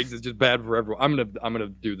 less eggs is just bad for everyone. I'm gonna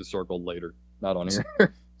do the circle later. Not on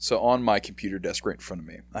here. So on my computer desk right in front of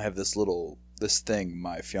me, I have this thing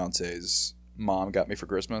my fiance's mom got me for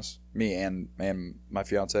Christmas. Me and my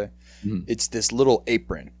fiance. Mm-hmm. It's this little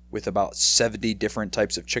apron with about 70 different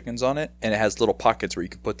types of chickens on it, and it has little pockets where you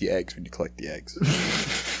can put the eggs when you collect the eggs.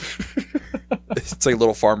 It's like a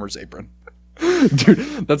little farmer's apron.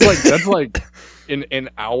 Dude, that's like in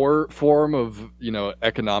our form of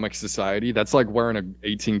economic society, that's like wearing a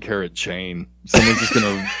 18-karat chain. Someone's just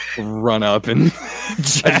gonna run up and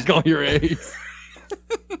jack all your eggs.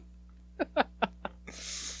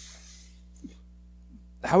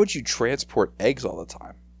 How would you transport eggs all the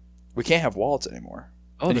time? We can't have wallets anymore.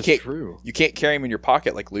 Oh, and that's true. You can't carry them in your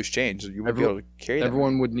pocket like loose change. You wouldn't be able to carry them.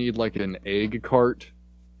 Everyone would need like an egg cart.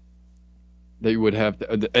 They would have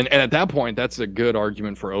to, and at that point, that's a good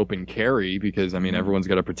argument for open carry because everyone's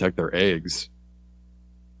got to protect their eggs.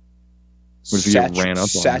 What if you get ran up on?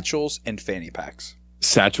 Satchels and fanny packs.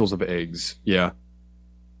 Satchels of eggs, yeah.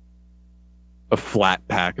 A flat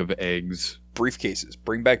pack of eggs. Briefcases.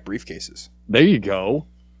 Bring back briefcases. There you go.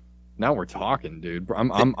 Now we're talking, dude.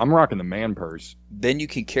 I'm rocking the man purse. Then you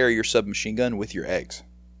can carry your submachine gun with your eggs.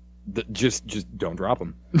 Just don't drop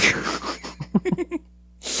them.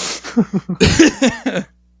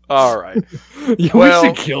 All right. Yeah, we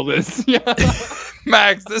should kill this. Yeah.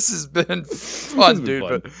 Max, this has been fun, dude.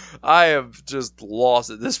 But I have just lost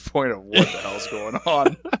at this point of what the hell's going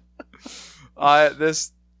on.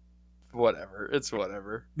 Whatever. It's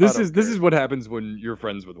whatever. This is what happens when you're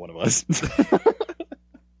friends with one of us.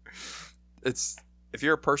 It's if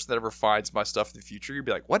you're a person that ever finds my stuff in the future, you'd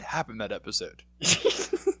be like, "What happened that episode?"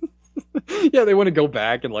 Yeah, they want to go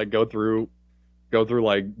back and like go through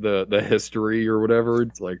like the history or whatever.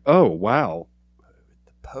 It's like, oh wow,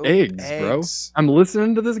 eggs, bro. I'm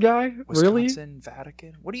listening to this guy. Wisconsin, really?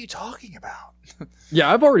 Vatican. What are you talking about?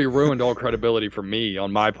 Yeah, I've already ruined all credibility for me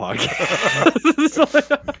on my podcast.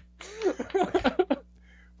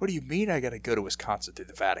 What do you mean? I gotta go to Wisconsin through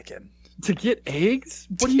the Vatican to get eggs?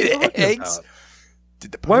 What are you talking eggs?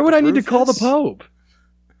 About? Why would I need to call the Pope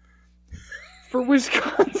for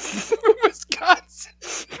Wisconsin? Wisconsin.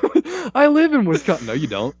 I live in Wisconsin. No, you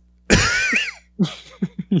don't.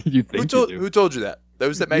 You think who told you that?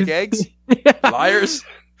 Those that make eggs? Yeah. Liars.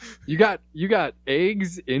 You got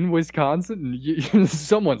eggs in Wisconsin?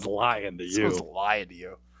 Someone's lying to you. Someone's lying to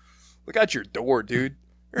you. Look out your door, dude.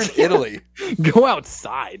 You're in Italy. Go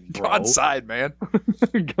outside, bro. Go outside, man.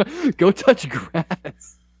 Go touch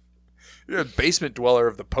grass. You're a basement dweller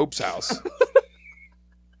of the Pope's house.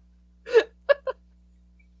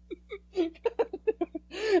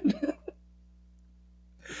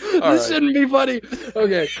 This shouldn't be funny.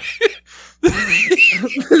 Okay.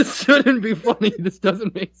 This shouldn't be funny. This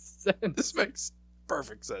doesn't make sense. This makes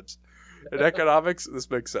perfect sense. In economics, this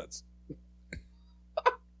makes sense.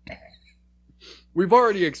 We've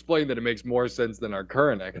already explained that it makes more sense than our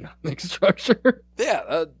current economic structure.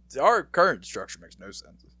 Yeah, our current structure makes no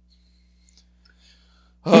sense.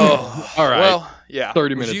 Oh, all right. Well, yeah.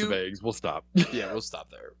 30 minutes of eggs. We'll stop. Yeah, we'll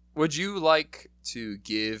stop there. Would you like to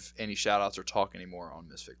give any shout-outs or talk any more on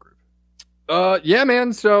Misfit Group? Yeah,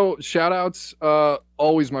 man. So shout-outs.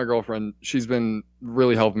 Always my girlfriend. She's been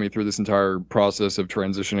really helping me through this entire process of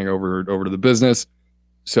transitioning over to the business.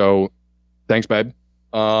 So thanks, babe.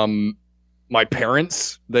 My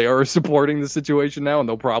parents, they are supporting the situation now, and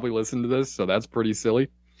they'll probably listen to this, so that's pretty silly.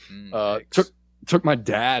 Took my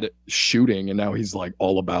dad shooting, and now he's like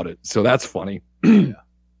all about it, so that's funny. Yeah.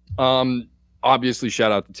 Obviously,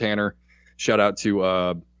 shout out to Tanner. Shout out to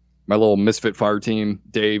my little Misfit Fire team,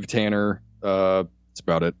 Dave, Tanner. That's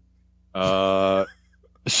about it.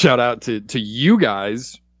 Shout out to you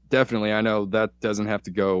guys. Definitely, I know that doesn't have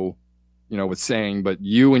to go, with saying, but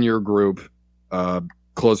you and your group.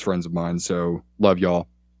 Close friends of mine, so love y'all.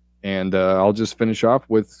 And I'll just finish off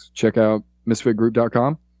with check out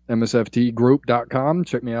misfitgroup.com, msftgroup.com.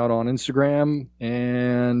 Check me out on Instagram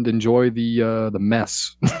and enjoy the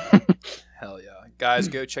mess. Hell yeah. Guys,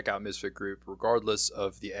 go check out Misfit Group, regardless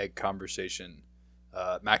of the egg conversation.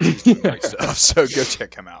 Max is doing great stuff, so go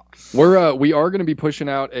check him out. We are going to be pushing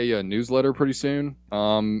out a newsletter pretty soon.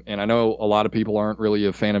 And I know a lot of people aren't really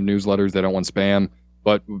a fan of newsletters. They don't want spam.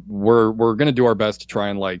 But we're going to do our best to try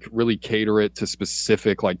and really cater it to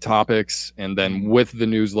specific topics. And then with the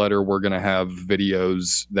newsletter, we're going to have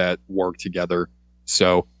videos that work together.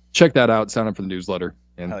 So check that out. Sign up for the newsletter.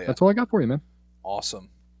 And that's all I got for you, man. Awesome.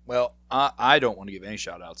 Well, I don't want to give any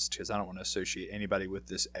shout outs because I don't want to associate anybody with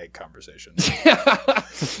this egg conversation.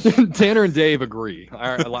 Tanner and Dave agree.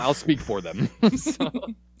 I'll speak for them.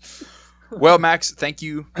 Well, Max, thank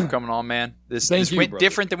you for coming on, man. This went brother.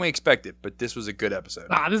 Different than we expected, but this was a good episode.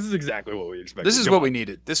 This is exactly what we expected. This is what we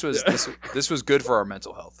needed. This was good for our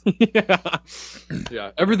mental health.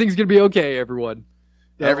 Yeah. Everything's gonna be okay, everyone.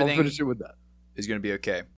 Everything I'll finish it with that. Is gonna be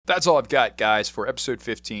okay. That's all I've got, guys, for episode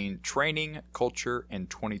 15, training, culture, and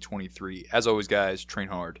 2023. As always, guys, train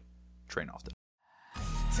hard, train often.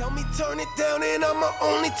 Tell me turn it down and I'ma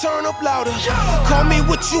only turn up louder. Call me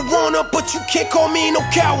what you wanna, but you can't call me no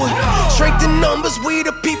coward. Strength in numbers, we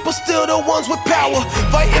the people, still the ones with power.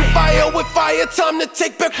 Fighting fire with fire, time to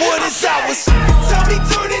take back what is ours. Tell me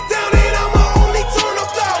turn it